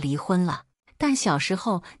和他离婚了，但小时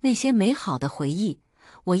候那些美好的回忆，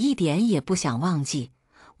我一点也不想忘记。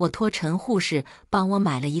我托陈护士帮我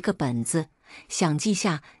买了一个本子，想记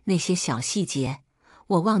下那些小细节。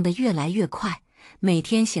我忘得越来越快，每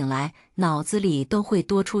天醒来脑子里都会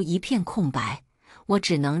多出一片空白。我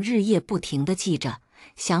只能日夜不停地记着，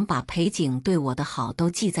想把裴景对我的好都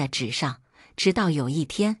记在纸上。直到有一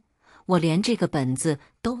天，我连这个本子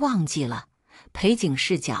都忘记了。裴景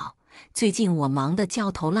视角，最近我忙得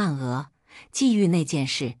焦头烂额，际遇那件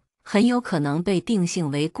事很有可能被定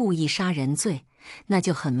性为故意杀人罪，那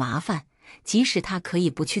就很麻烦。即使他可以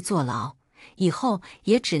不去坐牢，以后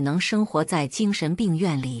也只能生活在精神病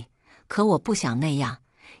院里。可我不想那样。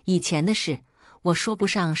以前的事，我说不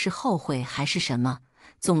上是后悔还是什么，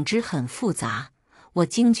总之很复杂。我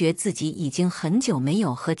惊觉自己已经很久没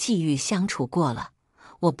有和际遇相处过了。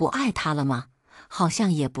我不爱他了吗？好像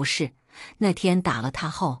也不是。那天打了他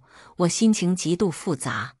后，我心情极度复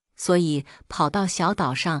杂，所以跑到小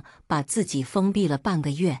岛上把自己封闭了半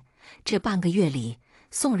个月。这半个月里，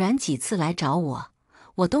宋然几次来找我，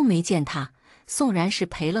我都没见她。宋然是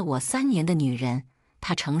陪了我3年的女人，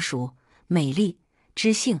她成熟、美丽、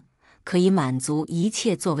知性，可以满足一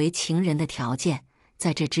切作为情人的条件。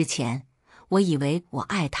在这之前，我以为我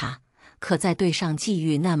爱她，可在对上际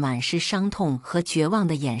遇那满是伤痛和绝望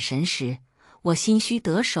的眼神时，我心虚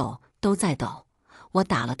得手都在抖。我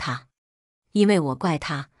打了她，因为我怪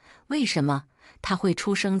她，为什么她会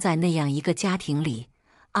出生在那样一个家庭里，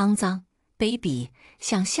肮脏、卑鄙，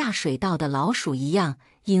像下水道的老鼠一样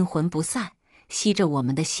阴魂不散，吸着我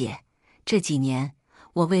们的血。这几年，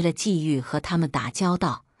我为了际遇和他们打交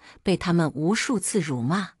道，被他们无数次辱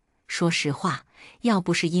骂。说实话，要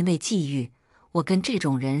不是因为际遇，我跟这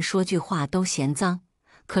种人说句话都嫌脏。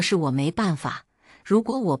可是我没办法，如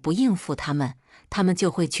果我不应付他们，他们就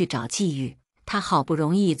会去找际遇。他好不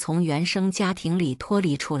容易从原生家庭里脱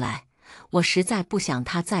离出来，我实在不想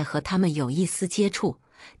他再和他们有一丝接触。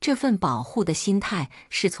这份保护的心态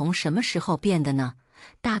是从什么时候变的呢？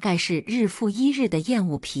大概是日复一日的厌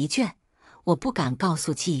恶疲倦。我不敢告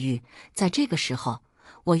诉季玉，在这个时候，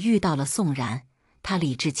我遇到了宋然。他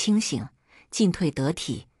理智清醒，进退得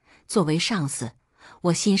体。作为上司，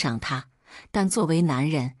我欣赏他，但作为男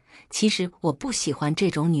人，其实我不喜欢这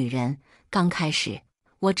种女人。刚开始，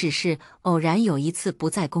我只是偶然有一次不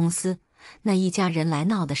在公司，那一家人来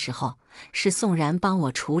闹的时候，是宋然帮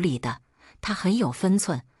我处理的。他很有分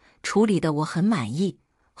寸，处理的我很满意。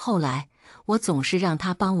后来，我总是让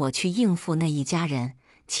他帮我去应付那一家人。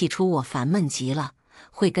起初我烦闷极了，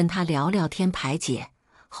会跟他聊聊天排解。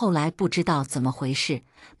后来不知道怎么回事，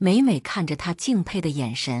每每看着他敬佩的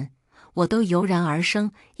眼神，我都油然而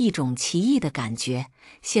生一种奇异的感觉。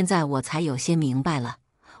现在我才有些明白了，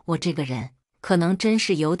我这个人可能真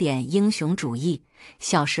是有点英雄主义。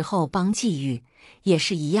小时候帮季玉也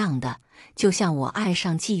是一样的，就像我爱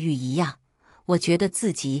上季玉一样，我觉得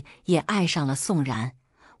自己也爱上了宋然。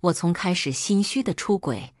我从开始心虚的出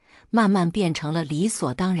轨，慢慢变成了理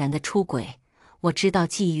所当然的出轨。我知道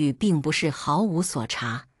季玉并不是毫无所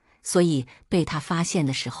察，所以被他发现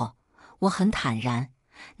的时候，我很坦然。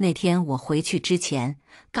那天我回去之前，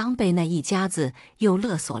刚被那一家子又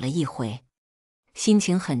勒索了一回，心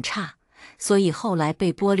情很差，所以后来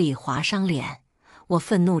被玻璃划伤脸。我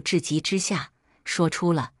愤怒至极之下，说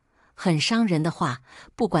出了很伤人的话。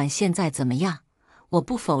不管现在怎么样，我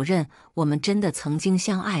不否认我们真的曾经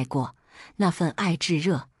相爱过，那份爱炙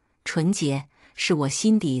热、纯洁，是我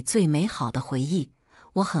心底最美好的回忆。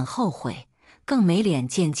我很后悔，更没脸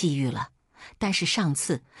见季玉了。但是上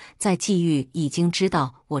次，在季玉已经知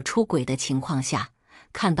道我出轨的情况下，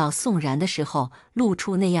看到宋然的时候，露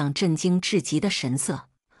出那样震惊至极的神色，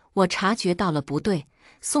我察觉到了不对。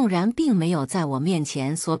宋然并没有在我面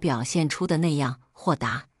前所表现出的那样豁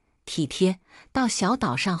达、体贴。到小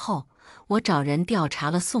岛上后，我找人调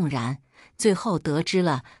查了宋然，最后得知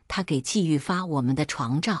了他给季玉发我们的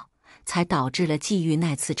床照，才导致了季玉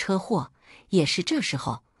那次车祸。也是这时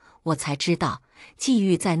候，我才知道季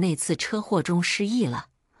玉在那次车祸中失忆了。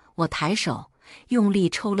我抬手用力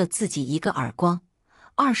抽了自己一个耳光。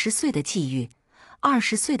20岁的季玉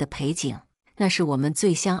，20岁的裴景，那是我们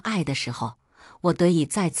最相爱的时候。我得以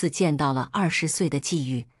再次见到了20岁的季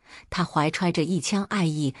玉，他怀揣着一腔爱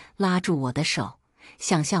意拉住我的手，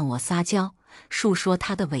想向我撒娇，述说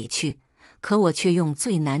他的委屈。可我却用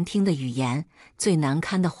最难听的语言、最难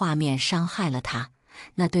堪的画面伤害了他。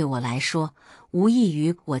那对我来说，无异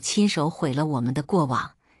于我亲手毁了我们的过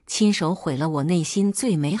往，亲手毁了我内心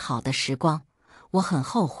最美好的时光。我很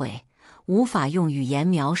后悔，无法用语言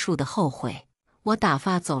描述的后悔。我打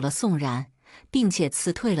发走了宋然，并且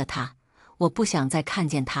辞退了他。我不想再看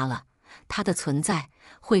见他了，他的存在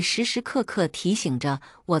会时时刻刻提醒着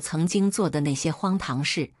我曾经做的那些荒唐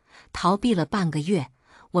事。逃避了半个月，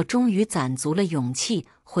我终于攒足了勇气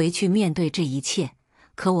回去面对这一切。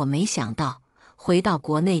可我没想到，回到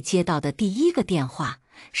国内接到的第一个电话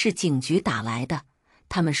是警局打来的，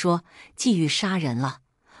他们说季玉杀人了。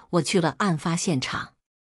我去了案发现场，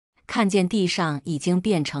看见地上已经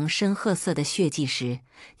变成深褐色的血迹时，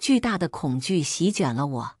巨大的恐惧席卷了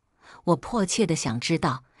我。我迫切地想知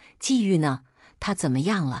道季玉呢？他怎么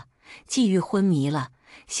样了？季玉昏迷了，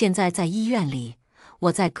现在在医院里。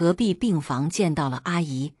我在隔壁病房见到了阿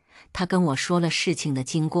姨，她跟我说了事情的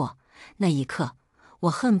经过。那一刻，我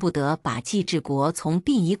恨不得把季志国从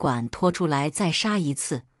殡仪馆拖出来再杀一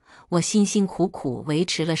次。我辛辛苦苦维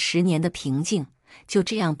持了10年的平静，就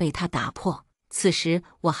这样被他打破。此时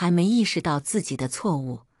我还没意识到自己的错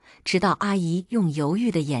误，直到阿姨用犹豫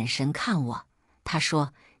的眼神看我，她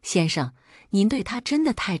说：“先生，您对他真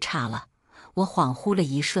的太差了。”我恍惚了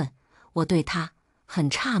一瞬，我对他很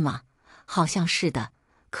差吗？好像是的，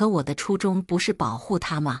可我的初衷不是保护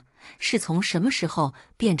他吗？是从什么时候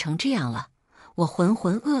变成这样了？我浑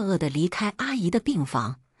浑噩噩地离开阿姨的病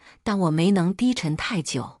房，但我没能低沉太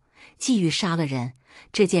久。季玉杀了人，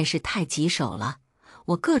这件事太棘手了，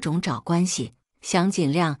我各种找关系，想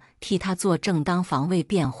尽量替他做正当防卫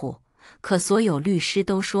辩护，可所有律师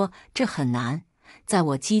都说这很难。在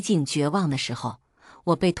我几近绝望的时候，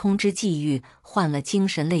我被通知季玉患了精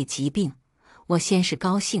神类疾病。我先是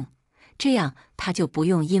高兴，这样他就不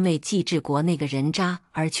用因为季志国那个人渣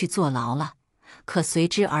而去坐牢了。可随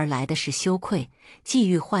之而来的是羞愧。季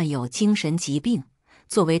玉患有精神疾病，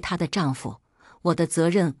作为她的丈夫，我的责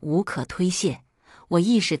任无可推卸。我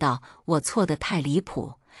意识到我错得太离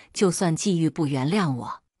谱，就算季玉不原谅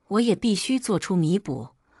我，我也必须做出弥补。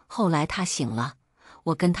后来他醒了，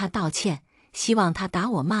我跟他道歉，希望他打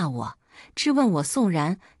我骂我，质问我宋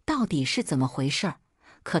然到底是怎么回事儿。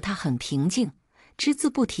可他很平静，只字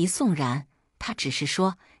不提宋然，他只是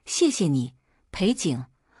说谢谢你，裴景。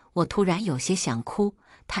我突然有些想哭，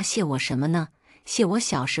他谢我什么呢？谢我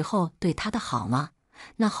小时候对他的好吗？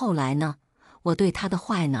那后来呢？我对他的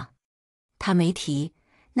坏呢？他没提。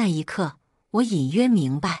那一刻，我隐约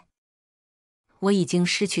明白，我已经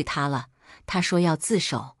失去他了。他说要自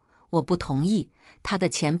首，我不同意。他的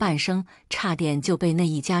前半生差点就被那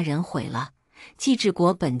一家人毁了。季志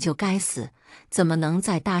国本就该死，怎么能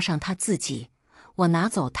再搭上他自己？我拿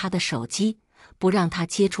走他的手机，不让他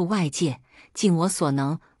接触外界，尽我所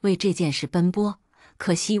能为这件事奔波。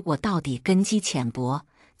可惜我到底根基浅薄，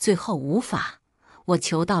最后无法。我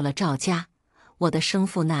求到了赵家，我的生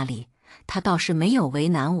父那里，他倒是没有为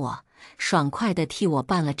难我，爽快地替我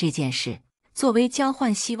办了这件事。作为交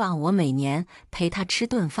换，希望我每年陪他吃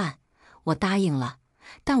顿饭，我答应了。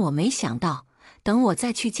但我没想到，等我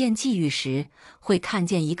再去见季玉时，会看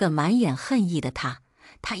见一个满眼恨意的他。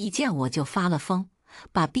他一见我就发了疯，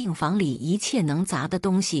把病房里一切能砸的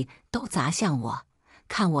东西都砸向我，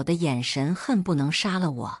看我的眼神恨不能杀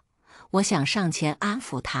了我。我想上前安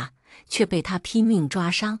抚他，却被他拼命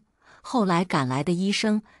抓伤。后来赶来的医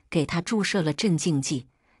生给他注射了镇静剂，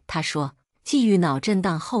他说际遇脑震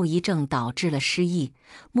荡后遗症导致了失忆，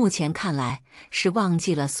目前看来是忘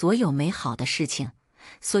记了所有美好的事情，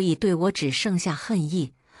所以对我只剩下恨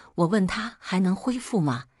意。我问他还能恢复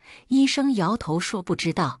吗？医生摇头说不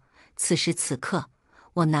知道。此时此刻，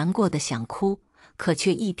我难过的想哭，可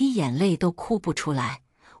却一滴眼泪都哭不出来。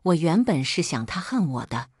我原本是想他恨我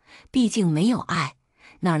的，毕竟没有爱，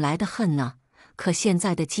哪来的恨呢？可现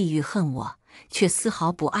在的际遇恨我，却丝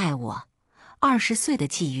毫不爱我。20岁的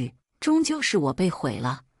际遇，终究是我被毁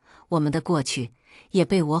了，我们的过去也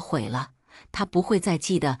被我毁了。他不会再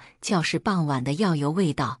记得教室傍晚的药油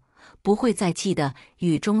味道，不会再记得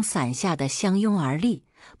雨中伞下的相拥而立，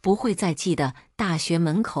不会再记得大学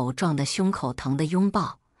门口撞得胸口疼的拥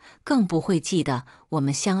抱，更不会记得我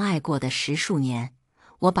们相爱过的10数年。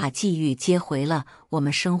我把际遇接回了我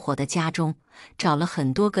们生活的家中，找了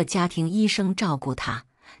很多个家庭医生照顾他。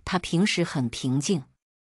他平时很平静，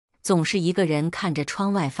总是一个人看着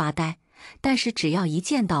窗外发呆，但是只要一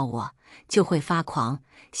见到我，就会发狂，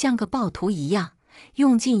像个暴徒一样，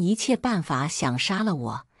用尽一切办法想杀了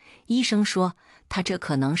我。医生说他这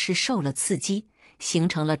可能是受了刺激，形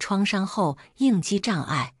成了创伤后应激障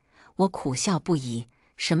碍。我苦笑不已，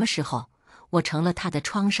什么时候我成了他的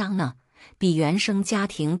创伤呢？比原生家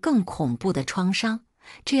庭更恐怖的创伤。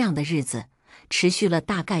这样的日子持续了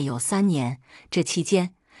大概有3年，这期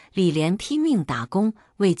间李莲拼命打工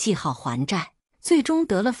为季浩还债，最终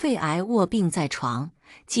得了肺癌，卧病在床。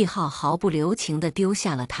季浩毫不留情地丢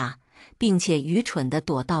下了他，并且愚蠢地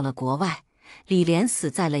躲到了国外。李莲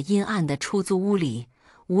死在了阴暗的出租屋里，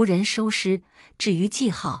无人收尸。至于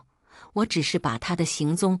季浩，我只是把他的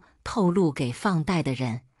行踪透露给放贷的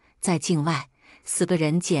人。在境外死个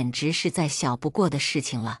人简直是再小不过的事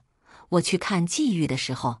情了。我去看季玉的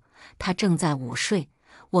时候，他正在午睡，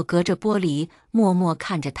我隔着玻璃默默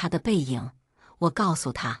看着他的背影。我告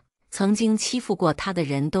诉他，曾经欺负过他的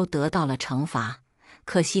人都得到了惩罚，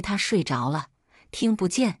可惜他睡着了，听不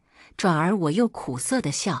见。转而我又苦涩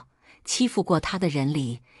地笑，欺负过他的人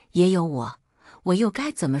里也有我，我又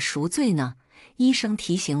该怎么赎罪呢？医生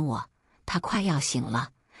提醒我，他快要醒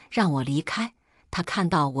了，让我离开。他看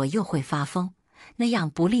到我又会发疯，那样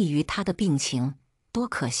不利于他的病情，多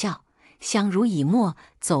可笑！相濡以沫，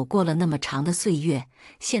走过了那么长的岁月，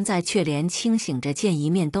现在却连清醒着见一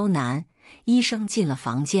面都难。医生进了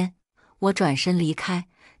房间，我转身离开，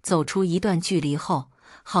走出一段距离后，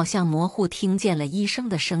好像模糊听见了医生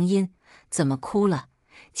的声音：“怎么哭了？”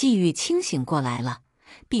季玉清醒过来了，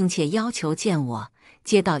并且要求见我。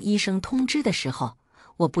接到医生通知的时候，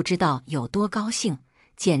我不知道有多高兴，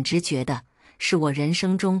简直觉得是我人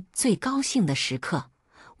生中最高兴的时刻。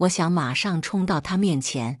我想马上冲到他面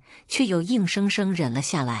前，却又硬生生忍了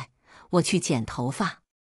下来。我去剪头发、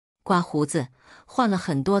刮胡子，换了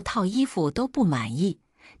很多套衣服都不满意。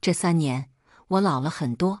这3年，我老了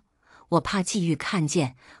很多。我怕季玉看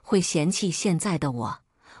见会嫌弃现在的我。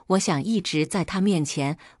我想一直在他面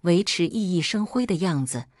前维持熠熠生辉的样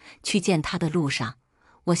子。去见他的路上，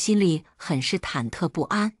我心里很是忐忑不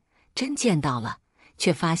安。真见到了，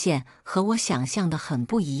却发现和我想象的很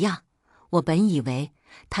不一样。我本以为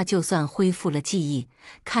他就算恢复了记忆，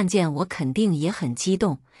看见我肯定也很激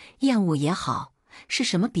动，厌恶也好，是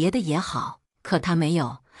什么别的也好，可他没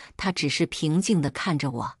有，他只是平静地看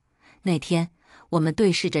着我。那天，我们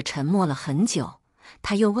对视着沉默了很久，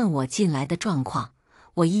他又问我近来的状况，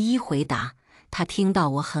我一一回答。他听到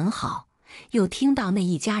我很好，又听到那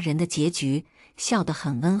一家人的结局，笑得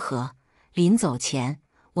很温和。临走前，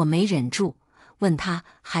我没忍住，问他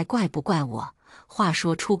还怪不怪我，话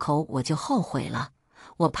说出口我就后悔了，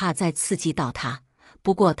我怕再刺激到他。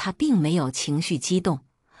不过他并没有情绪激动，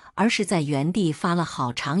而是在原地发了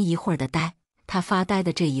好长一会儿的呆。他发呆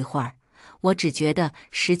的这一会儿，我只觉得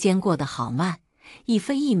时间过得好慢，一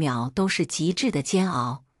分一秒都是极致的煎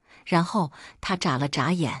熬。然后他眨了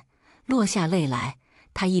眨眼，落下泪来。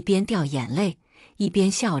他一边掉眼泪，一边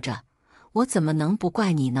笑着：“我怎么能不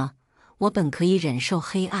怪你呢？我本可以忍受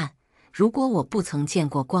黑暗，如果我不曾见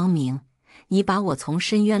过光明，你把我从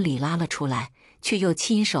深渊里拉了出来，却又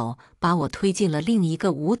亲手把我推进了另一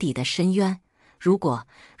个无底的深渊。如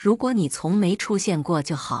果你从没出现过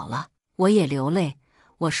就好了。”我也流泪，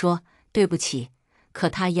我说对不起，可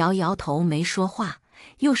他摇摇头没说话，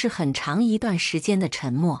又是很长一段时间的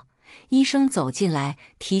沉默。医生走进来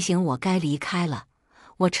提醒我该离开了，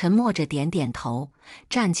我沉默着点点头，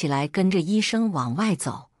站起来跟着医生往外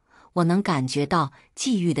走。我能感觉到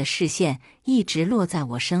季玉的视线一直落在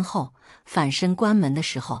我身后，反身关门的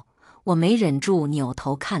时候，我没忍住扭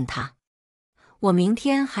头看他。我明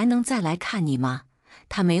天还能再来看你吗？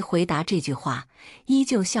他没回答这句话，依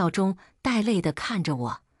旧笑中带泪地看着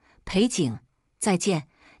我。裴景，再见。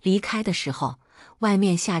离开的时候，外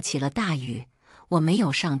面下起了大雨，我没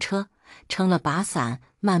有上车，撑了把伞，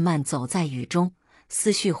慢慢走在雨中，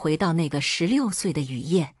思绪回到那个16岁的雨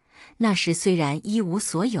夜。那时虽然一无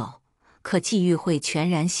所有，可季玉会全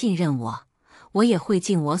然信任我，我也会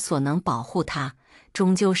尽我所能保护他。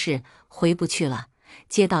终究是回不去了。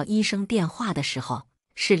接到医生电话的时候，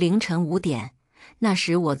是凌晨5点。那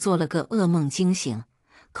时我做了个噩梦惊醒，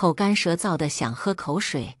口干舌燥的想喝口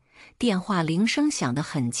水，电话铃声响得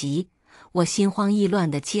很急，我心慌意乱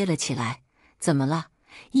地接了起来。怎么了？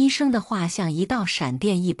医生的话像一道闪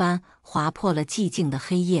电一般划破了寂静的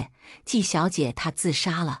黑夜。季小姐她自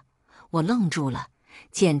杀了。我愣住了，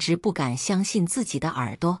简直不敢相信自己的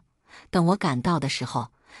耳朵。等我赶到的时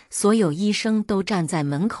候，所有医生都站在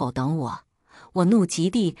门口等我。我怒极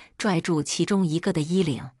地拽住其中一个的衣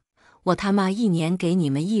领，我他妈1年给你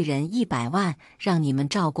们1人100万，让你们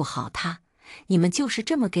照顾好他，你们就是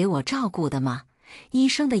这么给我照顾的吗？医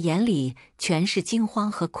生的眼里全是惊慌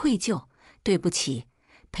和愧疚。对不起，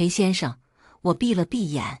裴先生。我闭了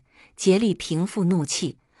闭眼，竭力平复怒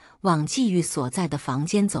气，往季玉所在的房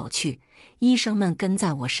间走去。医生们跟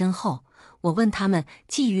在我身后，我问他们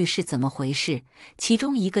季玉是怎么回事。其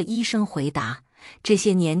中一个医生回答：这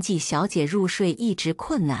些年季小姐入睡一直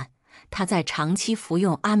困难，她在长期服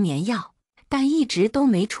用安眠药，但一直都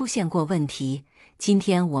没出现过问题。今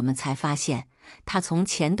天我们才发现，她从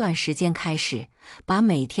前段时间开始，把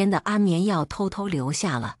每天的安眠药偷偷留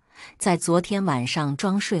下了，在昨天晚上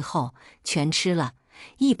装睡后全吃了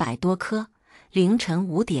100多颗。凌晨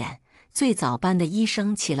5点，最早班的医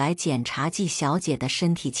生起来检查季小姐的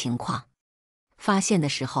身体情况，发现的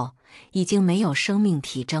时候已经没有生命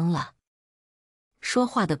体征了。说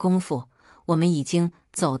话的功夫，我们已经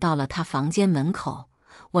走到了她房间门口。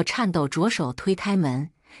我颤抖着手推开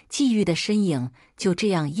门，季玉的身影就这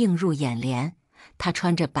样映入眼帘。她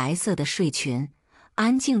穿着白色的睡裙，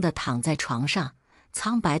安静地躺在床上，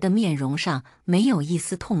苍白的面容上没有一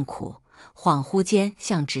丝痛苦，恍惚间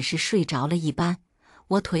像只是睡着了一般。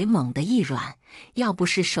我腿猛地一软，要不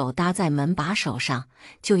是手搭在门把手上，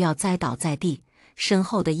就要栽倒在地。身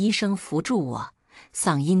后的医生扶住我，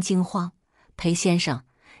嗓音惊慌：“裴先生，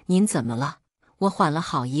您怎么了？”我缓了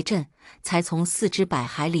好一阵，才从四肢百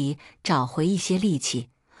骸里找回一些力气。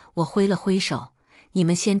我挥了挥手：“你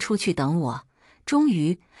们先出去等我。”终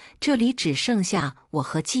于，这里只剩下我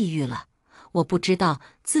和季玉了。我不知道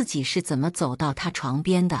自己是怎么走到他床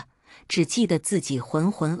边的，只记得自己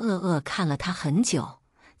浑浑噩噩看了他很久。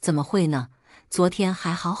怎么会呢？昨天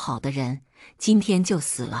还好好的人，今天就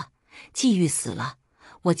死了。季玉死了。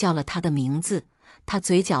我叫了他的名字，他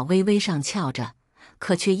嘴角微微上翘着，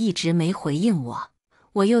可却一直没回应我。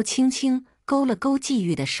我又轻轻勾了勾季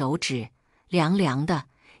玉的手指，凉凉的，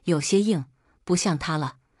有些硬，不像他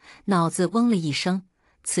了。脑子嗡了一声。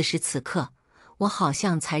此时此刻，我好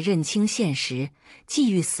像才认清现实，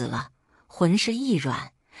季玉死了，浑身一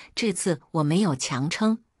软。这次我没有强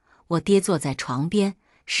撑，我跌坐在床边，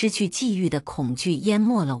失去季玉的恐惧淹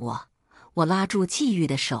没了我。我拉住季玉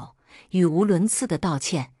的手，语无伦次地道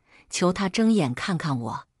歉，求他睁眼看看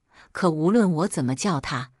我。可无论我怎么叫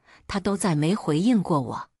他，他都再没回应过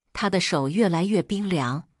我。他的手越来越冰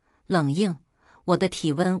凉、冷硬，我的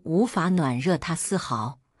体温无法暖热他丝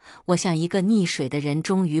毫。我像一个溺水的人，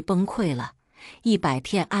终于崩溃了。100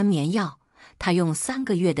片安眠药，他用3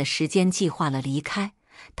个月的时间计划了离开。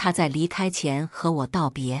他在离开前和我道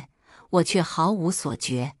别，我却毫无所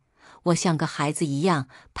觉。我像个孩子一样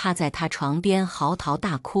趴在他床边嚎啕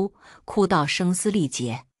大哭，哭到声嘶力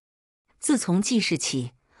竭。自从记事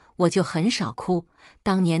起，我就很少哭。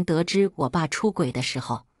当年得知我爸出轨的时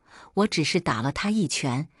候，我只是打了他一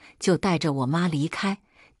拳，就带着我妈离开。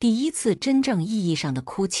第一次真正意义上的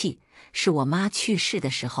哭泣，是我妈去世的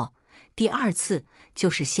时候；第二次就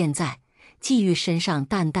是现在，季玉身上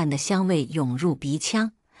淡淡的香味涌入鼻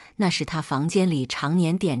腔，那是他房间里常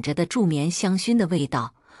年点着的助眠香薰的味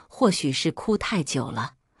道。或许是哭太久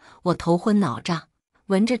了，我头昏脑胀，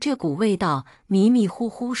闻着这股味道迷迷糊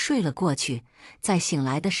糊睡了过去。再醒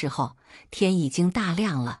来的时候，天已经大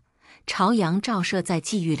亮了，朝阳照射在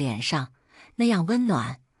季玉脸上，那样温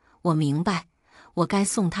暖。我明白，我该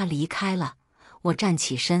送他离开了。我站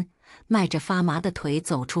起身，迈着发麻的腿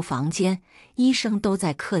走出房间，医生都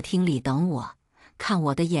在客厅里等我，看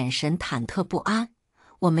我的眼神忐忑不安。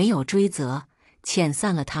我没有追责，遣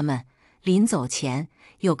散了他们。临走前，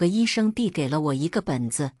有个医生递给了我一个本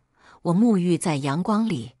子，我沐浴在阳光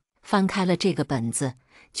里，翻开了这个本子，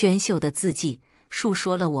娟秀的字迹述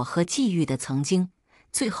说了我和季玉的曾经。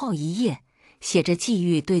最后一页写着季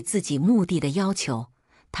玉对自己墓地的要求，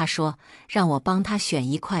他说让我帮他选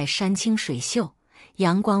一块山清水秀、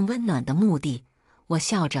阳光温暖的墓地。我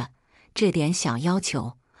笑着，这点小要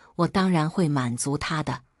求，我当然会满足他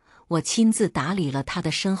的。我亲自打理了他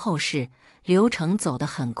的身后事，流程走得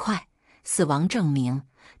很快。死亡证明、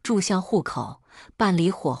注销户口、办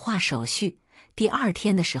理火化手续。第二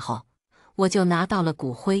天的时候，我就拿到了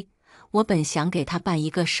骨灰。我本想给他办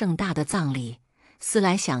一个盛大的葬礼，思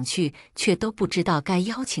来想去，却都不知道该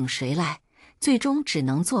邀请谁来，最终只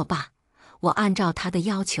能作罢。我按照他的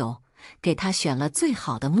要求，给他选了最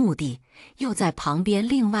好的墓地，又在旁边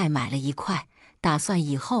另外买了一块，打算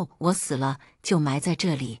以后我死了就埋在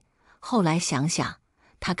这里。后来想想，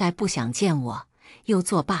他该不想见我，又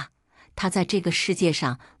作罢。他在这个世界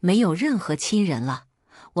上没有任何亲人了，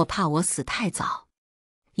我怕我死太早，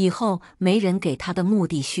以后没人给他的墓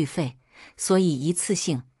地续费，所以一次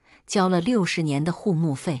性交了60年的护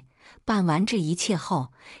墓费。办完这一切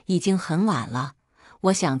后，已经很晚了，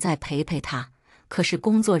我想再陪陪他，可是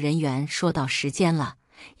工作人员说到时间了，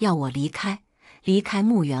要我离开。离开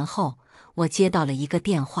墓园后，我接到了一个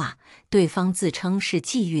电话，对方自称是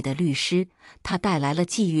季玉的律师，他带来了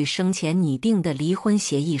季玉生前拟定的离婚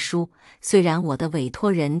协议书。虽然我的委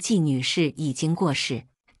托人季女士已经过世，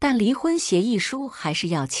但离婚协议书还是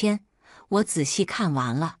要签。我仔细看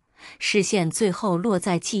完了，视线最后落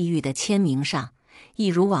在季玉的签名上，一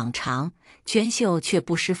如往常，娟秀却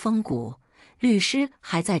不失风骨。律师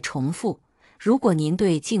还在重复，如果您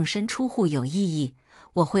对净身出户有异议，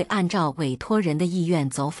我会按照委托人的意愿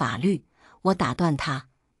走法律。我打断他，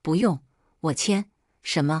不用，我签。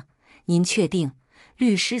什么？您确定？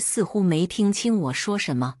律师似乎没听清我说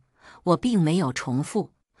什么。我并没有重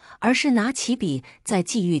复，而是拿起笔在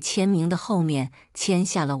季玉签名的后面签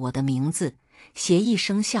下了我的名字。协议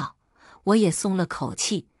生效，我也松了口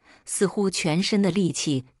气，似乎全身的力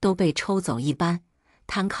气都被抽走一般，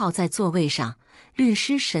瘫靠在座位上。律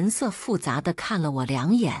师神色复杂地看了我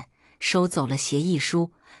2眼，收走了协议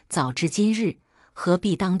书。早知今日，何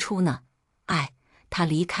必当初呢？他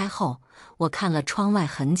离开后，我看了窗外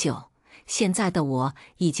很久。现在的我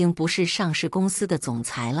已经不是上市公司的总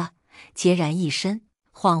裁了，孑然一身。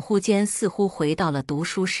恍惚间似乎回到了读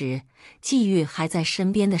书时，季玉还在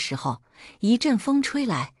身边的时候，一阵风吹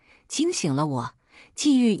来，惊醒了我。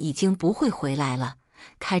季玉已经不会回来了。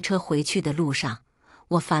开车回去的路上，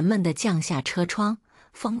我烦闷地降下车窗，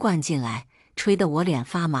风灌进来，吹得我脸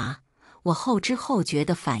发麻。我后知后觉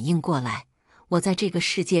地反应过来，我在这个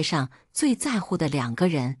世界上最在乎的2个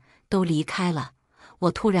人都离开了。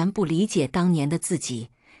我突然不理解当年的自己，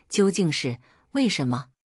究竟是为什么？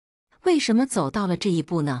为什么走到了这一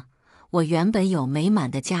步呢？我原本有美满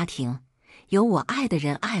的家庭，有我爱的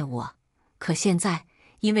人爱我，可现在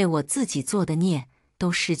因为我自己做的孽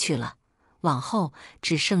都失去了，往后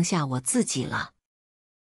只剩下我自己了。